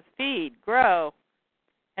something says feed, grow.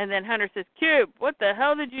 And then Hunter says, Cube, what the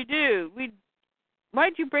hell did you do?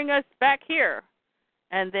 Why'd you bring us back here?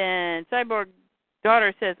 And then Cyborg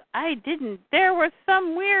daughter says, I didn't. There was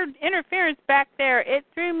some weird interference back there. It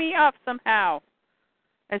threw me off somehow.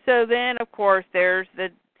 And so then, of course, there's the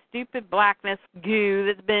stupid blackness goo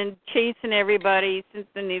that's been chasing everybody since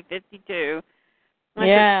the New 52.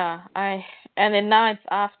 And then now it's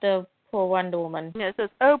after poor Wonder Woman. Yeah, it says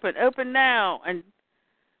open now. And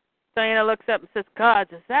Diana looks up and says, God,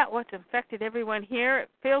 is that what's infected everyone here? It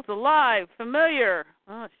feels alive, familiar.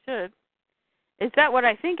 Oh, it should. Is that what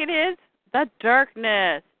I think it is? The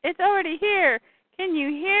darkness. It's already here. Can you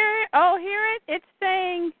hear it? Oh, hear it? It's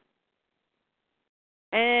saying.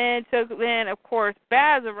 And so then, of course,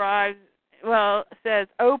 Baz arrives, says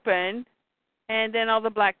open, and then all the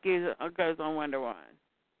black goo goes on Wonder Woman.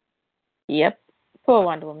 Yep. Poor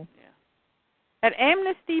Wonder Woman. Yeah. At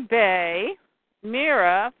Amnesty Bay,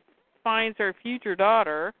 Mira finds her future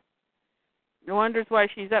daughter, wonders why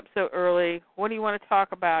she's up so early. What do you want to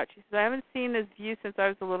talk about? She says, I haven't seen this view since I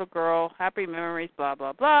was a little girl. Happy memories, blah,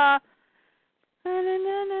 blah, blah.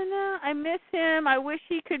 I miss him. I wish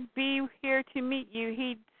he could be here to meet you.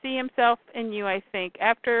 He'd see himself in you, I think,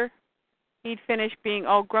 after he'd finish being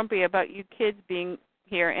all grumpy about you kids being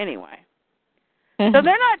here anyway. So they're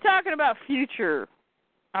not talking about future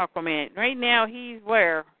Aquaman. Right now, he's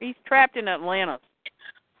where? He's trapped in Atlantis.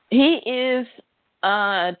 He is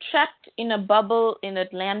trapped in a bubble in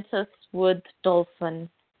Atlantis with Dolphin.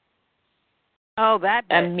 Oh, that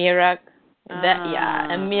bit. And Mira,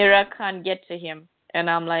 and Mira can't get to him. And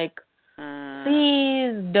I'm like,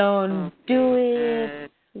 please don't do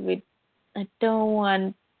it. I don't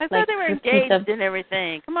want. I thought they were engaged and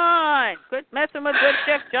everything. Come on, quit messing with what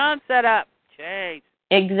Jeff Johns set up. Jeez.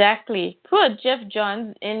 Exactly. Put Jeff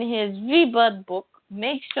Johns in his Rebirth book.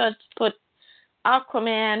 Make sure to put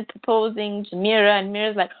Aquaman proposing to Mira, and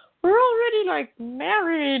Mira's like, we're already like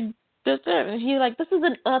married. And he's like, this is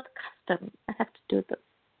an Earth custom. I have to do this.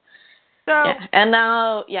 So and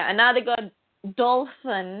now they got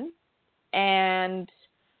Dolphin, and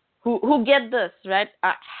who get this right?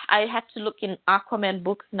 I had to look in Aquaman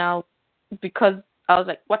books now because I was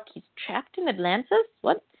like, what? He's trapped in Atlantis?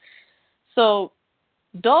 What? So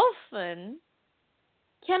Dolphin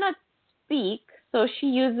cannot speak, so she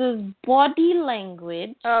uses body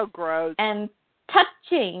language. Oh, gross. And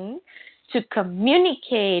touching to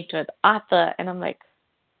communicate with Arthur. And I'm like,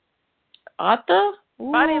 Arthur?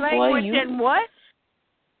 Ooh, body language and what?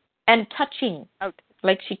 And touching. Oh.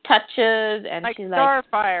 Like she touches and like she's Starfire,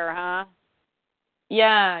 like... Starfire, huh?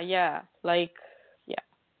 Yeah. Like,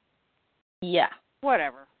 yeah.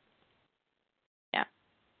 Whatever. Yeah.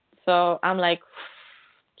 So I'm like,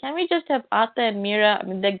 can we just have Arthur and Mira? I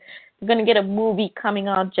mean, they're going to get a movie coming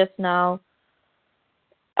out just now.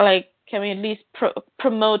 Like, can we at least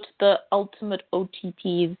promote the ultimate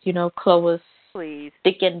OTPs? You know, Chloe, please,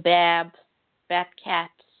 Dick and Bab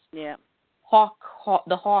Cats, yeah,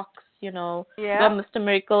 the Hawks. You know, yeah, got Mr.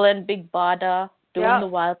 Miracle and Big Bada doing the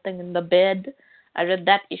wild thing in the bed. I read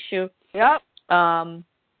that issue. Yep.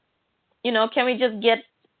 You know, can we just get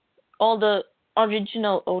all the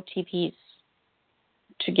original OTPs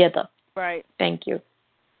together? Right. Thank you.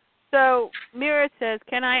 So Mira says,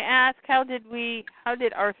 "Can I ask how did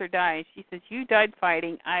Arthur die?" And she says, "You died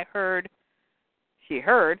fighting. She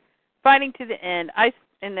heard fighting to the end."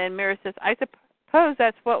 And then Mira says, "I suppose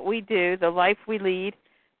that's what we do, the life we lead,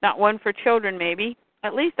 not one for children maybe.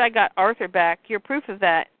 At least I got Arthur back. You're proof of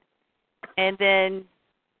that." And then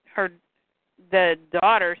the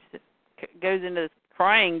daughter goes into this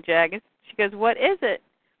crying jag. She goes, "What is it?"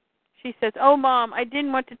 She says, "Oh, Mom, I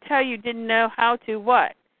didn't want to tell you, didn't know how to."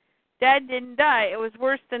 "What?" "Dad didn't die. It was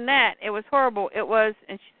worse than that. It was horrible. It was."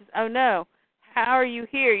 And she says, "Oh, no. How are you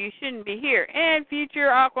here? You shouldn't be here." And future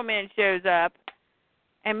Aquaman shows up.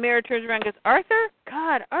 And Mira turns around and goes, "Arthur?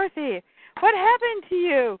 God, Arthur, what happened to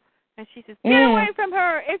you?" And she says, "Get away from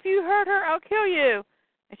her. If you hurt her, I'll kill you."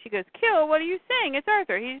 And she goes, "Kill? What are you saying? It's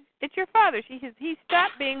Arthur. It's your father." She says, "He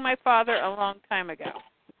stopped being my father a long time ago.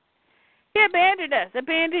 He abandoned us,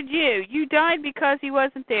 abandoned you. You died because he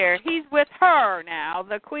wasn't there. He's with her now,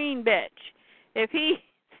 the queen bitch. If he's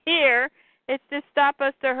here, it's to stop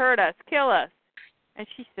us, to hurt us, kill us." And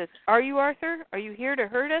she says, "Are you Arthur? Are you here to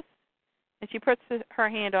hurt us?" And she puts her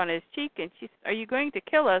hand on his cheek, and she says, "Are you going to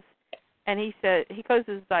kill us?" And he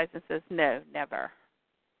closes his eyes and says, "No, never."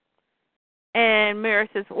 And Mira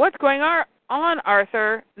says, "What's going on,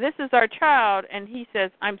 Arthur? This is our child." And he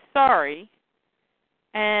says, "I'm sorry."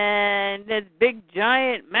 And this big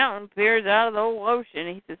giant mountain appears out of the whole ocean.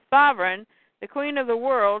 And he says, "Sovereign, the queen of the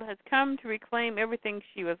world, has come to reclaim everything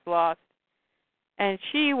she was lost. And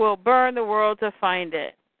she will burn the world to find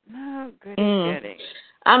it." Oh, goody.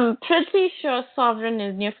 I'm pretty sure Sovereign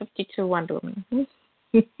is New 52 Wonder Woman.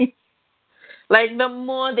 Like, the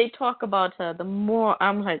more they talk about her, the more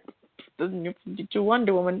I'm like, the New 52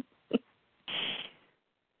 Wonder Woman.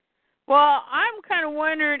 Well, I'm kind of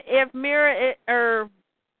wondering if Mira, or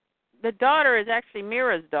the daughter, is actually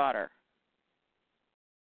Mira's daughter.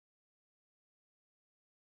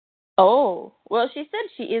 Oh, well, she said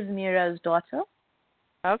she is Mira's daughter.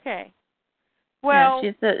 Okay. Well,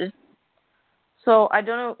 yeah, she said. So I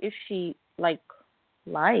don't know if she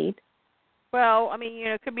lied. Well, I mean,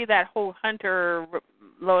 it could be that whole Hunter,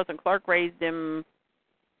 Lois and Clark raised him.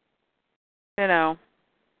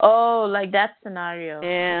 Oh, like that scenario.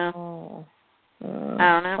 Yeah. Oh. I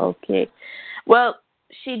don't know. Okay. Well,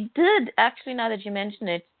 she did actually. Now that you mention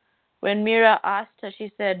it, when Mira asked her,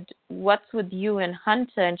 she said, "What's with you and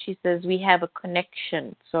Hunter?" And she says, "We have a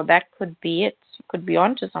connection." So that could be it. She could be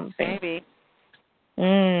onto something. Maybe.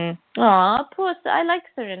 Aw, poor. I like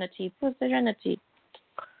Serenity. Poor Serenity.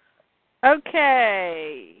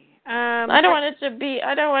 Okay. I don't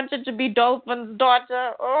want it to be Dolphin's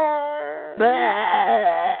daughter. Oh.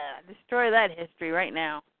 Destroy that history right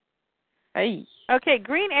now. Hey. Okay,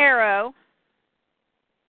 Green Arrow.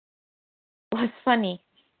 Was funny.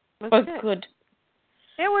 Was good.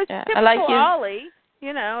 It was typical I like Ollie.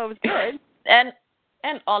 It was good. and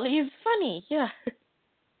Ollie is funny. Yeah.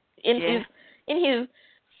 In his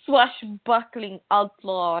swashbuckling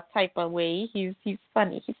outlaw type of way, he's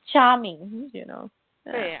funny. He's charming.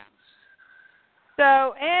 Yeah.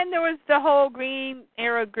 So, and there was the whole Green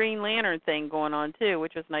Arrow, Green Lantern thing going on too,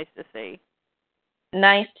 which was nice to see.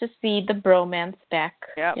 Nice to see the bromance back.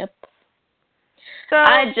 Yep. So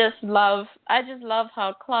I just love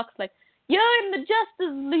how Clark's like, "You're in the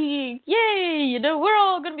Justice League, yay! We're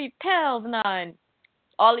all gonna be pals now." And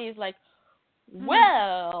Ollie's like,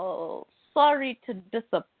 "Well, sorry to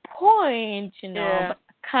disappoint, but I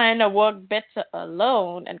kind of work better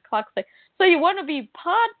alone." And Clark's like, "So you want to be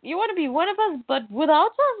one of us, but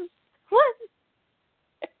without us? What?"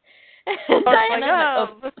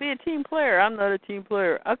 Let's be a team player. I'm not a team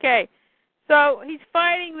player. Okay, so he's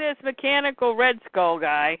fighting this mechanical Red Skull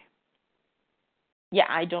guy. Yeah,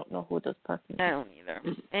 I don't know who this person is. I don't either.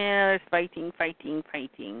 And there's fighting. Fighting.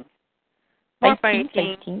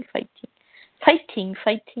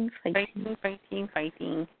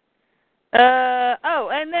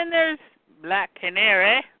 And then there's Black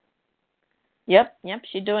Canary. Yep,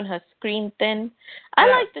 she's doing her screen thing. I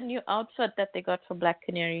like the new outfit that they got for Black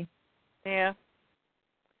Canary. Yeah.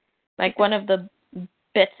 Like one of the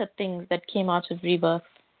better things that came out of Rebirth.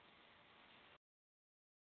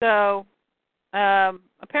 So,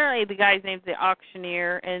 apparently the guy's name's the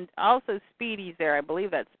Auctioneer, and also Speedy's there. I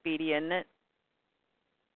believe that's Speedy, isn't it?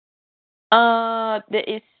 There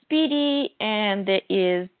is Speedy, and there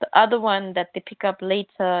is the other one that they pick up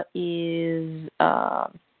later is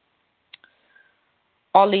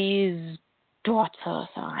Ollie's daughter,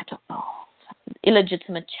 so I don't know,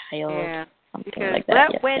 illegitimate child, something like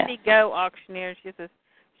that. Let Wendy go, auctioneer. She says,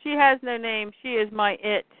 she has no name. She is my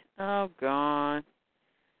it. Oh, God.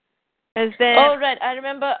 And then, oh, right. I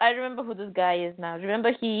remember who this guy is now.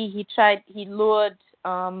 Remember he lured,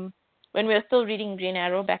 when we were still reading Green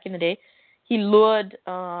Arrow back in the day, he lured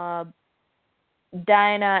Diana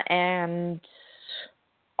and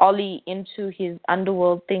Ollie into his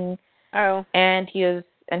underworld thing. Oh. And he was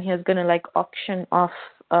gonna like auction off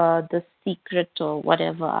the secret or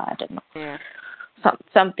whatever. I don't know. Yeah.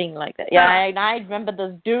 Something like that. Yeah, I remember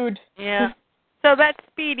this dude. Yeah. So that's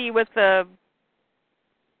Speedy with the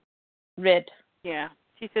red. Yeah.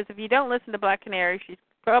 She says if you don't listen to Black Canary, she's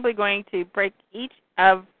probably going to break each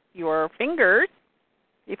of your fingers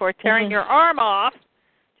before tearing your arm off.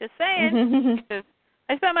 Just saying. She says,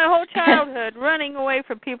 I spent my whole childhood running away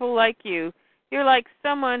from people like you. You're like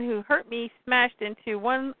someone who hurt me smashed into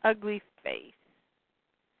one ugly face.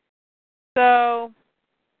 So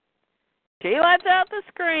she lets out the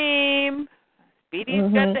scream.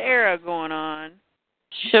 Speedy's got the arrow going on.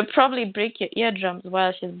 She'll probably break your eardrums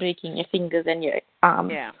while she's breaking your fingers and your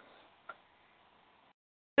arms. Yeah.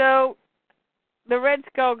 So the Red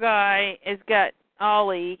Skull guy has got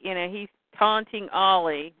Ollie, he's taunting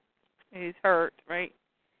Ollie, who's hurt, right?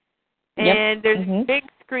 Yep. And there's big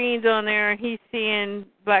screens on there, and he's seeing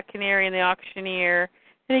Black Canary and the auctioneer.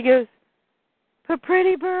 And he goes, "But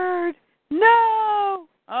Pretty Bird, no!"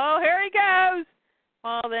 Oh, here he goes.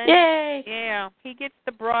 Well, then, yay! Yeah, he gets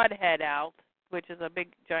the broadhead out, which is a big,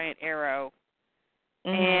 giant arrow.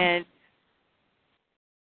 And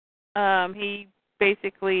he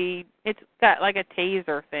basically, it's got like a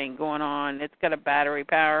taser thing going on. It's got a battery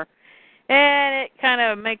power. And it kind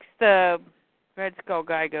of makes the Red Skull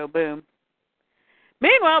guy go boom.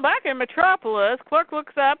 Meanwhile, back in Metropolis, Clark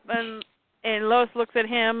looks up and Lois looks at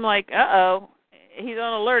him like, uh-oh, he's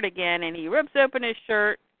on alert again, and he rips open his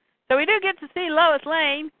shirt. So we do get to see Lois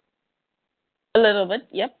Lane. A little bit,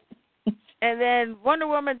 yep. And then Wonder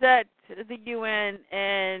Woman's at the UN,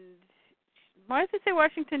 and why does it say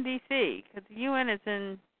Washington, D.C.? Because the UN is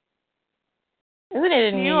in... Isn't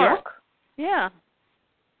it in New York? Yeah.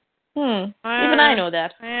 Even I know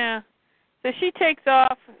that. Yeah. So she takes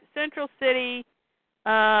off. Central City,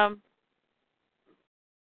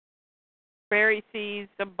 Barry sees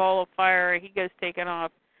a ball of fire. He goes taking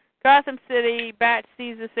off. Gotham City, Bat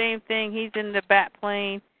sees the same thing. He's in the Bat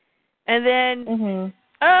plane. And then,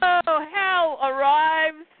 Hal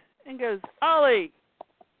arrives and goes, Ollie,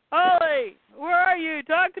 where are you?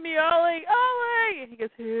 Talk to me, Ollie. And he goes,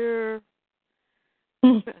 here.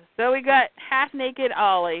 So we got half-naked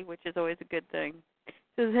Ollie, which is always a good thing. He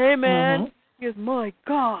says, hey, man. He goes, my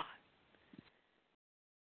God.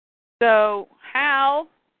 So Hal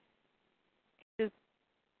is,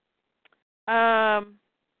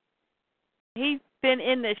 he's been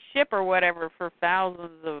in the ship or whatever for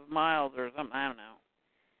thousands of miles or something. I don't know.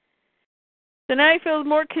 So now he feels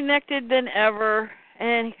more connected than ever.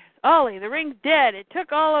 And he goes, Ollie, the ring's dead. It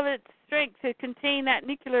took all of its strength to contain that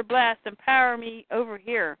nuclear blast and power me over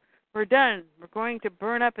here. We're done. We're going to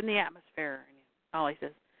burn up in the atmosphere. And Ollie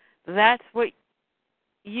says, that's what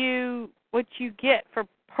you get for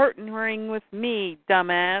partnering with me,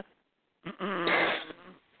 dumbass. And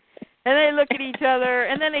they look at each other,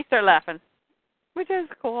 and then they start laughing, which is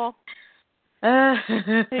cool. He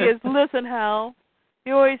goes, listen, Hal,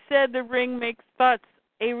 you always said the ring makes thoughts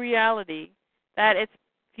a reality, that it's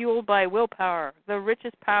fueled by willpower, the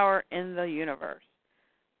richest power in the universe.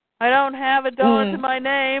 I don't have $1 to my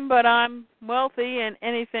name, but I'm wealthy, and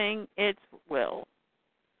anything, it's will.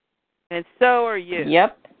 And so are you.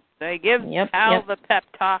 Yep. So he gives Hal the pep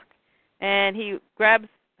talk, and he grabs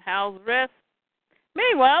Hal's wrist.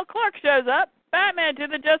 Meanwhile, Clark shows up. Batman to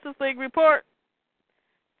the Justice League report.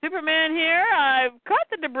 Superman here. I've caught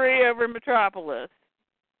the debris over Metropolis.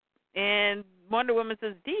 And Wonder Woman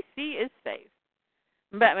says, D.C. is safe.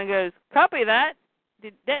 And Batman goes, copy that.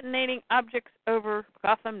 Detonating objects over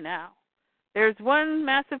Gotham now. There's one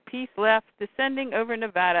massive piece left, descending over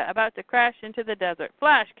Nevada, about to crash into the desert.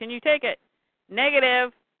 Flash, can you take it?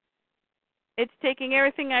 Negative. It's taking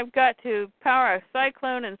everything I've got to power a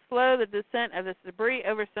cyclone and slow the descent of this debris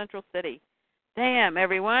over Central City. Damn,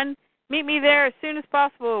 everyone. Meet me there as soon as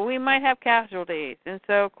possible. We might have casualties. And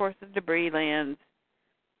so, of course, the debris lands.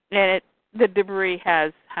 And the debris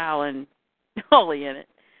has Hal and Ollie in it.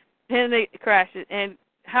 And they crash it. And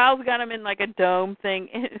Hal's got him in like a dome thing.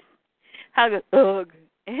 And Hal goes, ugh.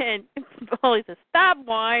 And Ollie says, stop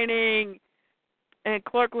whining. And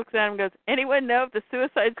Clark looks at him and goes, anyone know if the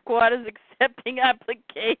Suicide Squad is accepting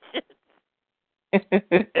applications?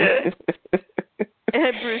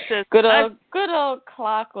 And Bruce says, good old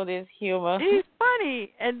Clark with his humor. He's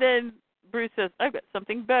funny. And then Bruce says, I've got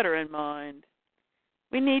something better in mind.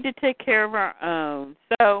 We need to take care of our own.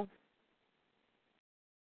 So,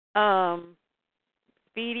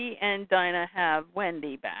 Speedy and Dinah have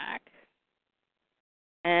Wendy back.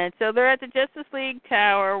 And so they're at the Justice League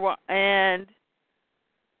Tower, and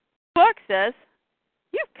Clark says,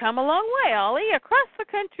 you've come a long way, Ollie, across the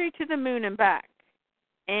country to the moon and back.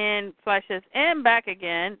 And Flash says, and back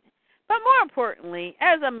again. But more importantly,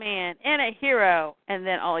 as a man and a hero. And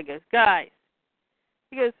then Ollie goes, guys.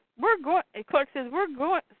 He goes, Clark says,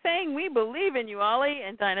 saying we believe in you, Ollie.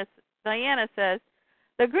 And Diana says,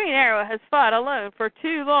 the Green Arrow has fought alone for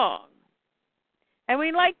too long. And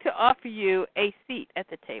we'd like to offer you a seat at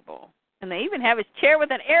the table. And they even have his chair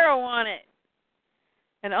with an arrow on it.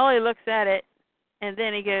 And Ollie looks at it, and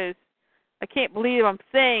then he goes, I can't believe I'm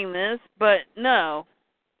saying this, but no.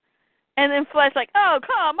 And then Flash's like, oh,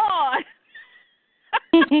 come on.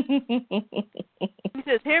 He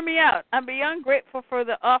says, hear me out. I'm beyond grateful for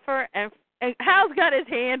the offer. And Hal's got his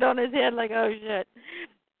hand on his head like, oh, shit.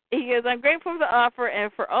 He goes, I'm grateful for the offer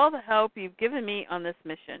and for all the help you've given me on this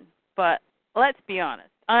mission. But let's be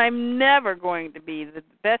honest. I'm never going to be the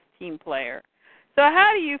best team player. So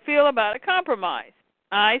how do you feel about a compromise?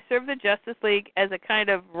 I serve the Justice League as a kind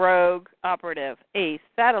of rogue operative, a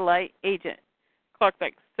satellite agent. Clark's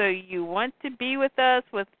like, so you want to be with us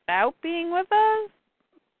without being with us?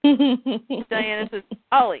 Diana says,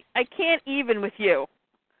 Ollie, I can't even with you.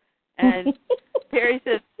 And Perry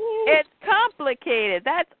says, it's complicated.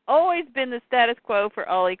 That's always been the status quo for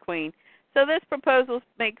Ollie Queen. So this proposal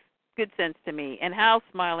makes good sense to me. And Hal's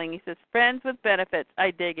smiling. He says, friends with benefits.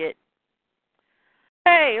 I dig it.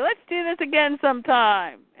 Hey, let's do this again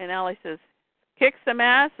sometime. And Ollie says, kick some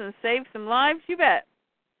ass and save some lives? You bet.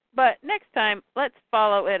 But next time, let's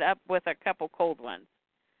follow it up with a couple cold ones.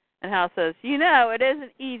 And Hal says, you know, it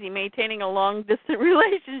isn't easy maintaining a long-distance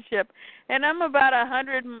relationship, and I'm about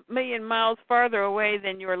 100 million miles farther away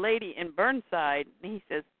than your lady in Burnside. And he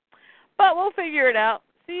says, but we'll figure it out.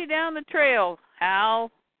 See you down the trail,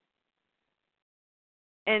 Hal.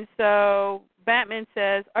 And so Batman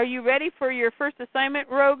says, are you ready for your first assignment,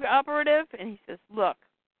 rogue operative? And he says, look,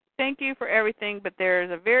 thank you for everything, but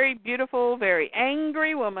there's a very beautiful, very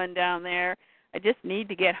angry woman down there. I just need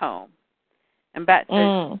to get home. And Bat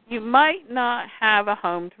says, you might not have a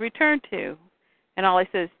home to return to. And Ollie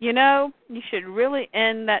says, you know, you should really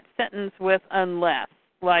end that sentence with unless.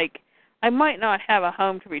 Like, I might not have a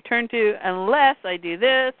home to return to unless I do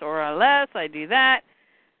this or unless I do that.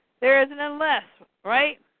 There is an unless,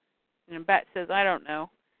 right? And Bat says, I don't know.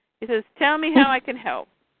 He says, tell me how I can help.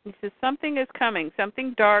 He says, something is coming,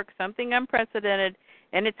 something dark, something unprecedented,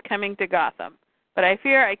 and it's coming to Gotham. But I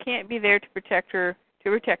fear I can't be there to protect her, to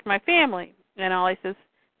protect my family. And Ollie says,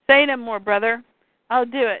 say no more, brother. I'll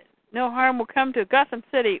do it. No harm will come to Gotham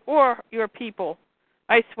City or your people.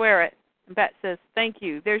 I swear it. And Bat says, thank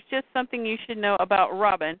you. There's just something you should know about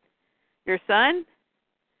Robin. Your son?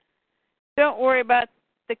 Don't worry about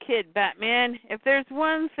the kid, Batman. If there's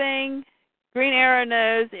one thing Green Arrow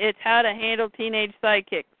knows, it's how to handle teenage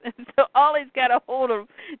sidekicks. And so Ollie's got a hold of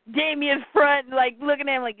Damien's front, like looking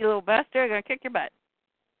at him like, you little bastard, I'm going to kick your butt.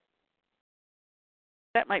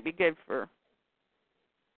 That might be good for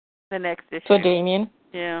the next issue. For Damien?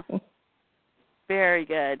 Yeah. Very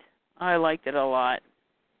good. I liked it a lot.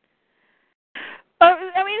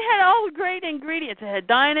 I mean, it had all the great ingredients. It had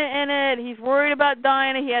Dinah in it. He's worried about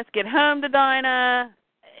Dinah. He has to get home to Dinah.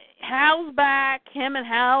 Hal's back. Him and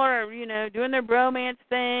Hal are, you know, doing their bromance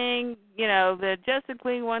thing. You know, the Justice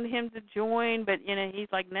League wanted him to join, but, you know, he's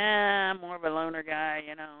like, nah, I'm more of a loner guy,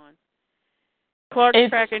 you know. And Clark's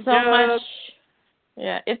cracking jokes.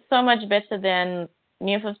 Yeah, it's so much better than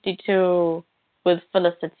New 52 with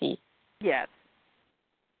Felicity. Yes.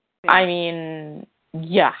 I mean,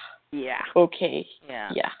 yeah. Yeah. Okay.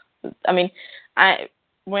 Yeah. Yeah. I mean,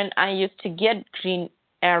 when I used to get Green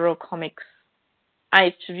Arrow comics, I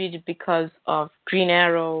used to read it because of Green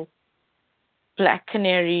Arrow, Black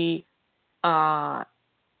Canary,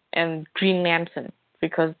 and Green Lantern,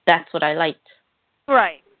 because that's what I liked.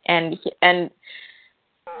 Right. And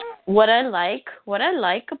what I like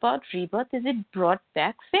about Rebirth is it brought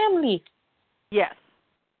back family. Yes.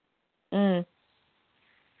 Okay.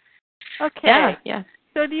 Yeah.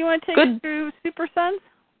 So do you want to take us through Supersons?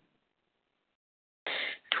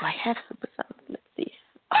 Do I have Supersons? Let's see.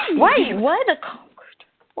 Why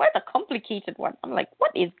the complicated one? I'm like,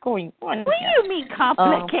 what is going on? What do you mean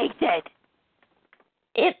complicated?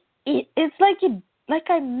 It's like it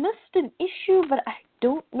I missed an issue, but I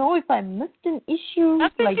don't know if I missed an issue. How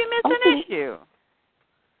did you miss an issue?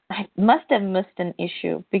 I must have missed an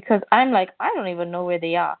issue because I'm like, I don't even know where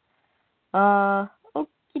they are. Okie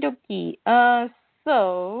dokie.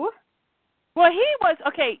 So. Well, he was,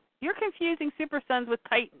 okay, you're confusing Supersons with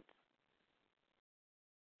Titans.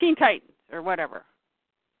 Teen Titans, or whatever.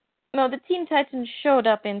 No, the Teen Titans showed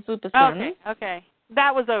up in Supersons. Okay.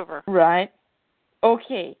 That was over. Right.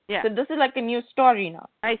 Okay. Yeah. So this is like a new story now.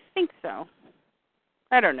 I think so.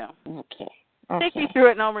 I don't know. Okay. Take me through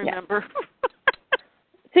it and I'll remember. Yeah.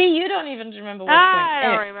 See, you don't even remember what's I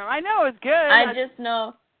don't remember. I know it was good. I just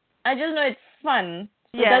know it's fun.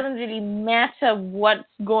 So It doesn't really matter what's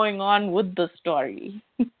going on with the story.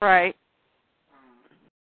 Right.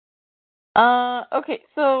 Okay,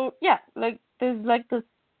 so yeah, there's this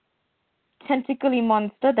tentacly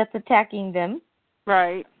monster that's attacking them.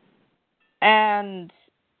 Right. And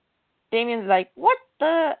Damien's like, what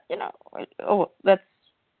the,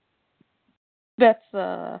 that's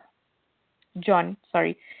John,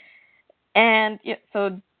 sorry. And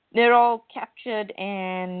so they're all captured,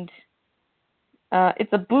 and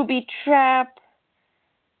it's a booby trap.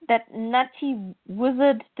 That nutty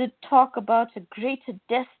wizard did talk about a greater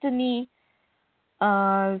destiny.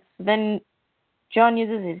 Then John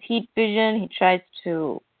uses his heat vision. He tries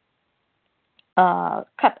to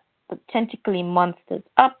cut the tentacly monsters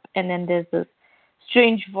up, and then there's this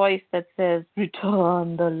strange voice that says,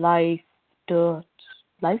 "Return the life dirt."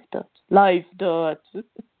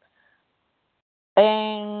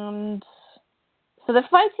 And so they're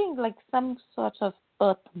fighting like some sort of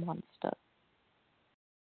earth monster.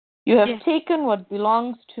 You have taken what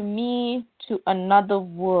belongs to me to another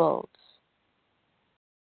world.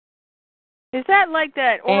 Is that like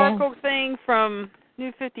that Oracle thing from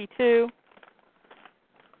New 52?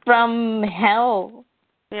 From hell.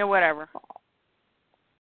 Yeah, whatever.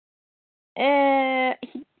 It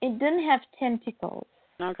didn't have tentacles.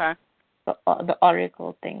 Okay. The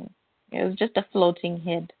Oracle thing. It was just a floating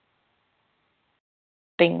head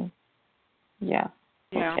thing. Yeah.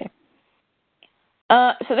 Okay.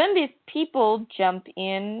 So then these people jump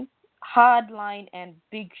in, Hardline and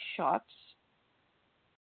Big Shot,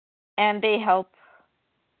 and they help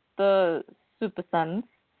the Supersons.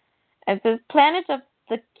 And it says Planet of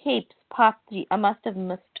the Capes, Part 3. I must have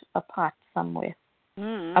missed a part somewhere.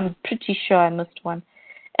 I'm pretty sure I missed one.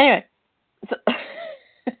 Anyway, so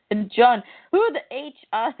John, who the H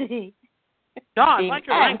are they? John, what's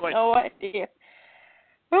your language? No idea.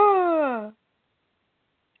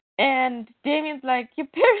 And Damien's like, your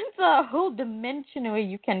parents are a whole dimension where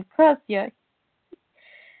you can curse you.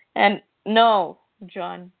 And no,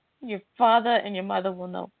 John, your father and your mother will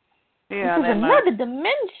know. Yeah, this is another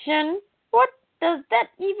dimension. What does that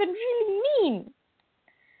even really mean?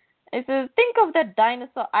 It says, think of that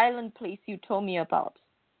dinosaur island place you told me about.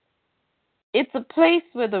 It's a place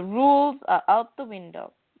where the rules are out the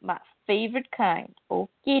window. My favorite kind.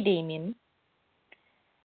 Okay, Damien.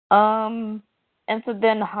 And so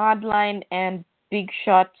then Hardline and Big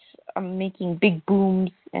Shot are making big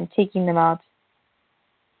booms and taking them out.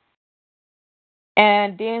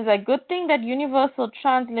 And Damien's like, good thing that Universal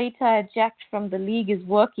Translator I jacked from the League is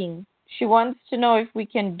working. She wants to know if we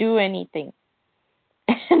can do anything.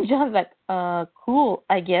 And John's like, cool,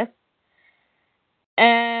 I guess.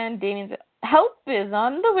 And Damien's like, help is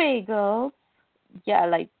on the way, girls. Yeah,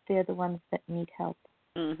 like they're the ones that need help.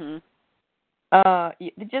 They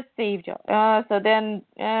just saved you. So then,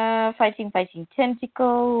 fighting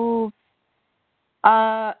tentacles.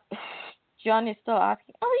 John is still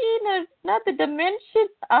asking, are we in another dimension?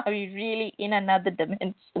 Are we really in another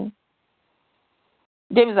dimension?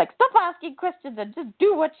 Damien's like, stop asking questions and just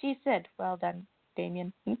do what she said. Well done,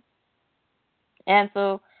 Damien. And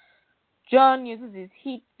so John uses his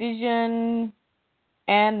heat vision,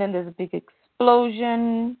 and then there's a big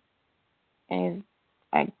explosion, and he's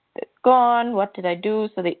like, it's gone. What did I do?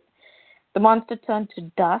 So the monster turned to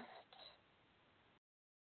dust.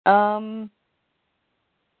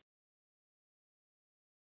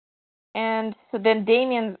 And so then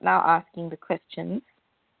Damien's now asking the questions.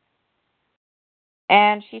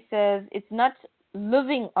 And she says, it's not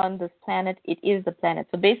living on this planet, it is the planet.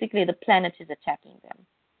 So basically the planet is attacking them.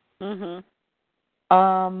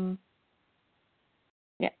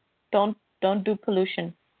 Yeah, don't do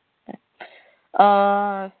pollution.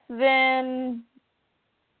 Then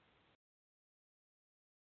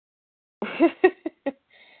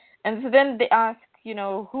and so then they ask,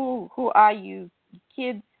 who are you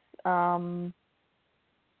kids? I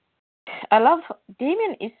love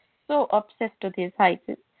Damien is so obsessed with his height.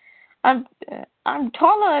 I'm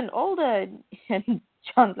taller and older, and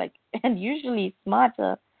John's like, and usually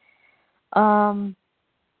smarter. So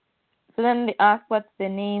then they ask what's their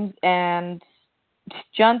names, and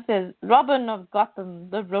John says, Robin of Gotham,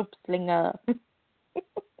 the rope slinger.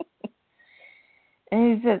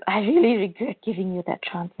 And he says, I really regret giving you that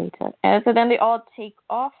translator. And so then they all take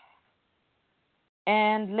off.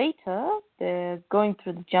 And later, they're going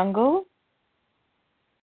through the jungle.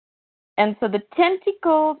 And so the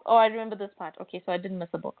tentacles, oh, I remember this part. Okay, so I didn't miss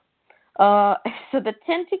a book. So the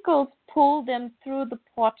tentacles pull them through the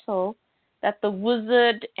portal that the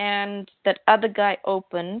wizard and that other guy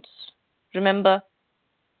opened. Remember?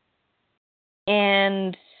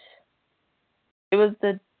 And it was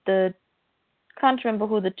the can't remember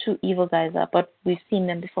who the two evil guys are, but we've seen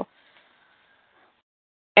them before.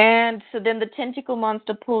 And so then the tentacle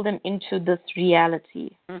monster pulled them into this reality.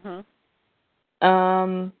 Mm-hmm.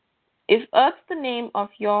 If Earth's the name of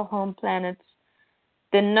your home planet,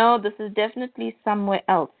 then no, this is definitely somewhere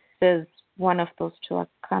else, says one of those two.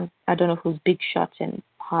 I don't know who's Big Shot and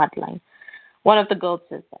Hardline. One of the girls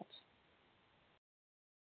says that.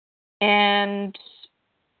 And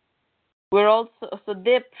we're also, so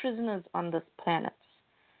they're prisoners on this planet.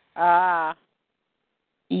 Ah.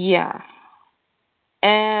 Yeah.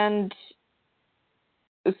 And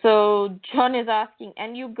so John is asking,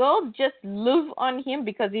 and you girls just live on him?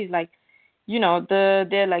 Because he's like, you know,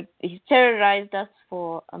 they're like, he's terrorized us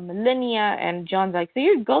for a millennia. And John's like, so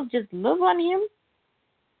you girls just live on him?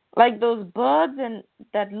 Like those birds and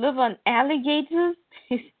that live on alligators?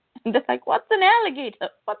 And they're like, what's an alligator?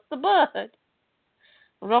 What's the bird?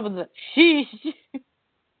 Robin's like, sheesh.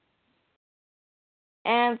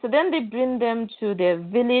 And so then they bring them to their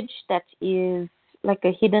village that is like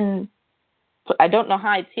a hidden, I don't know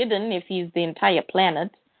how it's hidden if he's the entire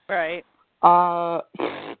planet. Right. Not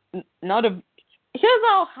a, here's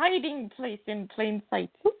our hiding place in plain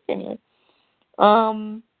sight. Anyway.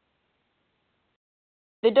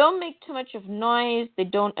 They don't make too much of noise. They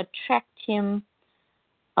don't attract him.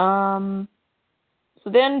 So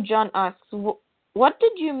then John asks, what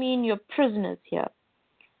did you mean you're prisoners here?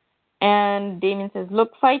 And Damien says,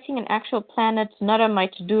 look, fighting an actual planet's not on my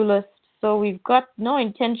to-do list, so we've got no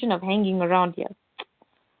intention of hanging around here.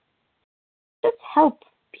 Just help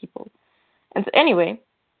people. And so anyway,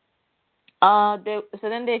 so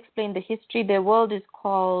then they explain the history. Their world is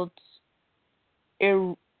called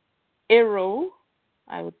Aero,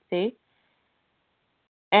 I would say.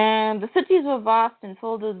 And the cities were vast and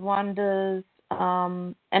filled with wonders.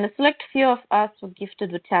 And a select few of us were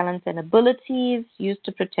gifted with talents and abilities used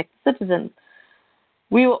to protect citizens.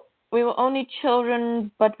 We were only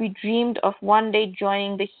children, but we dreamed of one day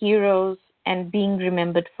joining the heroes and being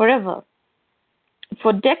remembered forever.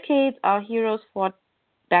 For decades, our heroes fought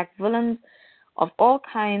back villains of all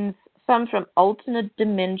kinds, some from alternate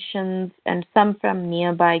dimensions and some from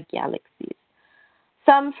nearby galaxies,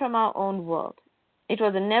 some from our own world. It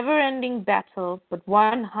was a never-ending battle, but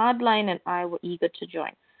one Hardline and I were eager to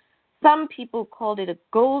join. Some people called it a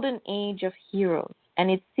golden age of heroes, and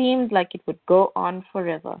it seemed like it would go on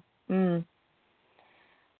forever.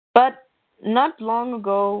 But not long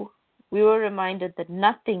ago, we were reminded that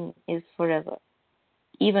nothing is forever,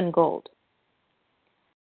 even gold.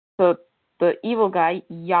 So the evil guy,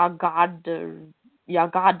 Yagadus,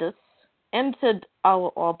 entered our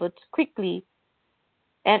orbit quickly.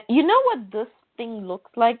 And you know what this thing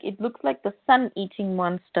looks like? It looks like the sun-eating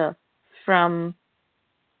monster from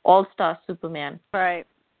All-Star Superman. Right.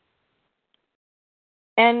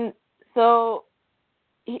 And so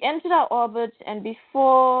he entered our orbit, and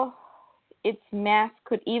before its mass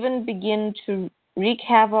could even begin to wreak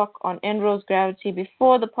havoc on Enro's gravity,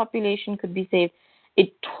 before the population could be saved,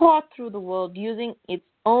 it tore through the world using its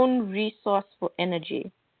own resource for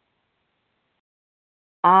energy.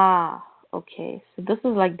 Okay. So this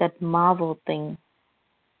is like that Marvel thing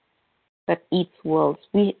that eats worlds.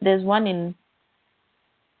 There's one in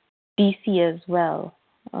DC as well.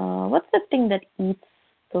 What's the thing that eats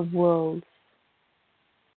the worlds?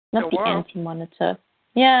 Not the Anti-Monitor.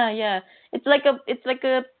 Yeah. It's like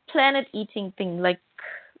a planet-eating thing, like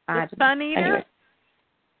the Sun Eater. Anyway.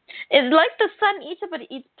 It's like the Sun Eater, but it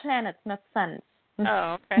eats planets, not suns.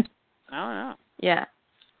 Oh, okay. I don't know. Yeah.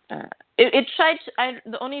 It tried to,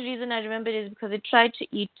 the only reason I remember it is because it tried to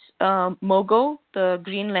eat Mogo, the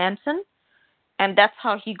Green Lantern, and that's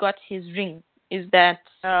how he got his ring. Is that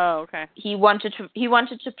he wanted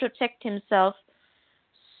to protect himself,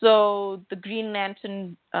 so the Green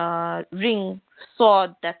Lantern ring saw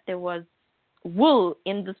that there was wool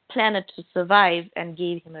in this planet to survive and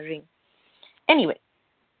gave him a ring. Anyway,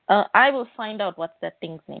 I will find out what's that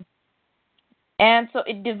thing's name. And so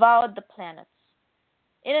it devoured the planets.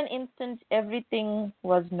 in an instant, everything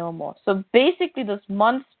was no more. So basically, this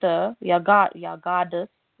monster, Yagadus,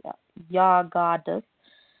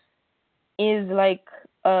 is like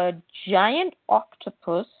a giant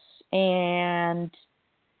octopus, and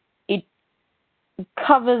it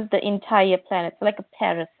covers the entire planet. It's like a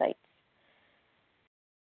parasite.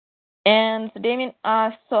 And so Damien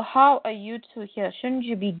asks, so how are you two here? Shouldn't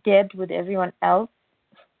you be dead with everyone else?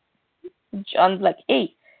 John's like,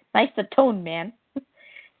 hey, nicer tone, man.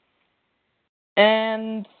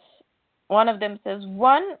 And one of them says,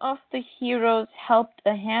 one of the heroes helped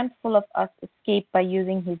a handful of us escape by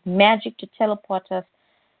using his magic to teleport us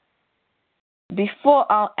before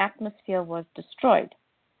our atmosphere was destroyed.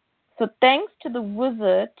 So thanks to the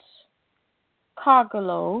wizard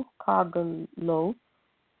Cargalo,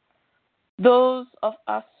 those of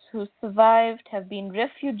us who survived have been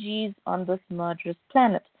refugees on this murderous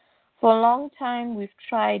planet. For a long time, we've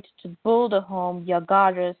tried to build a home,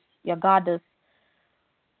 Yagadus,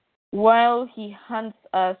 while he hunts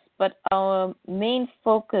us, but our main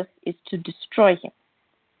focus is to destroy him.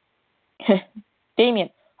 Damien,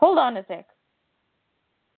 hold on a sec.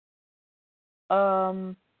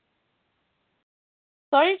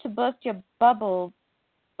 Sorry to burst your bubble,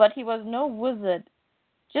 but he was no wizard,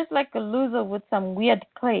 just like a loser with some weird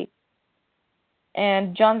clay.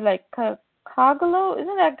 And John's like, Cargalo?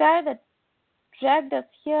 Isn't that guy that dragged us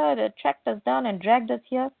here, that tracked us down and dragged us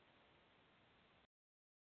here?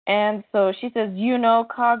 And so she says,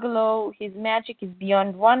 Cargalo, his magic is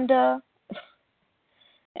beyond wonder.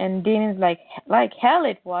 And Damien's like hell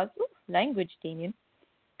it was. Ooh, language, Damien.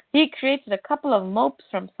 He created a couple of mopes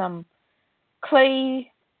from some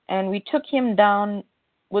clay, and we took him down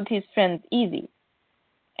with his friends easy.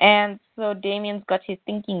 And so Damien's got his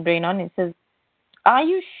thinking brain on and says, are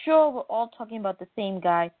you sure we're all talking about the same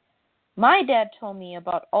guy? My dad told me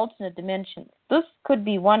about alternate dimensions. This could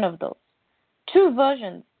be one of those. 2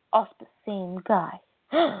 versions of the same guy.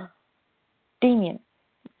 Damien,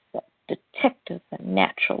 the detective's a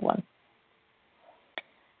natural one.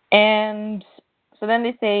 And so then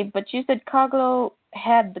they say, but you said Cargalo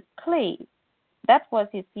had the clay. That was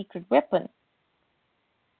his secret weapon.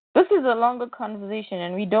 This is a longer conversation,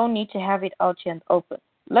 and we don't need to have it out here in the open.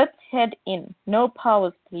 Let's head in. No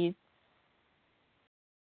powers, please.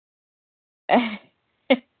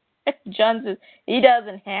 John says he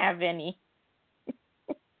doesn't have any.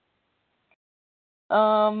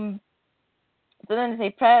 So then they say,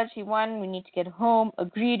 priority 1, we need to get home.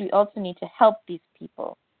 Agreed, we also need to help these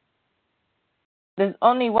people. There's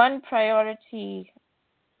only one priority,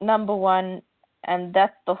 number 1, and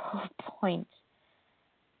that's the whole point.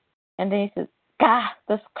 And then he says,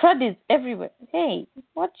 the crud is everywhere. Hey,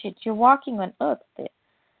 watch it. You're walking on Earth there.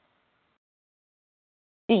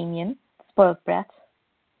 Damien, spoiled brat.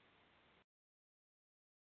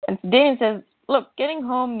 And Damien says, look, getting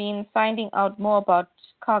home means finding out more about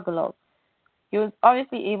Cargalo. He was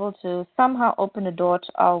obviously able to somehow open a door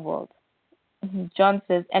to our world. John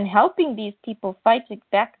says, and helping these people fight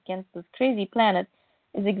back against this crazy planet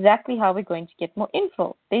is exactly how we're going to get more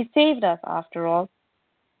info. They saved us, after all.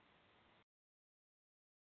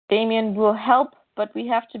 Damien will help, but we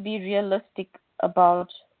have to be realistic about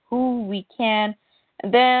who we can.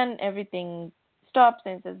 And then everything stops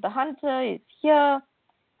and says, the hunter is here.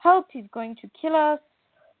 Help, he's going to kill us.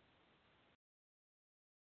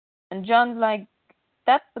 And John's like,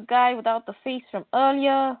 that's the guy without the face from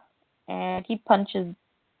earlier. And he punches,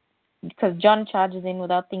 because John charges in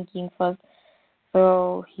without thinking first.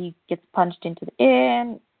 So he gets punched into the air.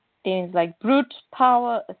 And Damien's like, brute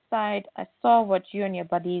power aside, I saw what you and your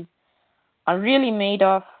buddies are really made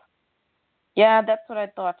of. Yeah, that's what I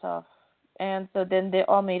thought of. And so then they're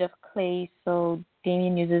all made of clay. So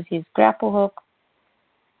Damien uses his grapple hook.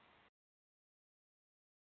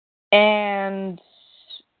 And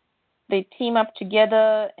they team up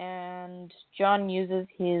together, and John uses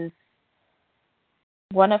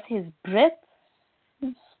one of his breaths,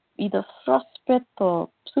 either frost breath or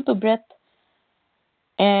super breath,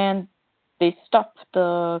 and they stop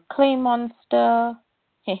the clay monster.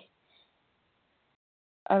 Hey,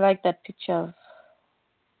 I like that picture of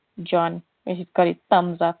John where he's got his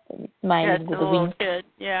thumbs up and he's smiling with a wink. Kid.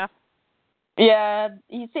 Yeah. Yeah,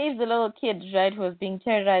 he saves the little kid, right, who was being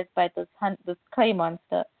terrorized by this clay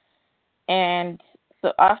monster. And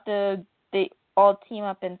so after they all team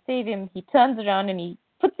up and save him, he turns around and he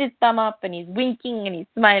puts his thumb up and he's winking and he's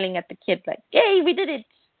smiling at the kid like, yay, we did it.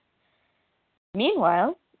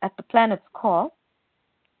 Meanwhile, at the planet's core,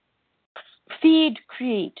 feed,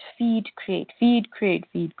 create. He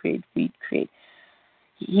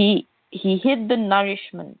hid the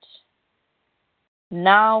nourishment.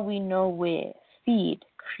 Now we know where. Feed,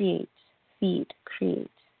 create. Seed, create.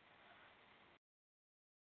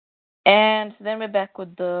 And then we're back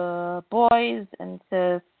with the boys, and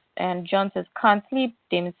John says, can't sleep.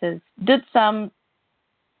 Damon says, did some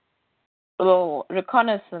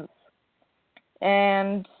reconnaissance.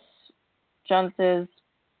 And John says,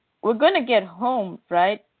 we're going to get home,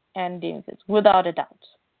 right? And Damon says, without a doubt.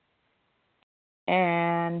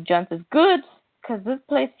 And John says, good, because this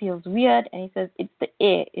place feels weird. And he says, it's the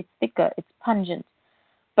air. It's thicker. It's pungent.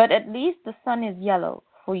 But at least the sun is yellow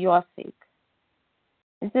for your sake.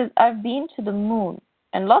 He says, I've been to the moon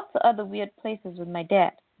and lots of other weird places with my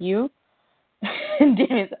dad. You? And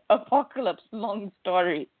Damon says, apocalypse, long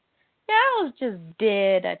story. Yeah, I was just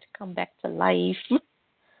dead. I had to come back to life.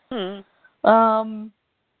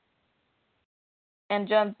 And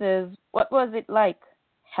John says, what was it like?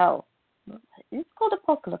 Hell. It's called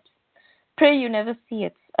apocalypse. Pray you never see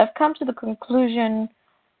it. I've come to the conclusion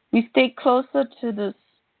we stay closer to this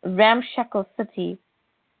ramshackle city.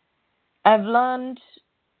 I've learned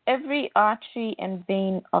every artery and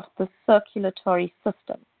vein of the circulatory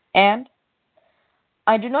system, and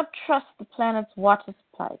I do not trust the planet's water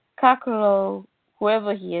supply. Kakaro,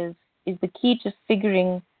 whoever he is the key to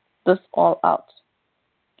figuring this all out.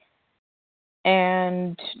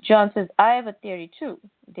 And John says, I have a theory too.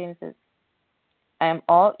 Damon says, I am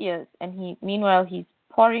all ears. And meanwhile, he's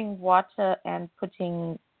pouring water and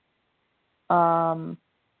putting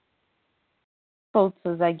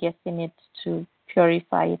filters, I guess, in it to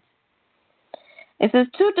purify it. It says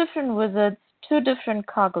 2 different wizards, 2 different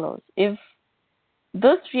Carglos. If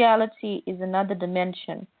this reality is another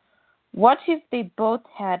dimension, what if they both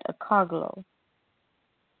had a Carglo?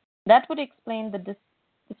 That would explain the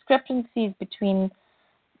discrepancies between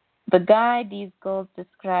the guy these girls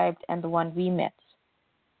described and the one we met.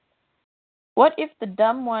 What if the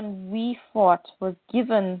dumb one we fought was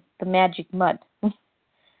given the magic mud?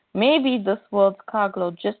 Maybe this world's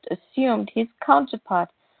Carglo just assumed his counterpart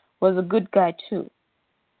was a good guy too.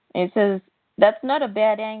 And it says, that's not a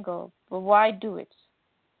bad angle, but why do it?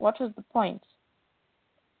 What was the point?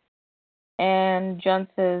 And John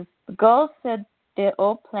says, the girls said their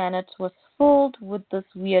old planet was filled with this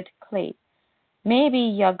weird clay.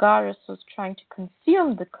 Maybe Yagaris was trying to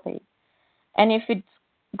consume the clay. And if it's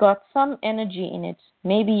got some energy in it,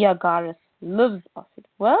 maybe Yagaris lives off it.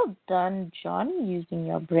 Well done, John, using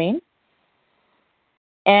your brain.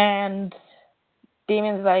 And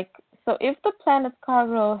Damien's like, so if the planet's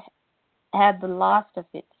cargo had the last of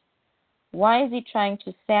it, why is he trying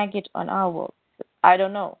to sag it on our world? I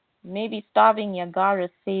don't know. Maybe starving Yagaris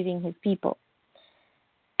saving his people.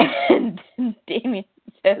 And Damien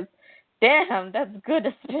says, damn, that's good,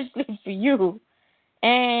 especially for you.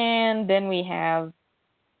 And then we have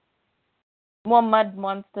more mud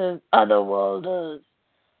monsters, otherworlders.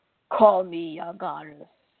 Call me Yagaris.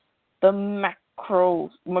 The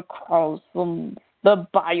macrosms, the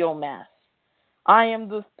biomass. I am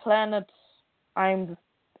this planet. and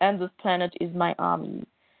this planet is my army.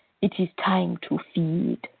 It is time to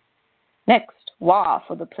feed. Next, war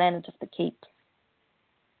for the planet of the Capes.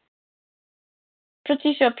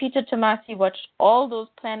 Pretty sure Peter Tomasi watched all those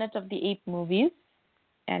Planet of the Apes movies,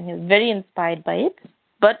 and he's very inspired by it.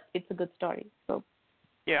 But it's a good story. So.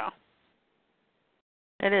 Yeah.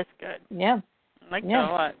 It is good. Yeah. I like that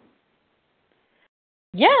a lot.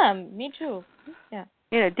 Yeah, me too. Yeah.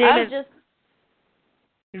 David. I was just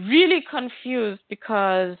really confused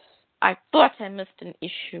because I thought I missed an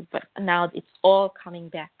issue, but now it's all coming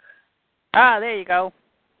back. Ah, there you go.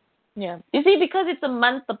 Yeah. You see, because it's a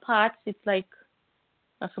month apart, it's like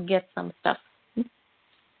I forget some stuff.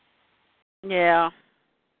 Yeah.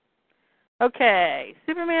 Okay,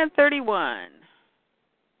 Superman 31.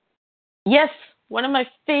 Yes, one of my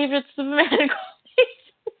favorite Superman comics.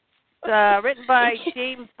 Written by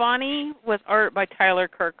James Bonney with art by Tyler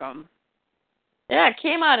Kirkham. Yeah, it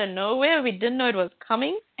came out of nowhere. We didn't know it was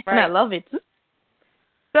coming, right. And I love it.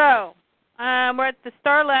 So, we're at the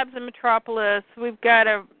Star Labs in Metropolis. We've got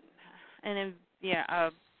a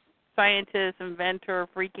scientist, inventor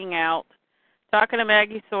freaking out, talking to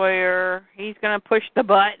Maggie Sawyer. He's going to push the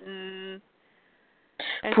button.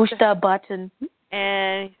 Push the button.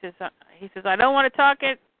 And he says, I don't want to talk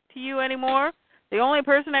to you anymore. The only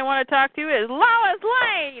person I want to talk to is Lois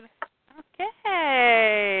Lane.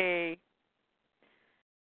 Okay.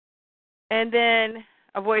 And then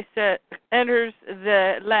a voice enters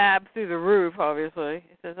the lab through the roof, obviously.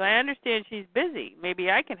 It says, I understand she's busy.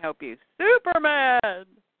 Maybe I can help you. Superman!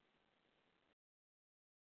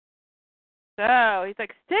 So he's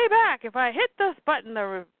like, stay back. If I hit this button,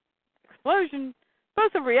 the explosive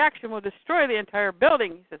reaction will destroy the entire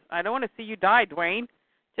building. He says, I don't want to see you die, Dwayne.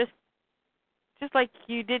 Just just like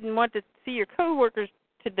you didn't want to see your coworkers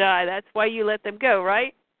to die. That's why you let them go,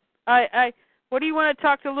 right? What do you want to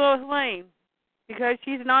talk to Lois Lane? Because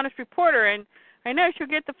she's an honest reporter, and I know she'll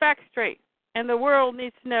get the facts straight, and the world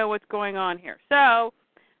needs to know what's going on here. So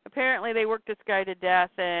apparently they worked this guy to death,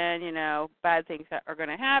 and, bad things are going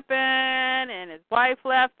to happen, and his wife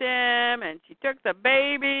left him, and she took the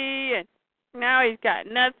baby, and now he's got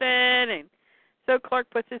nothing. And so Clark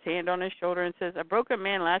puts his hand on his shoulder and says, a broken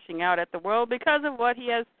man lashing out at the world because of what he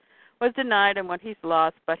was denied and what he's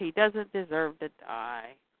lost, but he doesn't deserve to die.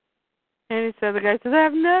 And so the guy says, I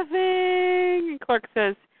have nothing. And Clark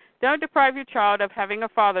says, don't deprive your child of having a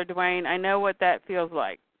father, Dwayne. I know what that feels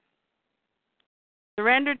like.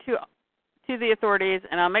 Surrender to the authorities,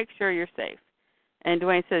 and I'll make sure you're safe. And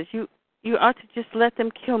Dwayne says, you ought to just let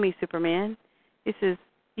them kill me, Superman. He says,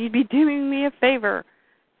 you'd be doing me a favor.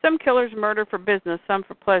 Some killers murder for business, some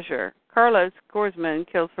for pleasure. Carlos Guzman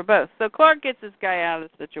kills for both. So Clark gets this guy out of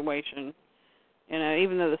the situation,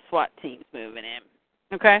 even though the SWAT team's moving him.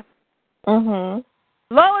 Okay? Mhm.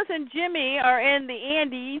 Lois and Jimmy are in the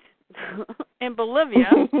Andes in Bolivia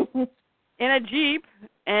in a Jeep,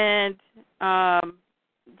 and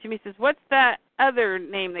Jimmy says, what's that other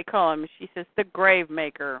name they call him? She says, the Grave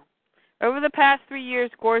Maker. Over the past 3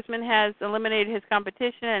 years, Guzman has eliminated his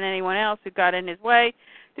competition and anyone else who got in his way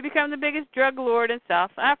to become the biggest drug lord in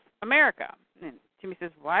South America. And Jimmy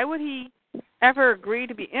says, why would he ever agree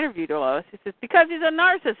to be interviewed, Lois? He says, because he's a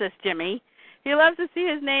narcissist, Jimmy. He loves to see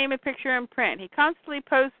his name and picture in print. He constantly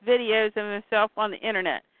posts videos of himself on the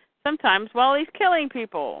Internet, sometimes while he's killing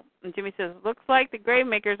people. And Jimmy says, looks like the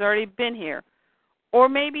Gravemaker's already been here. Or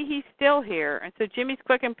maybe he's still here. And so Jimmy's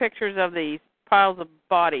clicking pictures of these piles of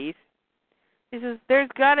bodies. He says, there's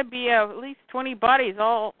got to be at least 20 bodies,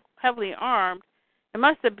 all heavily armed. It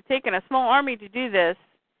must have taken a small army to do this.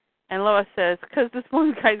 And Lois says, because this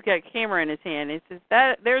one guy's got a camera in his hand. He says,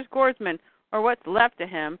 there's Guzman, or what's left of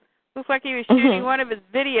him. Looks like he was shooting one of his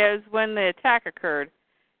videos when the attack occurred.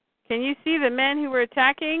 Can you see the men who were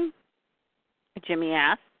attacking? Jimmy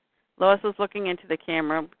asked. Lois was looking into the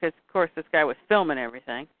camera because, of course, this guy was filming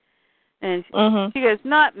everything. And she goes,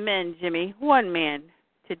 not men, Jimmy, one man.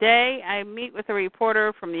 Today, I meet with a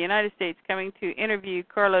reporter from the United States coming to interview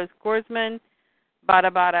Carlos Guzman,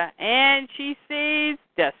 and she sees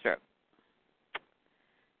Deathstroke.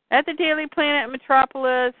 At the Daily Planet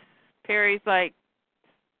Metropolis,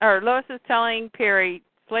 Lois is telling Perry,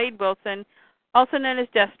 Slade Wilson, also known as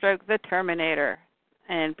Deathstroke, the Terminator.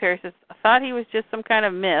 And Perry says, I thought he was just some kind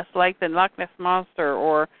of myth, like the Loch Ness Monster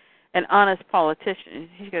or an honest politician.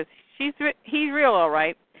 She goes, he's real, all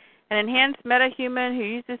right. An enhanced metahuman who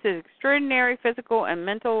uses his extraordinary physical and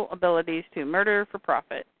mental abilities to murder for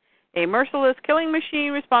profit. A merciless killing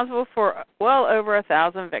machine responsible for well over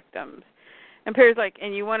 1,000 victims. And Perry's like,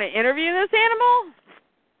 and you want to interview this animal?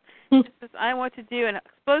 He says, I want to do an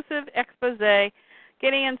explosive expose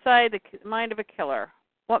getting inside the mind of a killer.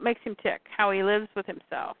 What makes him tick, how he lives with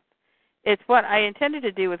himself. It's what I intended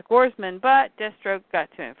to do with Guzman, but Deathstroke got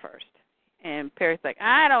to him first. And Perry's like,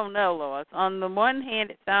 I don't know, Lois. On the one hand,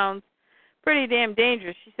 it sounds pretty damn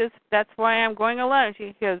dangerous. She says, that's why I'm going alone.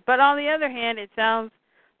 She goes, but on the other hand, it sounds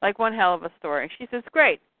like one hell of a story. She says,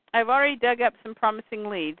 great. I've already dug up some promising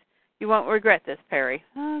leads. You won't regret this, Perry.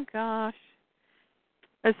 Oh, gosh.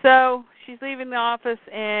 And so she's leaving the office,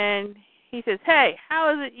 and he says, hey,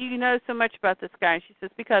 how is it you know so much about this guy? And she says,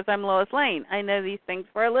 because I'm Lois Lane. I know these things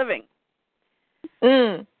for a living.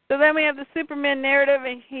 So then we have the Superman narrative,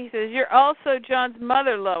 and he says, you're also John's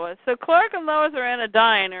mother, Lois. So Clark and Lois are in a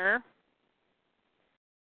diner.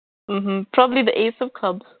 Probably the Ace of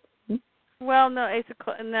Clubs. Well, no, Ace of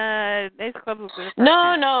Clubs was the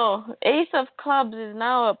No. Ace of Clubs is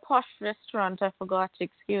now a posh restaurant. I forgot.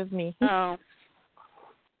 Excuse me. Oh.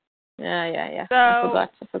 Yeah. So I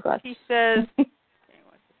forgot. He says,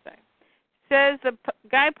 says the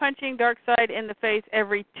guy punching Darkseid in the face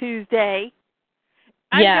every Tuesday.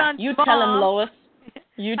 You tell him, Lois.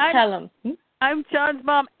 You tell him. I'm John's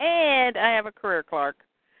mom, and I have a career, Clark.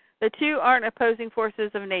 The two aren't opposing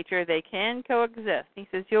forces of nature. They can coexist. He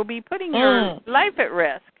says, you'll be putting your life at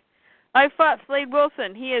risk. I fought Slade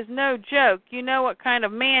Wilson. He is no joke. You know what kind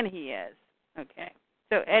of man he is. Okay.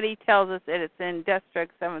 So Eddie tells us that it's in Deathstroke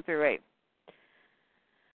 7 through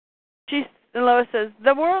 8. Lois says,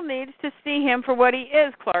 the world needs to see him for what he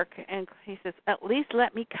is, Clark. And he says, at least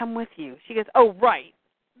let me come with you. She goes, oh, right.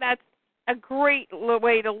 That's a great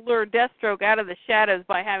way to lure Deathstroke out of the shadows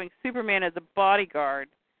by having Superman as a bodyguard.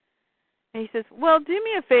 And he says, well, do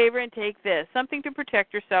me a favor and take this, something to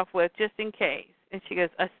protect yourself with just in case. And she goes,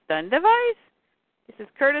 a stun device? This is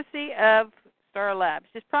courtesy of Star Labs.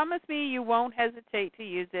 Just promise me you won't hesitate to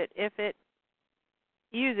use it if it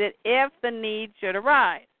use it if the need should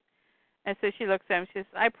arise. And so she looks at him and she says,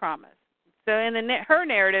 I promise. So in her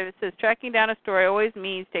narrative, it says, tracking down a story always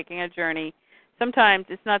means taking a journey. Sometimes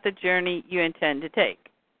it's not the journey you intend to take.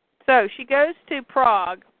 So she goes to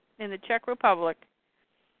Prague in the Czech Republic,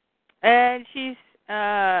 and she's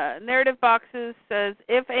narrative boxes says,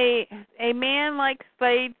 if a man like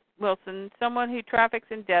Slade Wilson, someone who traffics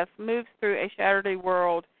in death, moves through a shadowy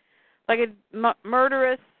world like a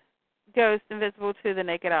murderous ghost invisible to the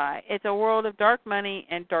naked eye. It's a world of dark money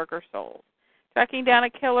and darker souls. Tracking down a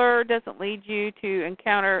killer doesn't lead you to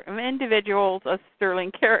encounter individuals of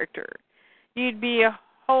sterling character. You'd be a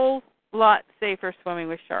whole lot safer swimming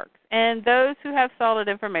with sharks. And those who have solid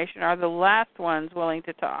information are the last ones willing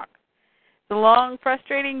to talk. The long,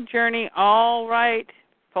 frustrating journey, all right,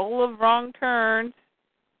 full of wrong turns.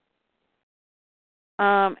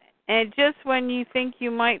 And just when you think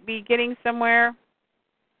you might be getting somewhere,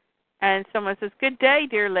 and someone says, good day,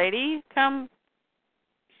 dear lady, come.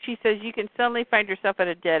 She says, you can suddenly find yourself at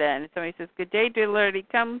a dead end. Somebody says, good day, dear lady,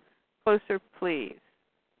 come closer, please.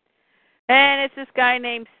 And it's this guy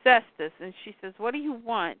named Cestus, and she says, what do you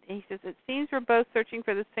want? And he says, it seems we're both searching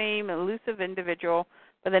for the same elusive individual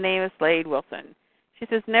by the name of Slade Wilson. She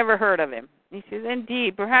says, never heard of him. And he says,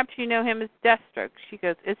 indeed, perhaps you know him as Deathstroke. She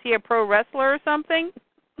goes, is he a pro wrestler or something?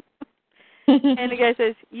 And the guy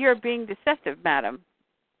says, you're being deceptive, madam.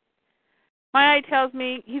 My eye tells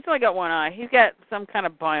me, he's only got one eye. He's got some kind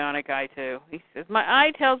of bionic eye, too. He says, my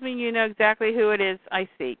eye tells me you know exactly who it is I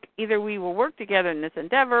seek. Either we will work together in this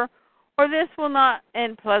endeavor, or this will not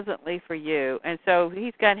end pleasantly for you. And so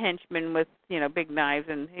he's got henchmen with, big knives,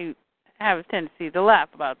 and he have a tendency to laugh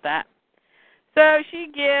about that. So she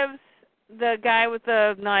gives the guy with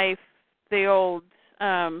the knife the old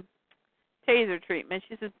taser treatment.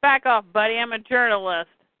 She says, back off, buddy, I'm a journalist.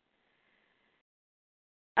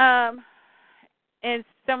 And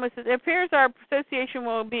someone says, it appears our association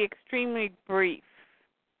will be extremely brief,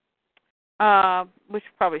 which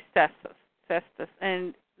probably Cestus.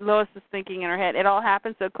 And Lois is thinking in her head, it all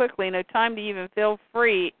happened so quickly, no time to even feel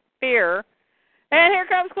fear. And here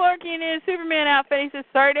comes Clarky in his Superman outfit. He says,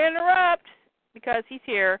 sorry to interrupt, because he's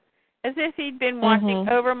here, as if he'd been watching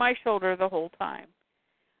over my shoulder the whole time.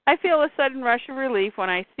 I feel a sudden rush of relief when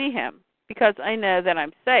I see him, because I know that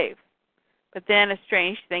I'm safe. But then a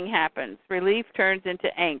strange thing happens. Relief turns into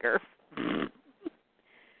anger. So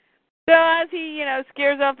as he,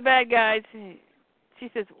 scares off the bad guys, she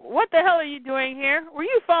says, what the hell are you doing here? Were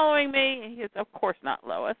you following me? And he says, of course not,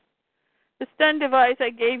 Lois. The stun device I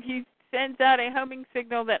gave you sends out a homing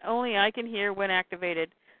signal that only I can hear when activated.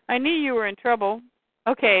 I knew you were in trouble.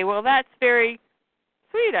 Okay, well, that's very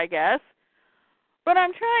sweet, I guess. But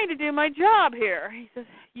I'm trying to do my job here. He says,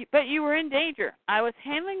 but you were in danger. I was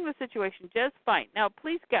handling the situation just fine. Now,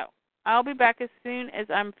 please go. I'll be back as soon as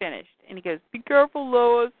I'm finished. And he goes, be careful,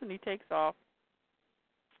 Lois, and he takes off.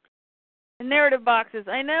 The narrative boxes,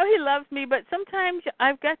 I know he loves me, but sometimes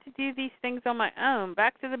I've got to do these things on my own.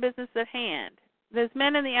 Back to the business at hand. Those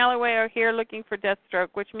men in the alleyway are here looking for Deathstroke,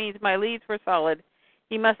 which means my leads were solid.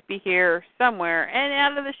 He must be here somewhere. And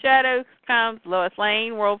out of the shadows comes Lois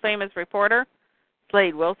Lane, world-famous reporter.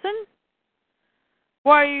 Slade Wilson?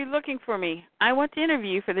 Why are you looking for me? I want to interview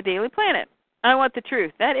you for the Daily Planet. I want the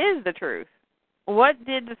truth. That is the truth. What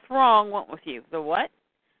did the throng want with you? The what?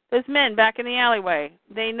 Those men back in the alleyway.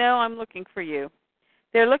 They know I'm looking for you.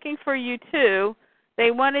 They're looking for you, too.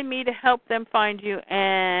 They wanted me to help them find you,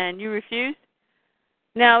 and you refused?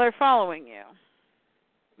 Now they're following you.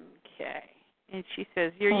 Okay. And she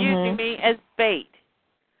says, you're using me as bait.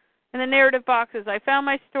 In the narrative boxes, I found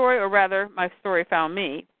my story, or rather, my story found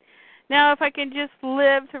me. Now, if I can just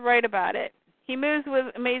live to write about it. He moves with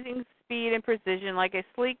amazing speed and precision like a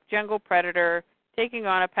sleek jungle predator taking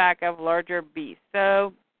on a pack of larger beasts.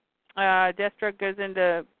 So, Deathstroke goes in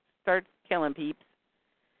to start killing peeps.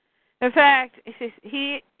 In fact,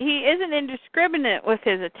 he isn't indiscriminate with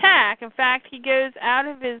his attack. In fact, he goes out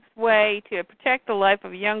of his way to protect the life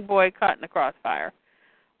of a young boy caught in the crossfire.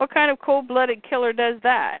 What kind of cold-blooded killer does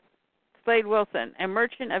that? Slade Wilson, a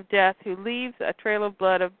merchant of death who leaves a trail of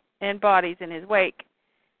blood and bodies in his wake.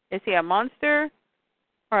 Is he a monster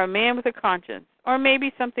or a man with a conscience, or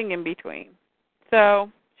maybe something in between?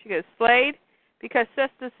 So she goes, Slade, because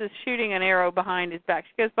Cestus is shooting an arrow behind his back.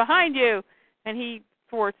 She goes, behind you, and he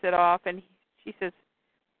thwarts it off, and she says,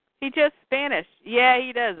 he just vanished. Yeah,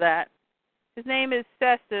 he does that. His name is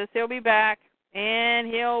Cestus. He'll be back, and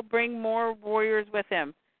he'll bring more warriors with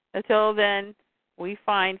him. Until then, we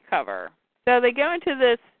find cover. So they go into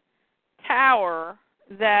this tower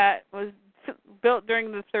that was built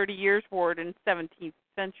during the 30 Years' War in the 17th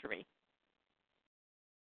century.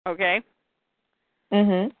 Okay?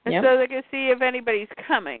 And so they can see if anybody's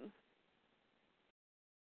coming.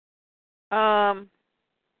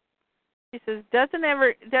 He says, doesn't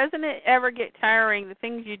it ever get tiring, the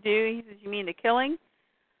things you do? He says, you mean the killing?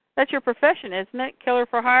 That's your profession, isn't it? Killer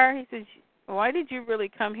for hire? He says, why did you really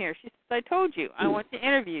come here? She says, I told you, I want to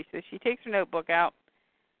interview. So she takes her notebook out.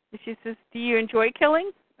 And she says, do you enjoy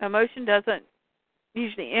killing? Emotion doesn't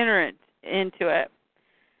usually enter into it.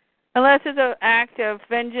 Unless it's an act of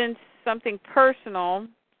vengeance, something personal.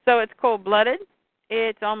 So it's cold-blooded.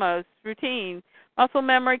 It's almost routine. Muscle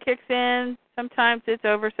memory kicks in. Sometimes it's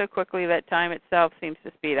over so quickly that time itself seems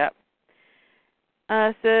to speed up.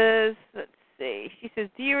 Says, let's see. She says,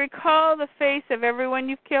 do you recall the face of everyone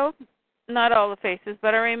you've killed? Not all the faces,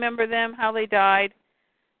 but I remember them, how they died.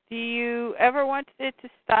 Do you ever want it to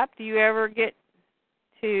stop? Do you ever get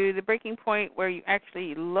to the breaking point where you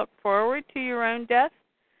actually look forward to your own death?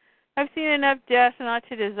 I've seen enough death not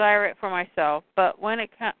to desire it for myself, but when it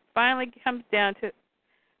finally comes down to,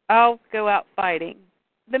 I'll go out fighting.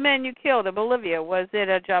 The men you killed in Bolivia, was it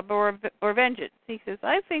a job or vengeance? He says,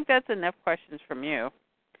 I think that's enough questions from you.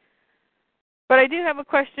 But I do have a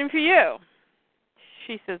question for you.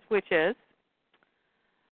 She says, which is,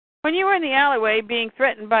 when you were in the alleyway being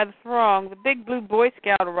threatened by the throng, the big blue Boy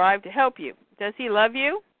Scout arrived to help you. Does he love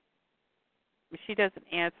you? She doesn't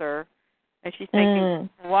answer. And she's thinking,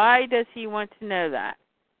 why does he want to know that?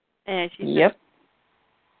 And she says,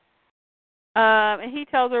 and he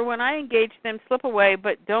tells her, when I engage them, slip away,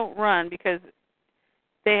 but don't run because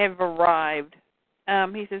they have arrived.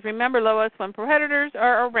 He says, remember, lOIS, when predators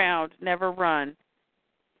are around, never run.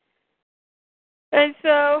 And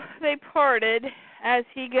so they parted as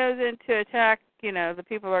he goes in to attack, the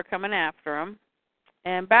people are coming after him.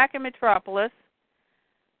 And back in Metropolis,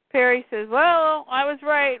 Perry says, well, I was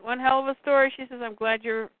right. One hell of a story. She says, I'm glad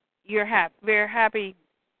you're happy, very happy,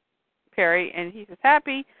 Perry. And he says,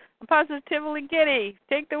 happy? I'm positively giddy.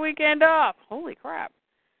 Take the weekend off. Holy crap.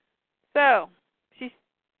 So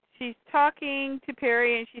she's talking to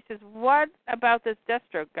Perry, and she says, what about this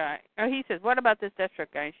Deathstroke guy? Or he says, what about this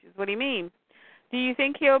Deathstroke guy? And she says, what do you mean? Do you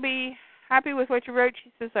think he'll be happy with what you wrote?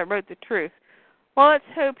 She says, I wrote the truth. Well, let's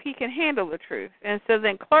hope he can handle the truth. And so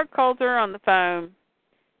then Clark calls her on the phone.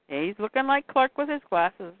 And he's looking like Clark with his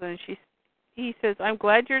glasses, and he says, I'm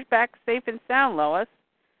glad you're back safe and sound, lOIS.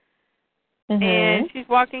 And she's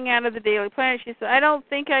walking out of the Daily Planet. She said, I don't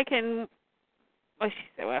think I can. Well, she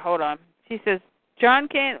said, well, hold on. She says, John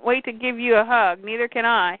can't wait to give you a hug. Neither can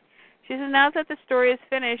I. She says, now that the story is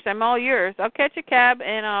finished, I'm all yours. I'll catch a cab,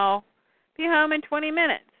 and I'll be home in 20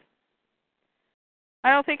 minutes.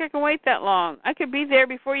 I don't think I can wait that long. I could be there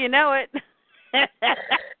before you know it.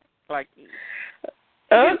 Clarky.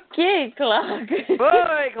 Okay, Clark.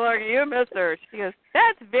 Boy, Clark, you missed her. She goes,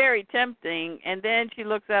 that's very tempting. And then she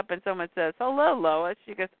looks up and someone says, hello, Lois.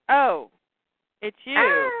 She goes, oh, it's you.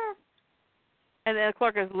 Ah. And then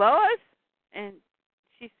Clark goes, Lois? And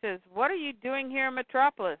she says, what are you doing here in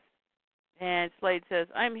Metropolis? And Slade says,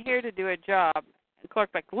 I'm here to do a job. And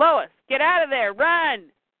Clark's like, Lois, get out of there, run.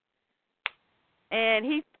 And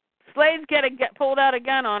Slade's pulled out a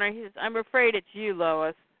gun on her. He says, I'm afraid it's you,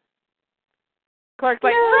 Lois. Clark's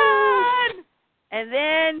like, run! And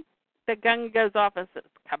then the gun goes off and says,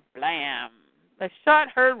 kablam. The shot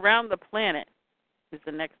heard round the planet is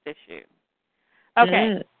the next issue.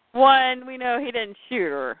 Okay. One, we know he didn't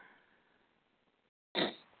shoot her.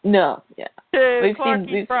 No, yeah. Two,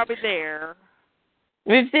 Clarky's probably there.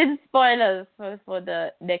 We've seen spoilers for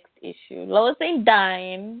the next issue. Lois ain't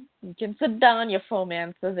dying. You can sit down on your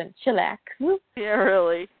fomancers and chillax. Yeah,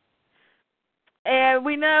 really. And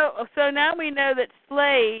now we know that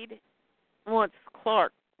Slade wants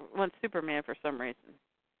Superman for some reason.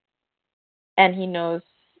 And he knows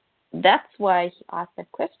that's why he asked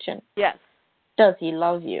that question. Yes. Does he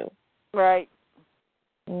love you? Right.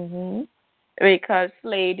 Because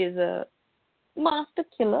Slade is a master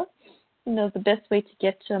killer. He knows the best way to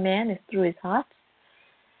get to a man is through his heart.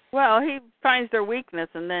 Well, he finds their weakness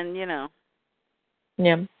and then,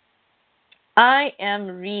 Yeah. I am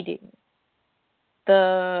reading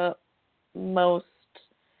the most,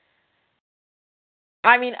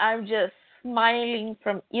 I'm just smiling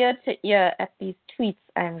from ear to ear at these tweets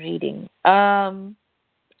I'm reading.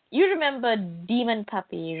 You remember Demon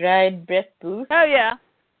Puppy, right? Brett Booth? Oh, yeah.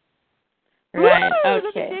 Right, woo, okay.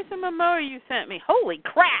 Look at Jason Momoa you sent me. Holy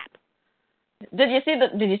crap. Did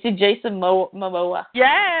you see Jason Momoa?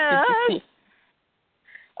 Yeah.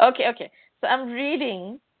 Okay. So I'm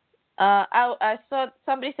reading. I saw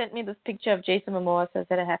somebody sent me this picture of Jason Momoa, so I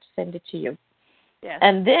said I had to send it to you. Yes.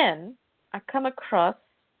 And then I come across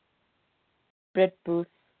Brett Booth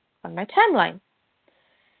on my timeline.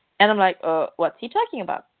 And I'm like, what's he talking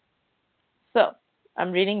about? So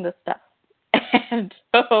I'm reading this stuff. And,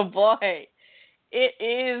 oh, boy, it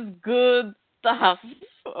is good stuff.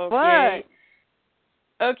 Okay.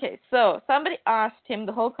 What? Okay, so somebody asked him,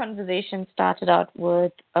 the whole conversation started out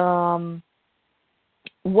with,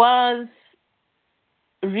 was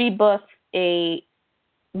Rebirth a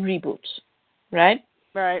reboot, right?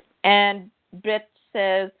 Right. And Brett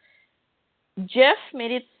says, Jeff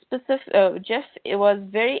made it specific. Jeff was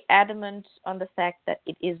very adamant on the fact that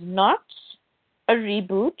it is not a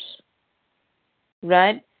reboot,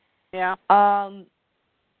 right? Yeah.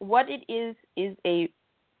 What it is a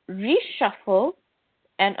reshuffle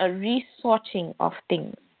and a resorting of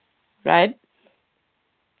things, right?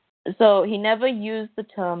 So he never used the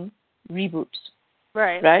term reboot,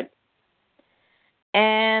 Right. right?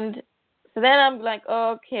 And so then I'm like,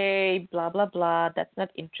 okay, blah, blah, blah, that's not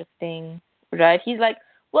interesting, right? He's like,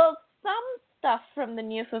 well, some stuff from the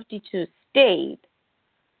New 52 stayed.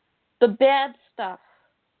 The bad stuff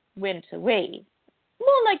went away.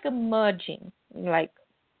 More like a merging. I'm like,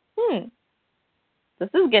 this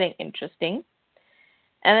is getting interesting.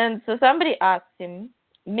 And then so somebody asked him,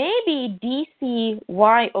 maybe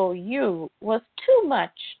DCYOU was too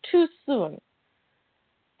much too soon.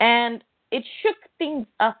 And it shook things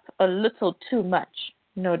up a little too much.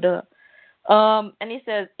 No duh. And he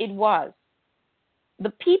says it was.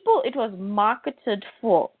 The people it was marketed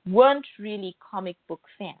for weren't really comic book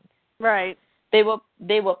fans. Right. They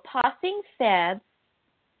were passing fads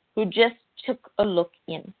who just took a look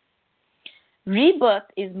in. Rebirth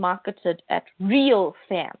is marketed at real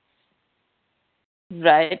fans.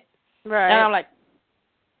 Right? Right. And I'm like,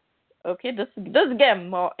 okay, this does get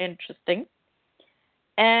more interesting.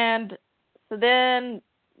 And so then,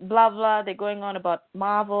 blah, blah, they're going on about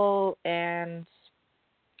Marvel, and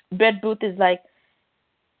Brett Booth is like,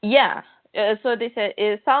 yeah. So they said,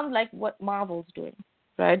 it sounds like what Marvel's doing,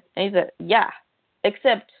 right? And he said, yeah,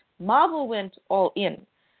 except Marvel went all in.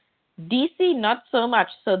 DC, not so much,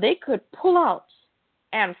 so they could pull out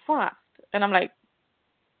and fast. And I'm like,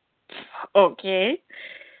 okay,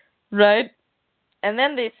 right? And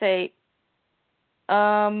then they say,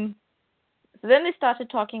 so then they started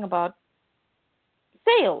talking about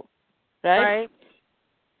sales, right? Right.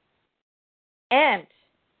 And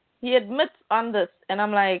he admits on this, and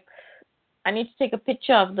I'm like, I need to take a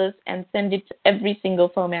picture of this and send it to every single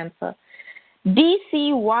film answer.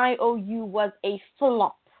 DCYOU was a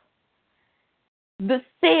flop. The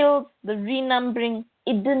sales, the renumbering,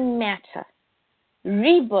 it didn't matter.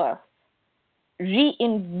 Rebirth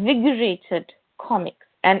reinvigorated comics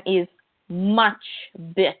and is much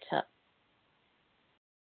better.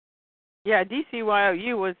 Yeah,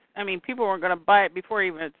 DCYOU was, people weren't going to buy it before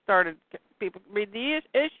even it started. People read the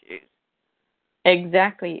issues.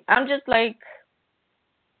 Exactly. I'm just like,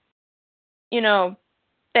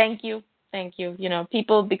 thank you,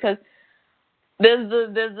 people, because there's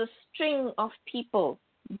a string of people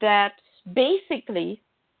that basically,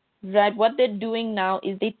 right, what they're doing now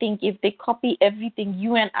is they think if they copy everything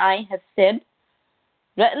you and I have said,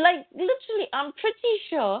 right, like literally, I'm pretty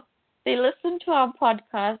sure they listen to our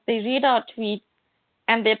podcast, they read our tweets,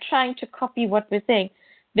 and they're trying to copy what we're saying.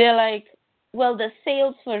 They're like, well, the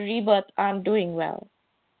sales for Rebirth aren't doing well.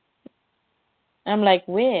 I'm like,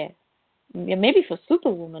 where? Yeah, maybe for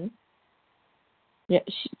Superwoman. Yeah,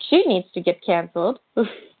 she needs to get canceled.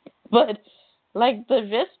 But like the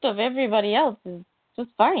rest of everybody else is just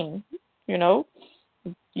fine. You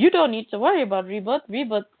don't need to worry about Rebirth.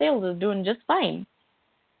 Rebirth sales is doing just fine.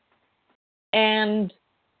 And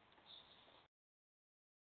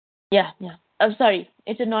yeah. I'm sorry.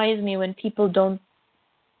 It annoys me when people don't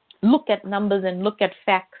look at numbers and look at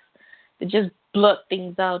facts. They just blurt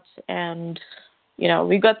things out. And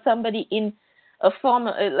we got somebody in a form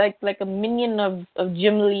like a minion of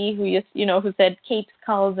Jim Lee who said Cape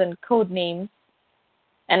Skulls and code names,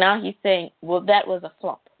 and now he's saying, well, that was a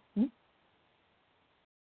flop.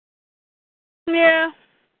 Yeah.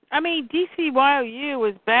 DCYOU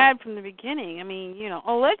was bad from the beginning.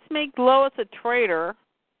 Let's make Lois a traitor,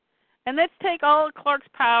 and let's take all of Clark's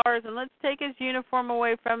powers, and let's take his uniform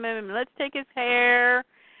away from him, and let's take his hair,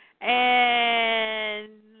 and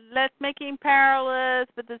let's make him powerless,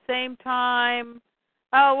 but at the same time,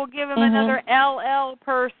 we'll give him another LL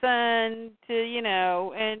person to,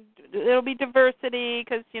 and it'll be diversity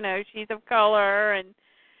because, she's of color, and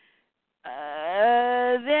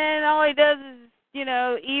then all he does is,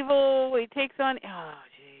 evil. He takes on, oh,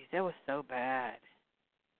 jeez, that was so bad.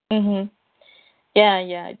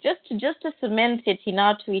 Yeah. Just to cement it, he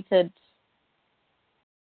now tweeted,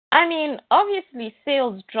 obviously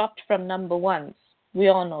sales dropped from number ones. We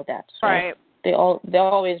all know that, right? They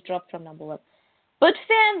always drop from number 1. But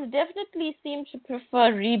fans definitely seem to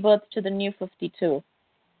prefer Rebirth to the New 52.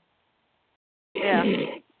 Yeah.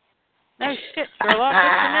 No shit, Sherlock.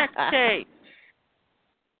 What's the next case?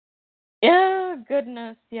 Yeah,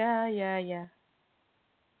 goodness. Yeah.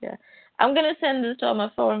 I'm going to send this to all my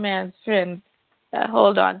 4-man friends.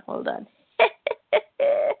 Hold on.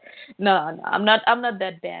 No, I'm not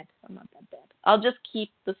that bad. I'll just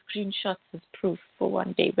keep the screenshots as proof for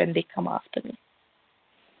one day when they come after me.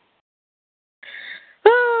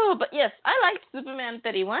 Oh, but yes, I liked Superman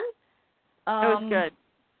 31. It was good.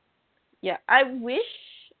 Yeah, I wish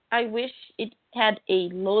it had a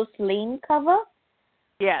Lois Lane cover.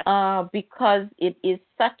 Yes. Because it is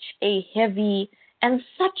such a heavy and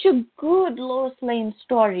such a good Lois Lane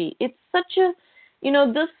story. It's such a,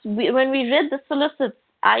 when we read the solicits,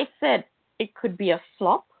 I said it could be a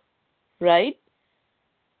flop, right?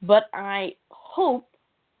 But I hope,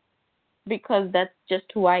 because that's just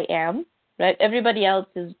who I am, right? Everybody else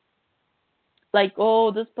is like,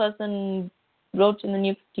 oh, this person wrote in the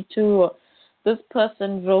New 52, or this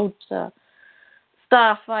person wrote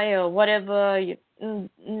Starfire, whatever. And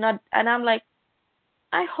I'm like,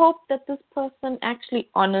 I hope that this person actually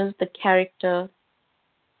honors the character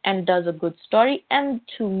and does a good story. And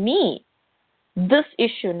to me, this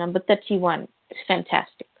issue, number 31, is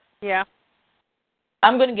fantastic. Yeah.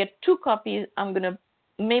 I'm going to get 2 copies. I'm going to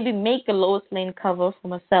maybe make a Lois Lane cover for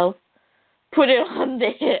myself, put it on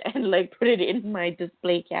there, and put it in my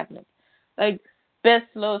display cabinet. Best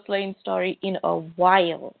Lois Lane story in a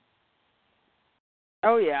while.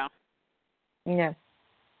 Oh, yeah. Yeah.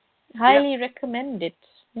 Highly recommend it.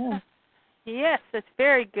 Yeah. Yes, it's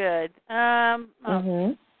very good.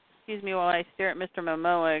 Excuse me while I stare at Mr.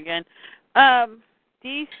 Momoa again.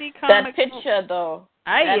 DC Comics. That picture, though.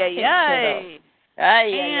 Aye.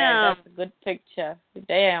 That's a good picture.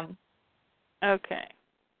 Damn. Okay,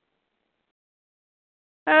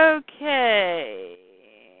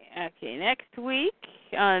 next week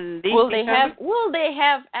on DC Will they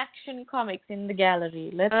have Action Comics in the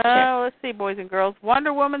gallery? Let's check. Let's see, boys and girls.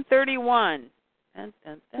 Wonder Woman 31. Dun,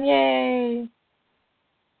 dun, dun. Yay.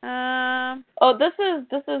 This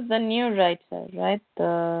is the new writer, right?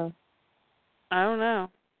 I don't know.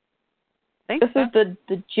 This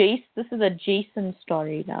is a Jason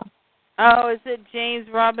story now. Oh, is it James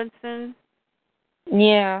Robinson?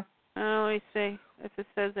 Yeah. Oh, let me see if it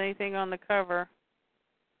says anything on the cover.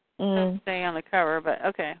 Doesn't say on the cover, but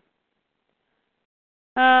okay.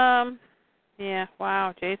 Yeah,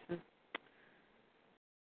 wow, Jason.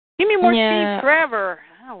 Give me more Steve Trevor.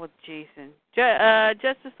 Oh, with Jason.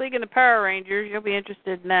 Justice League and the Power Rangers. You'll be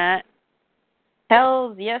interested in that.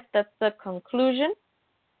 Hells, yes, that's the conclusion.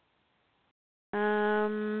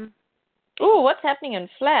 Ooh, what's happening in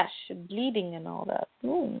Flash? Bleeding and all that.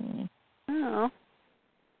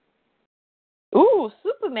 Ooh,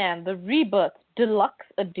 Superman, the Rebirth Deluxe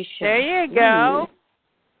Edition. There you go.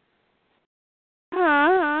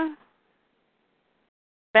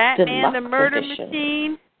 Batman, the Murder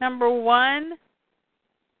Machine, number 1.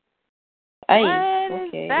 What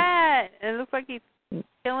is that? It looks like he's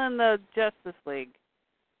killing the Justice League.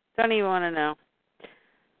 Don't even want to know.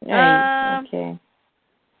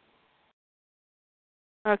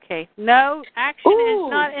 Okay. No, Action is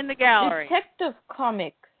not in the gallery.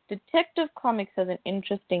 Detective Comics has an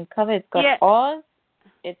interesting cover. It's got Oz.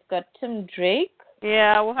 It's got Tim Drake.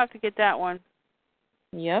 Yeah, we'll have to get that one.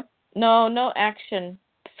 Yep. No Action.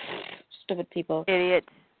 Stupid people. Idiots.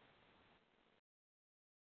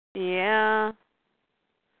 Yeah.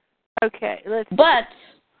 Okay, let's see. But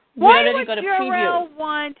why would Jarrell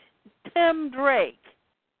want Tim Drake?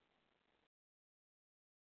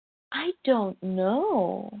 I don't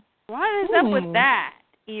know. What is up with that,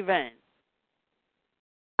 even?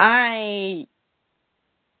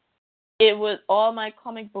 It was all my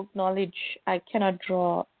comic book knowledge. I cannot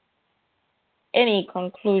draw any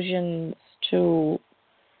conclusions to.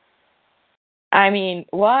 I mean,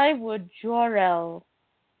 why would Jor-El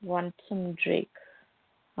want Tim Drake?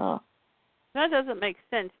 Huh. That doesn't make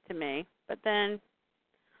sense to me. But then,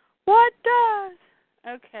 what does?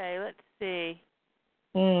 Okay, let's see.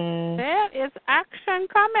 There is Action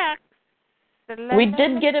Comics. We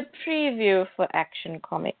did get a preview for Action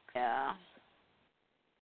Comics. Yeah.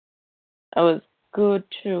 That was good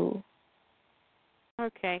too.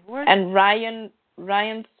 Okay. And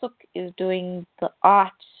Ryan Sook is doing the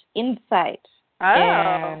art inside. Oh.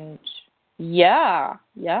 And yeah.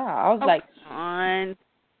 I was like, come on.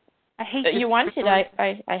 I hate you want it?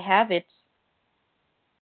 I have it.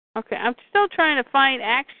 Okay, I'm still trying to find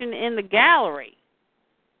Action in the gallery.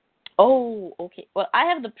 Oh, okay. Well, I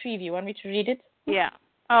have the preview. Want me to read it? Yeah.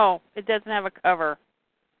 Oh, it doesn't have a cover.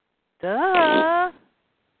 Duh.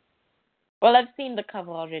 Well, I've seen the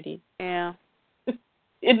cover already. Yeah.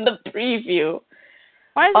 In the preview.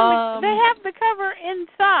 Why isn't they have the cover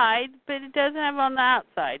inside, but it doesn't have on the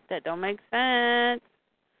outside? That don't make sense.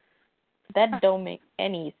 That don't make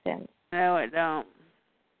any sense. No, it don't.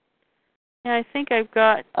 Yeah, I think I've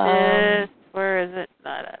got this. Where is it?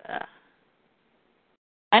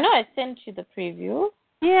 I know I sent you the preview.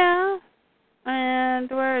 Yeah. And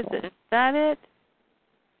where is it? Is that it?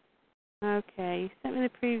 Okay, you sent me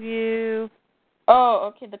the preview.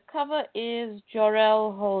 Oh, okay. The cover is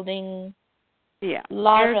Jor-El holding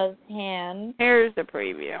Lara's hand. Here's the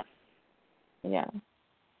preview. Yeah.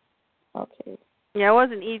 Okay. Yeah, it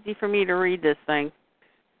wasn't easy for me to read this thing.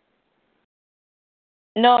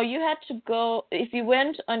 No, you had to go. If you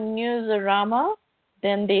went on Newsarama,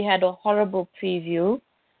 then they had a horrible preview.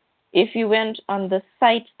 If you went on the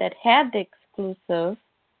site that had the exclusive,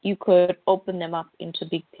 you could open them up into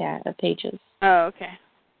big pages. Oh, okay.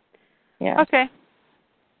 Yeah. Okay.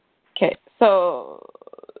 Okay, so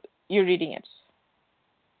you're reading it.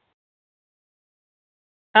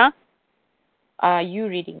 Huh? Are you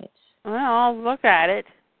reading it? Well, I'll look at it,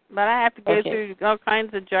 but I have to go through all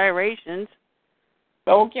kinds of gyrations.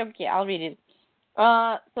 Okay, I'll read it.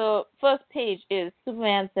 So first page is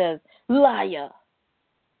Superman says, "Liar."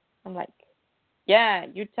 I'm like, yeah,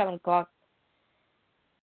 you tell him, Clark.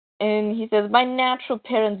 And he says, "My natural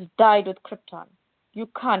parents died with Krypton. You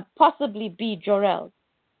can't possibly be Jor-El."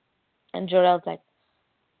 And Jor-El's like,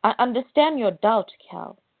 "I understand your doubt,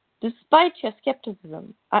 Cal. Despite your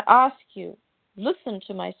skepticism, I ask you, listen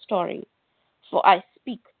to my story, for I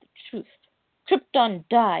speak the truth. Krypton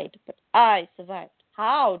died, but I survived.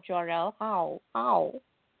 How, Jor-El? How?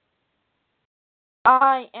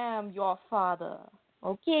 I am your father."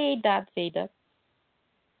 Okay, Darth Vader.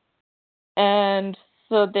 And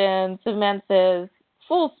so then Superman says,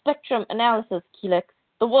 "Full spectrum analysis, Kelex.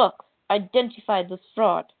 The works. Identify this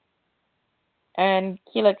fraud." And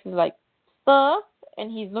Kelex is like, "Sir?"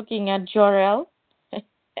 And he's looking at Jor-El.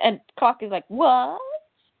 And Clark is like, "What?"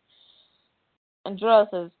 And Jor-El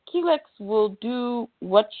says, "Kelex will do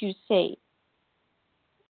what you say,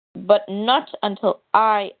 but not until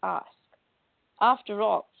I ask. After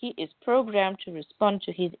all, he is programmed to respond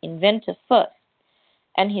to his inventor first,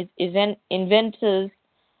 and his inventor's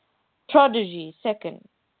prodigy second.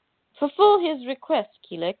 Fulfill his request,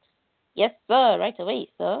 Kelex." "Yes, sir, right away,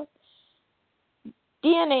 sir."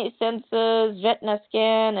 "DNA sensors, retina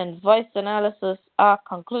scan, and voice analysis are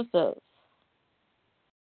conclusive.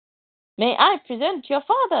 May I present your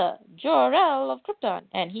father, Jor-El of Krypton?"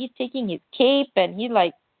 And he's taking his cape, and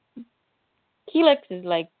Kelex is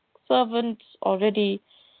like servant already.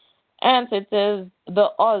 And so it says,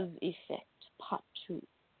 "The Oz Effect, Part 2.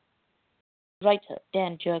 Writer,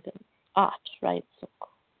 Dan Jurgen. Art, Riot Silk."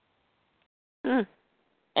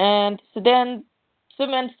 And so then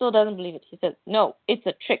Superman still doesn't believe it. He says, "No, it's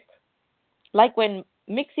a trick. Like when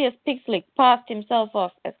Mixius Pixley passed himself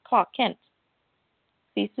off as Clark Kent.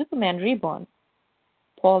 See Superman Reborn,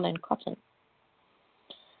 Paul and Cotton."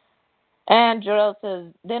 And Jor-El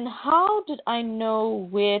says, "Then how did I know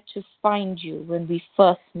where to find you when we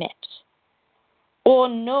first met? Or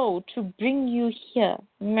know to bring you here?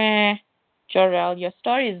 Meh, Jor-El, your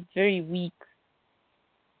story is very weak."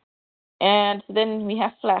 And then we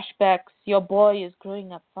have flashbacks. "Your boy is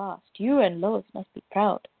growing up fast. You and Lois must be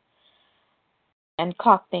proud." And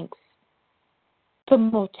Clark thinks, "The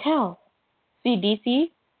motel." See,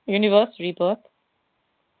 DC, Universe Rebirth.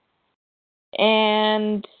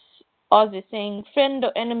 And Oz is saying, "Friend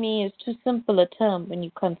or enemy is too simple a term when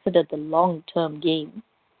you consider the long-term game.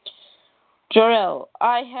 Jor-El,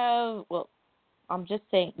 I'm just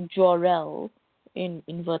saying Jor-El in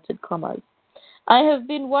inverted commas. I have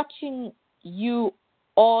been watching you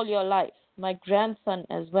all your life, my grandson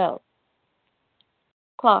as well."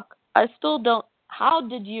 Clark, "I still don't. How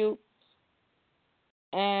did you?"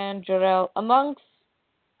 And Jor-El, among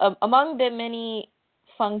their many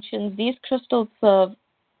functions, these crystals serve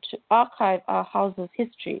to archive our house's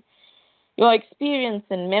history, your experience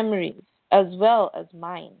and memories, as well as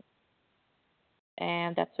mine.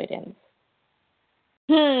 And that's where it ends.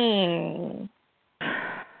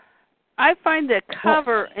 I find the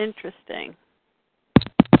cover interesting.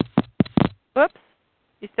 Whoops.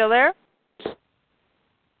 You still there?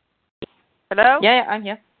 Hello? Yeah, I'm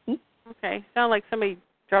here. Okay. Sound like somebody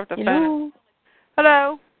dropped a Hello. phone.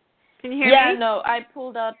 Hello? Can you hear me? Yeah, no, I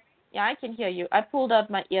pulled out. Yeah, I can hear you. I pulled out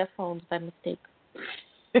my earphones by mistake.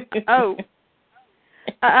 Oh.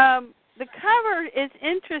 The cover is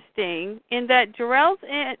interesting in that Jor-El's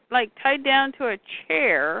tied down to a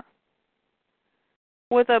chair,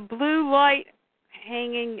 with a blue light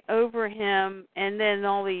hanging over him, and then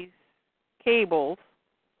all these cables,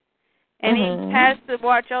 and he has to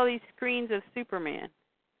watch all these screens of Superman.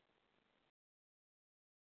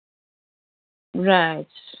 Right.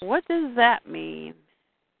 What does that mean?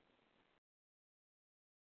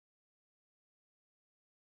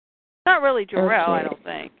 Not really Jor-El, I don't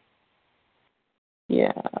think.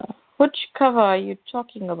 Yeah. Which cover are you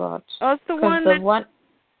talking about? Oh, it's the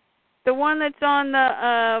one that's on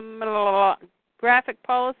the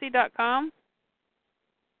graphicpolicy.com.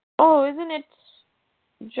 Oh, isn't it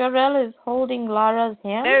Jor-El is holding Lara's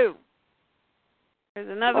hand? No. There's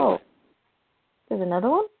another one. There's another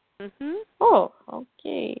one? Mhm. Oh,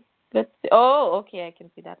 okay. Let's see. Oh, okay, I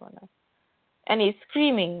can see that one now. And he's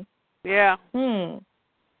screaming. Yeah.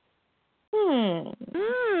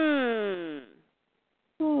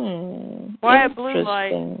 Why a blue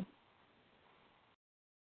light?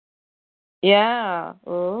 Yeah.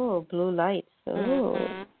 Oh, blue lights. Oh.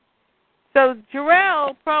 So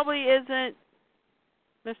Jor-El probably isn't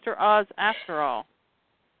Mr. Oz after all.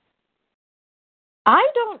 I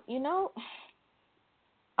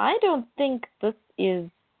don't think this is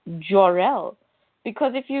Jor-El,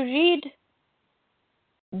 because if you read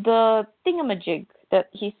the thingamajig that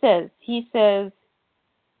he says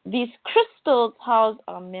these crystals house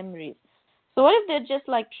our memories. So what if they're just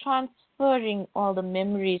like transferring all the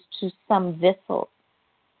memories to some vessel?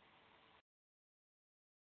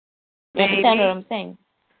 You understand what I'm saying?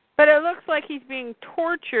 But it looks like he's being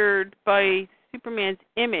tortured by Superman's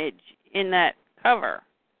image in that cover.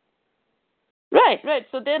 Right.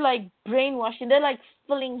 So they're like brainwashing. They're like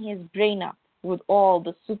filling his brain up with all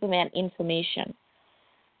the Superman information.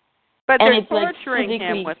 But they're torturing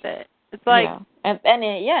him with it. It's like and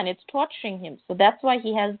it's torturing him. So that's why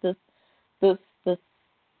he has this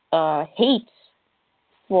hate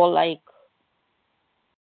for like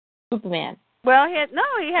Superman. Well,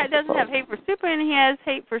 doesn't have hate for Superman. He has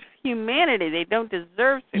hate for humanity. They don't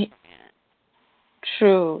deserve Superman.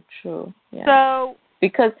 True. Yeah. So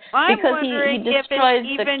because I'm he wondering if destroys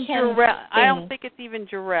it's even the Ken Jor-El. thing. I don't think it's even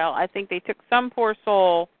Jor-El. I think they took some poor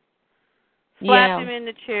soul, slapped him in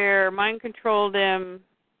the chair, mind controlled him.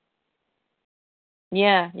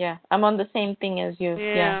 Yeah. I'm on the same thing as you.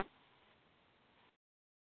 Yeah.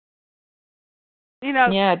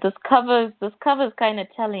 Yeah, this cover's kind of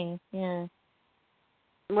telling. Yeah.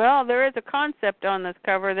 Well, there is a concept on this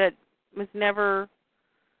cover that was never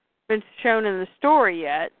been shown in the story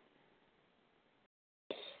yet.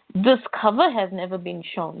 This cover has never been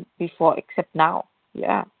shown before, except now.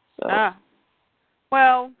 Yeah. So.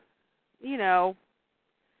 Well,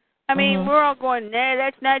 I mean, we're all going, nah,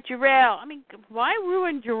 that's not Jor-El. I mean, why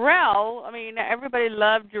ruin Jor-El? I mean, everybody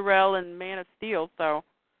loved Jor-El in Man of Steel, so.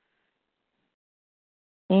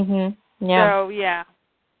 Yeah. So, yeah.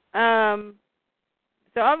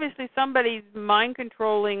 So obviously somebody's mind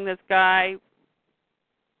controlling this guy.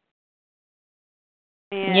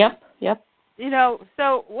 And, Yep.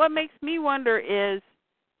 So what makes me wonder is,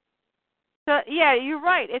 yeah, you're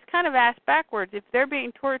right. It's kind of asked backwards. If they're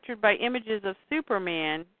being tortured by images of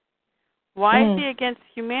Superman, why is he against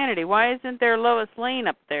humanity? Why isn't there Lois Lane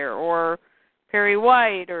up there, or Perry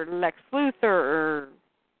White, or Lex Luthor, or,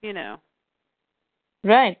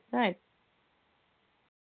 Right.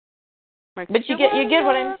 But you get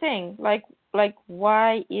what I'm saying. Like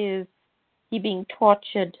why is he being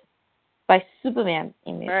tortured by Superman's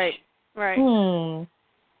image? Right.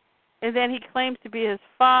 And then he claims to be his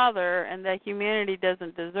father, and that humanity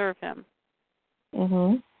doesn't deserve him.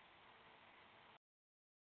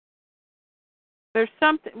 There's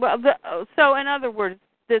something. Well, so in other words,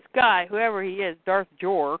 this guy, whoever he is, Darth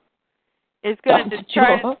Jor, is going to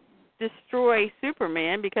try to destroy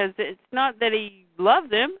Superman because it's not that he loves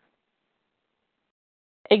him.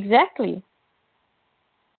 Exactly.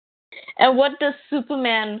 And what does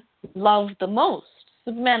Superman love the most?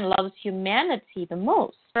 Superman loves humanity the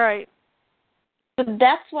most. Right. So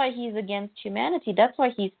that's why he's against humanity. That's why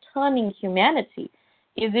he's turning humanity.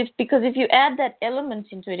 Because if you add that element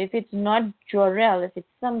into it, if it's not Jor-El, if it's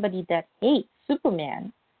somebody that hates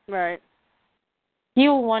Superman, right,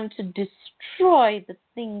 he'll want to destroy the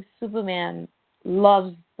things Superman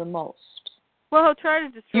loves the most. Well, he'll try to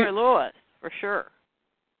destroy Lois, for sure.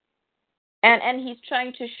 And he's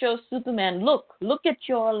trying to show Superman, look at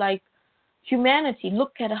your, like, humanity.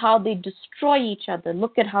 Look at how they destroy each other.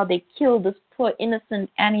 Look at how they kill this poor innocent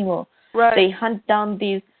animal. Right. They hunt down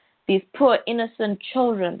these poor innocent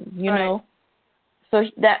children, you know. So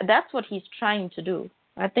that's what he's trying to do.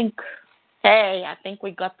 I think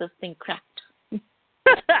we got this thing cracked.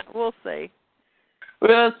 We'll see.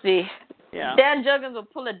 We'll see. Yeah. Dan Juggins will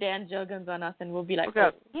pull a Dan Juggins on us, and we'll be like,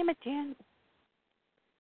 oh. Damn it, Dan.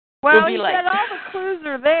 Well, he said all the clues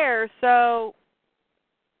are there, so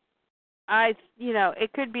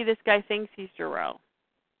it could be this guy thinks he's Jarrell.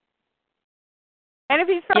 And if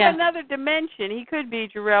he's from another dimension, he could be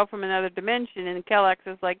Jarrell from another dimension, and Kellex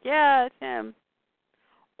is like, yeah, it's him.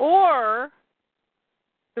 Or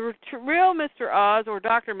the real Mr. Oz or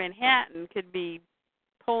Dr. Manhattan could be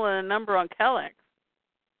pulling a number on Kellex.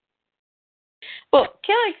 Well,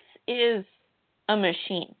 Kellex is a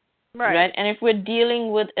machine, right? And if we're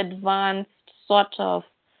dealing with advanced sort of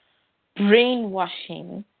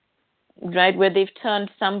brainwashing, right, where they've turned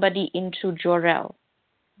somebody into Jor-El,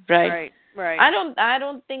 right? Right. I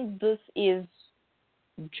don't think this is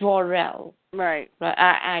Jor-El. Right.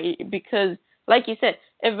 Because, like you said,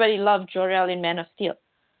 everybody loved Jor-El in Man of Steel.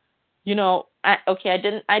 I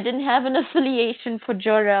didn't have an affiliation for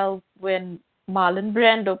Jor-El when Marlon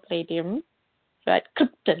Brando played him, right?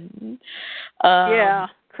 Krypton.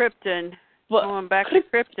 Krypton. Going back to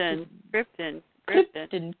Krypton. Krypton.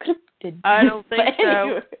 I don't think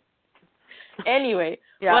so. Anyway,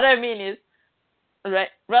 what I mean is, right,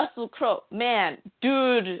 Russell Crowe, man,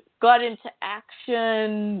 dude got into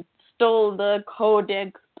action, stole the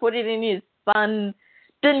codex, put it in his son,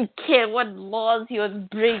 didn't care what laws he was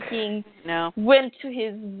breaking, went to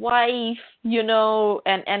his wife,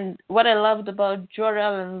 and what I loved about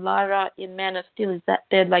Jor-El and Lara in Man of Steel is that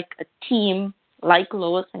they're like a team, like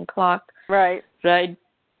Lois and Clark. Right.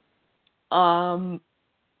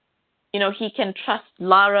 He can trust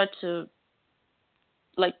Lara to,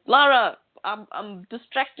 like, Lara, I'm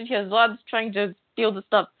distracted here. Zod's trying to steal the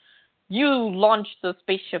stuff. You launch the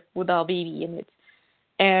spaceship with our baby in it.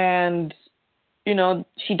 And,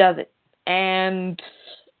 she does it. And,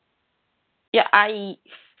 I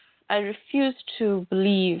refuse to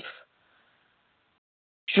believe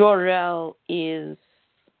Jor-El is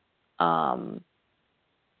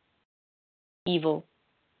evil.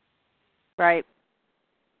 Right.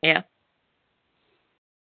 Yeah.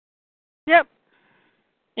 Yep.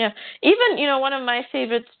 Yeah. Even, one of my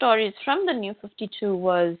favorite stories from the New 52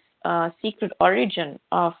 was Secret Origin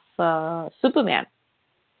of Superman,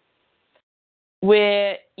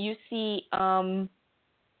 where you see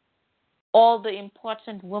all the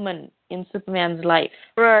important women in Superman's life.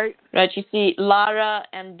 Right. You see Lara,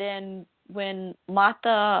 and then when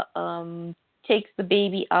Martha takes the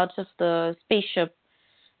baby out of the spaceship,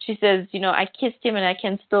 she says, I kissed him and I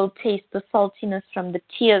can still taste the saltiness from the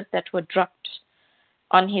tears that were dropped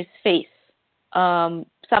on his face.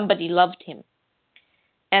 Somebody loved him.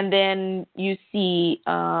 And then you see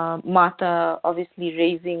Martha obviously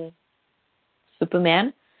raising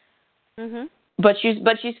Superman. Mm-hmm. But you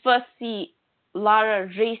first see Lara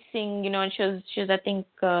racing, and she was I think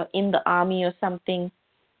in the army or something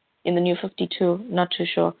in the New 52, not too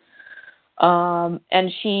sure.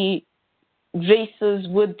 And she races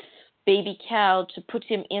with baby Cal to put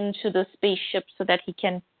him into the spaceship so that he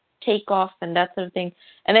can take off and that sort of thing.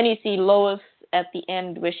 And then you see Lois at the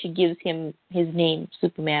end where she gives him his name,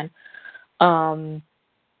 Superman. So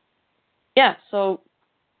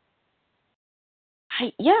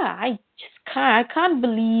I can't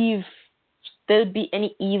believe there'll be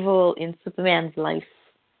any evil in Superman's life.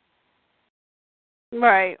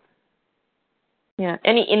 Right. Yeah,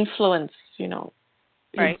 any influence,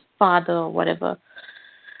 his father or whatever.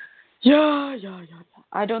 Yeah.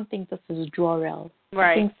 I don't think this is Jor-El.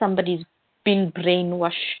 Right. I think somebody's been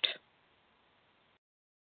brainwashed.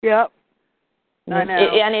 Yep. I know.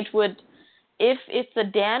 And it would, if it's a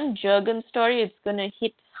Dan Jurgen story, it's going to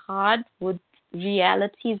hit hard with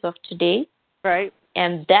realities of today. Right.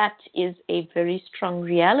 And that is a very strong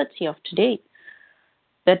reality of today.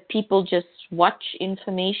 That people just watch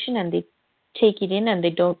information and they take it in and they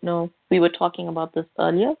don't know. We were talking about this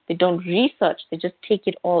earlier. They don't research. They just take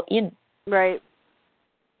it all in. Right.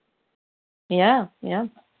 Yeah. Yep.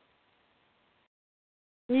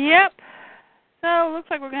 So looks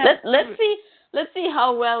like we're gonna let's see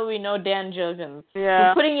how well we know Dan Jurgens. Yeah.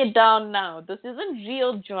 We're putting it down now. This isn't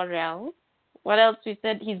real Jor-El. What else we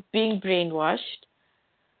said? He's being brainwashed.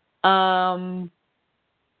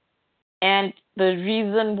 And the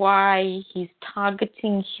reason why he's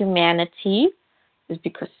targeting humanity is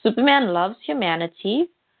because Superman loves humanity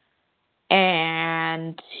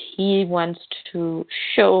and he wants to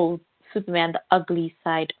show Superman the ugly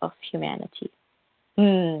side of humanity.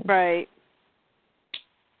 Right.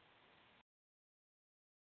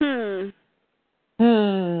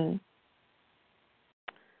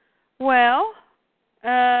 Well,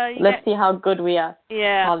 let's see how good we are.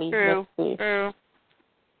 Yeah, Holly. True. Let's see. True.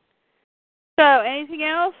 So, anything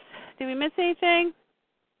else? Did we miss anything?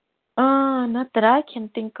 Not that I can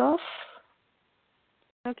think of.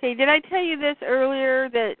 Okay, did I tell you this earlier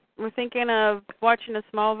that we're thinking of watching a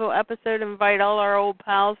Smallville episode and invite all our old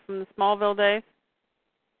pals from the Smallville days?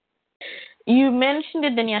 You mentioned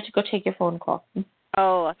it, then you have to go take your phone call.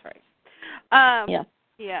 Oh, that's right. Yeah.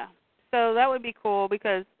 Yeah. So that would be cool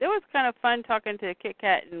because it was kind of fun talking to Kit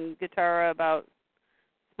Kat and Guitarra about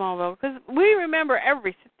Smallville because we remember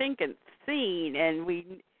every stinking scene and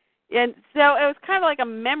so it was kind of like a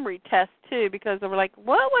memory test too because they were like,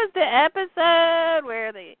 what was the episode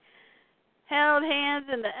where they held hands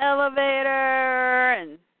in the elevator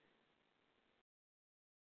and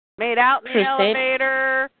made out in the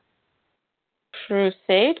elevator?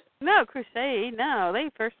 Crusade? No, Crusade. No, they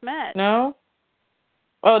first met. No?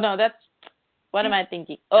 Oh, no, that's... What am I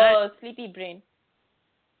thinking? Oh, Sleepy Brain.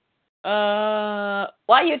 Why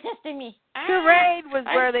are you testing me? Charade was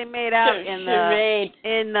where they made out in Charade.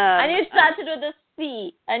 I knew it started with a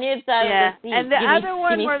C. And the other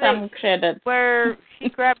one where where she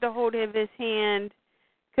grabbed a hold of his hand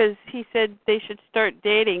because he said they should start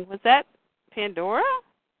dating. Was that Pandora?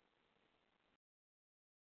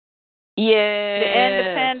 Yeah. The end of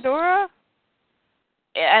Pandora?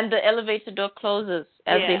 And the elevator door closes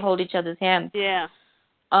as they hold each other's hands. Yeah.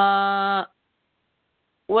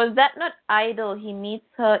 Was that not Idol? He meets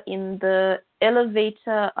her in the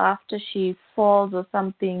elevator after she falls or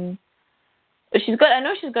something. I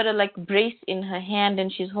know she's got a brace in her hand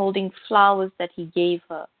and she's holding flowers that he gave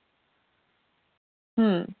her.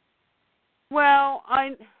 Well,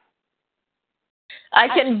 I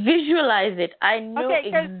can visualize it. I know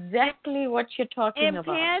exactly what you're talking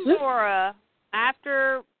about. In Pandora,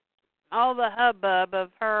 after all the hubbub of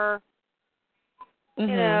her, you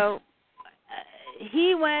know,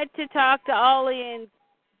 he went to talk to Ollie and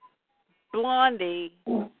Blondie,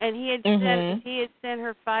 and he had sent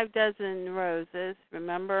her 5 dozen roses.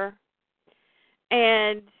 Remember?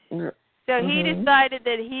 And so he decided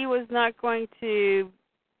that he was not going to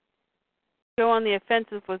go on the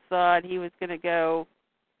offensive with Zod. He was going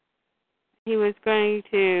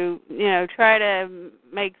to, try to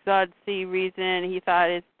make Zod see reason. He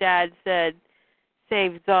thought his dad said,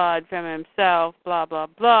 save Zod from himself, blah, blah,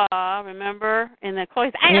 blah. Remember? And then Chloe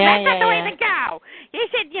said, that's not the way to go. You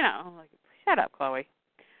should, I'm like, shut up, Chloe.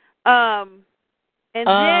 And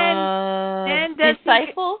then does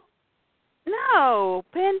Disciple? No,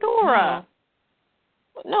 Pandora.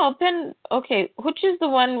 No, okay, which is the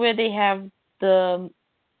one where they have the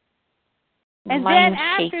and then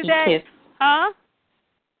after that, kiss? Huh?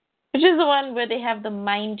 Which is the one where they have the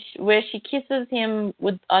where she kisses him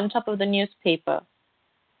on top of the newspaper?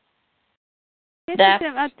 Kisses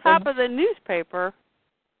him on top of the newspaper?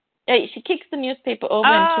 Yeah, she kicks the newspaper over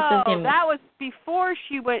and kisses him. That was before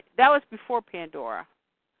she went. That was before Pandora.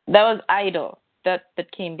 That was Idol. That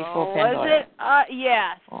came before Pandora. Was it?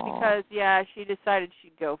 Yes, because she decided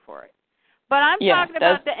she'd go for it. But I'm talking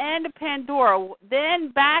about the end of Pandora. Then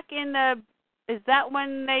back in is that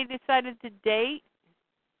when they decided to date?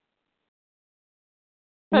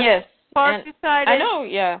 Yes. Clark decided. I know.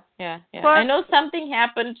 Yeah. I know something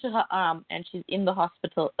happened to her arm, and she's in the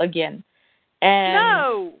hospital again.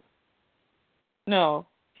 And no,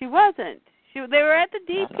 she wasn't. They were at the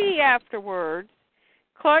DP afterwards.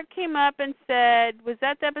 Clark came up and said, was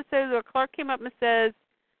that the episode where Clark came up and says,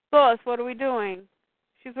 Lois, what are we doing?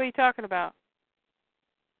 She's, what are you talking about?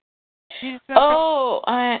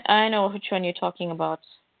 I know which one you're talking about.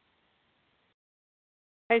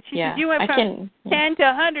 And she said, you went from 10 to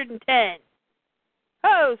 110.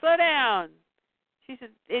 Oh, slow down. She said,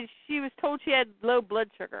 she was told she had low blood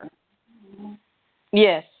sugar.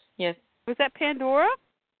 Yes. Was that Pandora?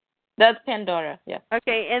 That's Pandora, yeah.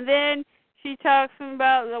 Okay, and then she talks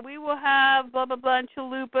about we will have blah, blah, blah, and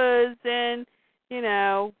chalupas and,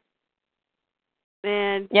 and...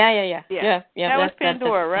 Yeah. That was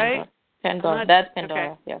Pandora, right? Pandora. That's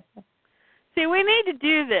Pandora, okay. Yeah. See, we need to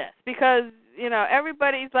do this because,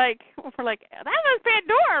 everybody's like, we're like, that was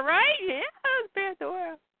Pandora, right? Yeah, that was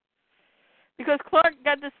Pandora. Because Clark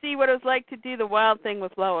got to see what it was like to do the wild thing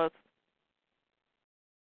with Lois.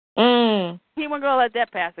 He wasn't going to let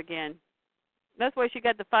that pass again. That's why she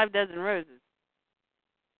got the 5 dozen roses.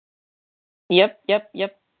 Yep.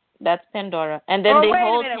 That's Pandora. And then they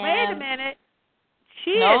hold hands. Wait a minute.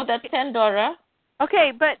 That's Pandora.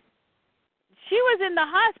 Okay, but she was in the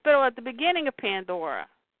hospital at the beginning of Pandora.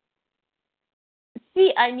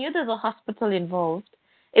 See, I knew there was a hospital involved.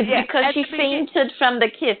 It's because she fainted from the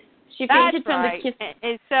kiss. She fainted from the kiss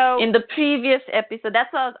and so, in the previous episode.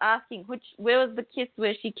 That's what I was asking. Where was the kiss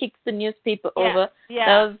where she kicks the newspaper over? Yeah.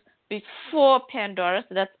 That was before Pandora,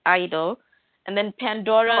 so that's Idol. And then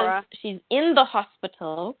Pandora, she's in the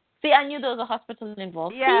hospital. See, I knew there was a hospital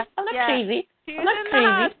involved. Yeah, See, I'm not crazy. He I'm was not in crazy.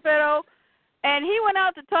 the hospital, and he went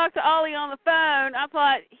out to talk to Ollie on the phone. I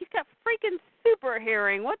thought, he's got freaking super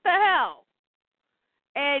hearing. What the hell?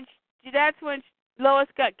 And that's when Lois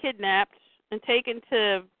got kidnapped and taken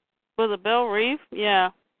to, was it Belle Reef?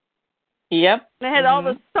 Yeah. Yep. They had all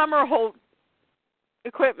the summer hold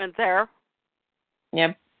equipment there.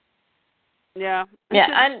 Yep. Yeah.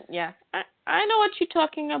 Yeah, I know what you're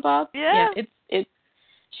talking about. Yeah.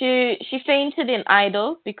 She fainted in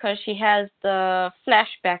Idol because she has the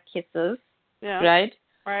flashback kisses. Yeah. Right?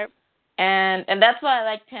 Right. And that's why I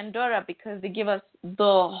like Pandora, because they give us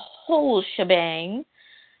the whole shebang.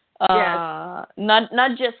 Yes.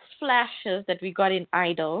 Not just flashes that we got in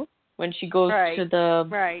Idol when she goes to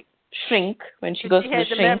the shrink, when she goes to the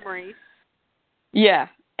shrink. Memories. Yeah.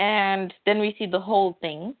 And then we see the whole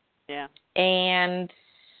thing. Yeah. And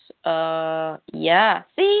yeah.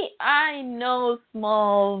 See, I know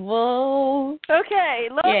Smallville. Okay,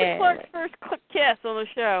 Lois and Clark's first kiss on the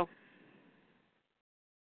show.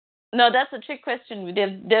 No, that's a trick question.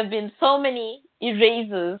 There've been so many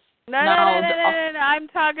erasers. No. I'm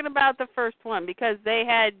talking about the first one because they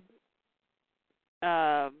had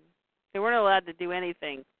they weren't allowed to do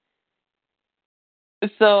anything.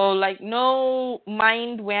 So, like, no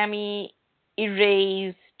mind whammy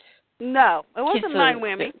erased. No, it wasn't kisses. mind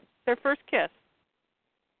whammy. Their first kiss.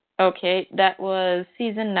 Okay, that was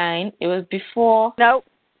season 9. It was before. Nope.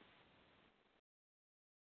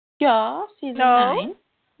 Yeah, season 9.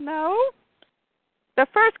 No. The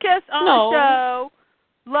first kiss on the show,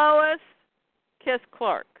 Lois kissed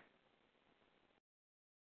Clark.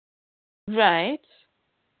 Right.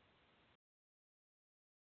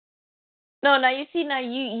 No, now you see,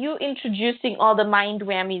 you introducing all the mind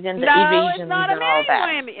whammies and the erasions and all that. No, it's not a mind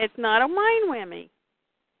whammy. It's not a mind whammy.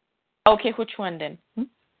 Okay, which one then?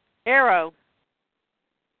 Arrow.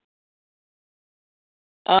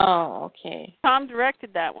 Oh, okay. Tom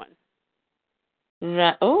directed that one.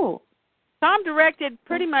 Right. Oh. Tom directed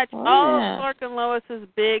pretty much all of Clark and Lois's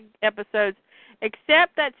big episodes,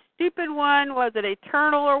 except that stupid one, was it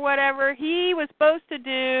Eternal or whatever? He was supposed to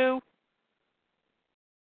do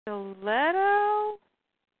Stiletto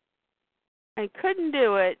and couldn't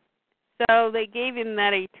do it, so they gave him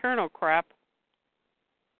that Eternal crap.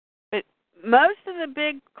 But most of the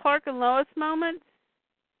big Clark and Lois moments,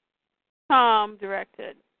 Tom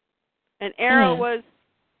directed, and Arrow was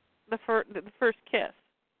the first kiss.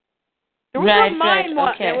 There was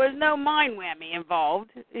no mind whammy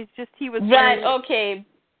involved. It's just he was wearing, okay,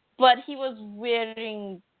 but he was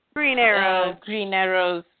wearing green arrows. Green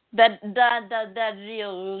arrows. That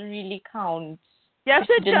really counts. Yes,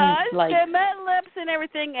 it does. They met lips and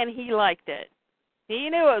everything, and he liked it. He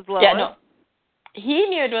knew it was Lois. Yeah, no. He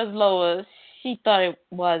knew it was Lois. She thought it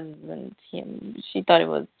wasn't him. She thought it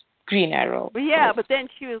was Green Arrow. But yeah, but then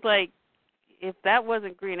she was like, if that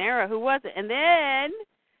wasn't Green Arrow, who was it? And then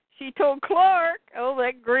she told Clark,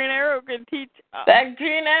 that Green Arrow can teach. That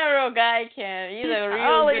Green Arrow guy can. He's a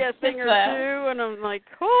real good singer too. And I'm like,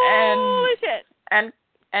 holy shit.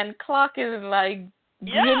 And Clark is like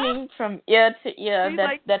grinning from ear to ear. He's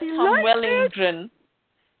that Tom Welling grin.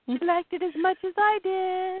 He liked it as much as I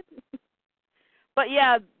did. But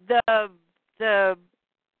yeah, the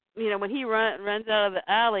when he runs out of the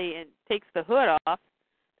alley and takes the hood off,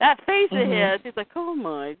 that face of his, he's like, oh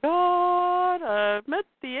my God, I've met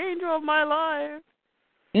the angel of my life.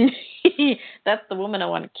 That's the woman I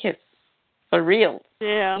want to kiss. For real.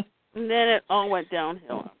 Yeah. And then it all went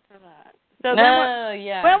downhill after that. So when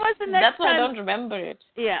was the next That's why time? I don't remember it.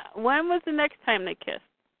 Yeah. When was the next time they kissed?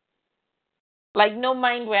 Like no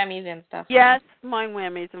mind whammies and stuff. Yes, mind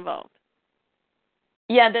whammies involved.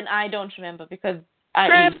 Yeah, then I don't remember because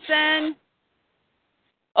Crimson.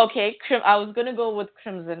 Okay, I was going to go with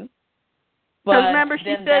Crimson. But remember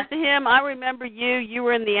she says to him, I remember you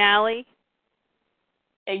were in the alley.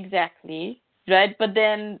 Exactly. Right, but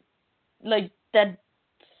then, like, that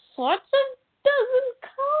sort of doesn't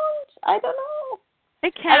count. I don't know.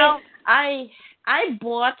 It counts. I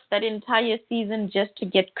bought that entire season just to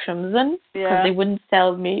get Crimson because they wouldn't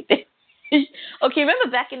sell me. Okay, remember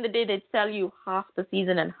back in the day they'd sell you half the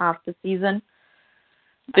season and half the season?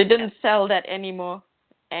 They didn't sell that anymore.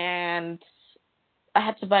 And I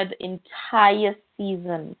had to buy the entire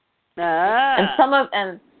season. And some of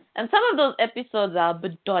those episodes are a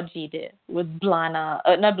bit dodgy there with Blondie.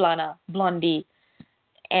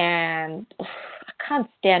 And I can't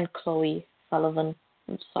stand Chloe Sullivan.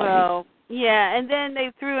 I'm sorry. Oh, yeah, and then they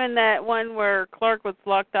threw in that one where Clark was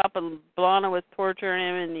locked up and Blana was torturing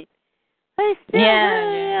him, and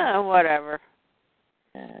whatever.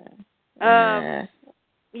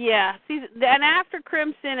 Yeah, and after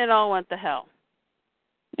Crimson, it all went to hell.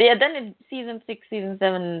 Yeah, then in season 6, season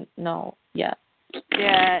 7, no, yeah.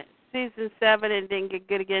 Yeah, season 7, it didn't get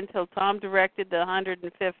good again until Tom directed the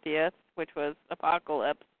 150th, which was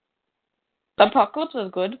Apocalypse. Apocalypse was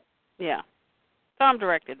good. Yeah, Tom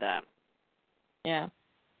directed that. Yeah.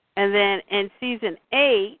 And then in season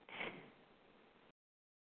 8,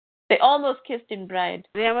 they almost kissed in Bride.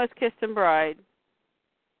 They almost kissed in Bride.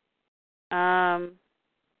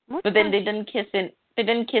 But then they didn't kiss in. They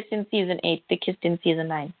didn't kiss in season 8. They kissed in season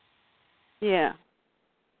 9. Yeah.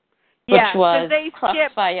 Which was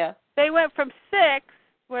Crossfire. They went from 6,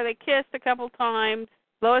 where they kissed a couple times.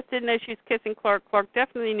 Lois didn't know she was kissing Clark. Clark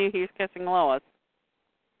definitely knew he was kissing Lois.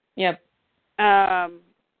 Yep. And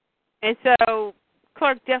so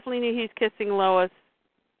Clark definitely knew he was kissing Lois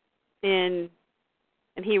and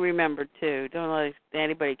he remembered too. Don't let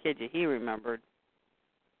anybody kid you. He remembered.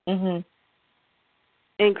 Mhm.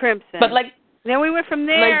 In Crimson. But then we went from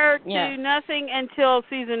there to nothing until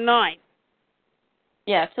season 9.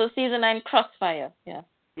 Yeah, so season 9, Crossfire. Yeah.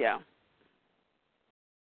 Yeah.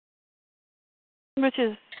 Which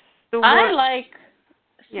is the worst. I like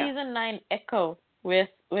season 9 Echo, where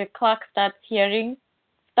Clark starts hearing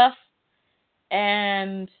stuff,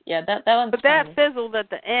 and that one's But funny. that fizzled at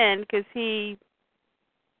the end because he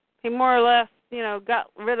more or less,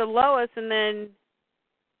 got rid of Lois, and then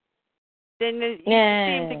you see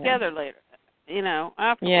them together later,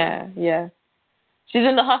 afterwards. Yeah. She's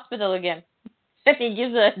in the hospital again. He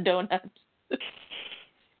gives her a donut.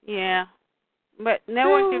 Yeah. But no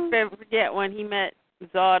one can ever forget when he met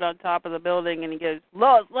Zod on top of the building and he goes,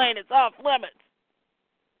 Lois Lane, it's off limits.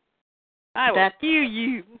 I will kill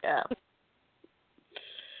you. Yeah.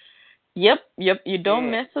 Yep. You don't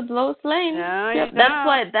mess with Lois Lane. No, yep. You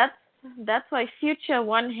don't. That's why future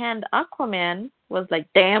one-hand Aquaman was like,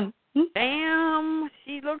 damn. Damn,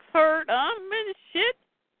 she looks hurt. I'm in shit.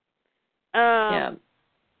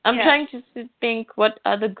 I'm trying to think what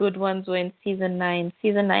other good ones were in season 9.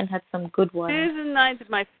 Season 9 had some good ones. Season 9 is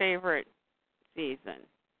my favorite season.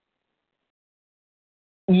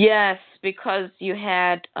 Yes, because you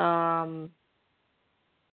had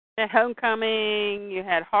Homecoming, you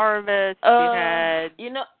had Harvest, you had.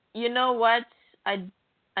 You know what? I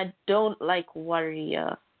don't like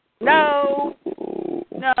Warrior. No.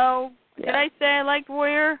 Did I say I liked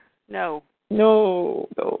Warrior? No. No.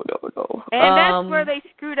 And that's where they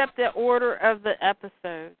screwed up the order of the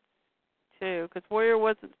episodes, too, because Warrior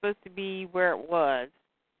wasn't supposed to be where it was.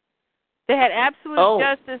 They had Absolute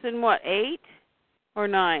Justice in, 8 or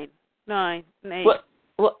 9? 9 and 8.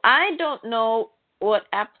 Well, I don't know what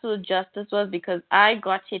Absolute Justice was because I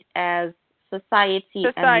got it as Society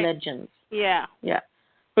and Legends. Yeah. Yeah.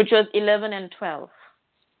 Which was 11 and 12.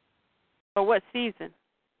 But what season?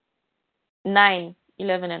 9,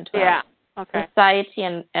 11, and 12. Yeah. Okay. Society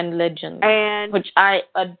and Legends, which I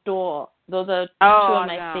adore. Those are two of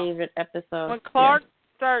my favorite episodes. When Clark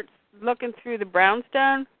starts looking through the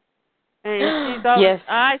brownstone, and he sees all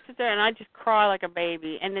I sit there and I just cry like a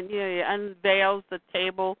baby. And then he unveils the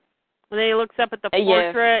table, and then he looks up at the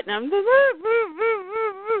portrait, and I'm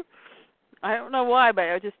I don't know why, but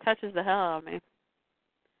it just touches the hell out of me.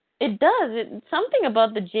 It does. It's something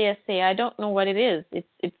about the JSA. I don't know what it is.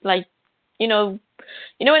 It's like,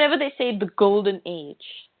 whenever they say the golden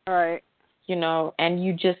age, right? And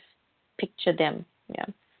you just picture them.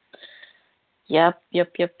 Yeah.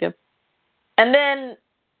 Yep. And then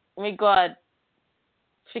we got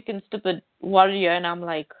freaking stupid Warrior, and I'm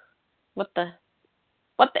like, what the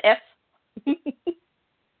F?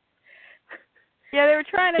 Yeah, they were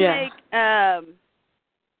trying to make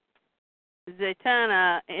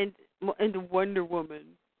Zatanna into Wonder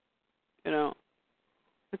Woman.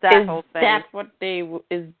 That whole thing. Is that what they were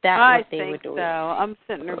doing? I think so. I'm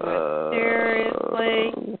sitting there going,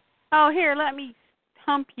 seriously? Oh, here, let me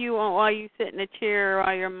hump you while you sit in a chair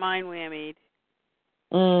while you're mind whammied.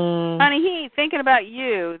 Honey, he ain't thinking about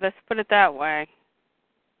you. Let's put it that way.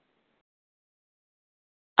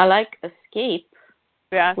 I like Escape.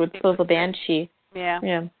 Yeah. With Silver Banshee. Yeah.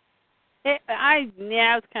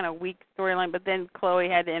 It's kind of weak storyline, but then Chloe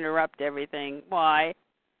had to interrupt everything. Why?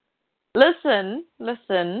 Listen.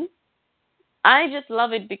 I just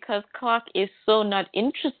love it because Clark is so not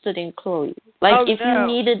interested in Chloe. Like if you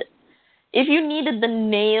needed the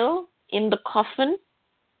nail in the coffin,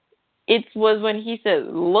 it was when he says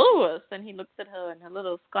Lois, and he looks at her in her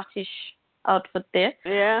little Scottish outfit there.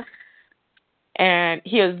 Yeah. And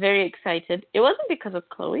he was very excited. It wasn't because of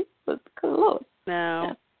Chloe, it was because of Lois.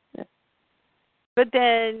 No. Yeah. But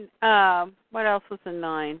then, what else was in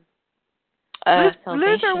 9?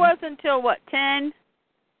 Luther was until, 10?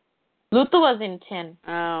 Luther was in 10.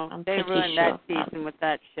 Oh, they ruined that season with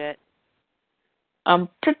that shit. I'm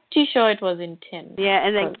pretty sure it was in 10. Yeah,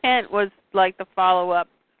 and then Kent was like the follow-up.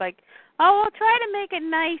 Like, oh, we'll try to make it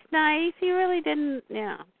nice. He really didn't.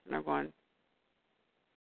 Yeah, never mind.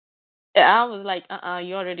 I was like,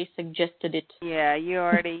 you already suggested it. Yeah, you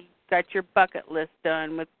already got your bucket list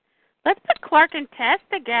done with, let's put Clark and Tess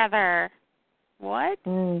together. What?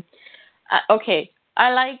 Okay,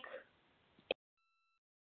 I like...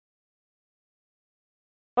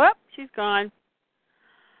 Whoop, she's gone.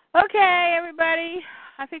 Okay, everybody,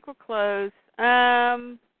 I think we're closed.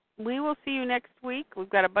 We will see you next week. We've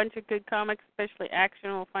got a bunch of good comics, especially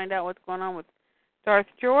action. We'll find out what's going on with Darth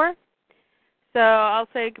Jor. So I'll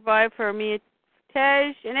say goodbye for me,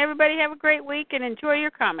 Tej, and everybody have a great week and enjoy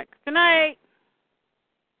your comics. Good night.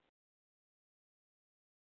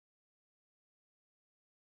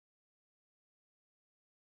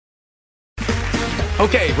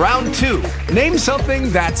 Okay, round 2. Name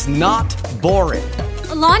something that's not boring.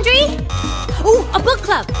 A laundry? Ooh, a book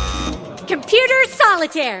club. Computer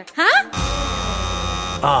solitaire, huh?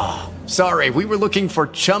 Ah, oh, sorry, we were looking for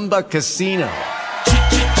Chumba Casino.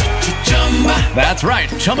 That's right,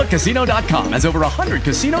 ChumbaCasino.com has over 100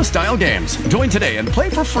 casino-style games. Join today and play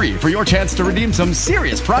for free for your chance to redeem some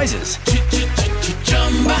serious prizes.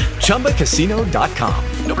 ChumbaCasino.com.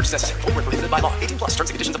 No purchase necessary. Void where prohibited by law. 18+ terms and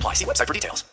conditions apply. See website for details.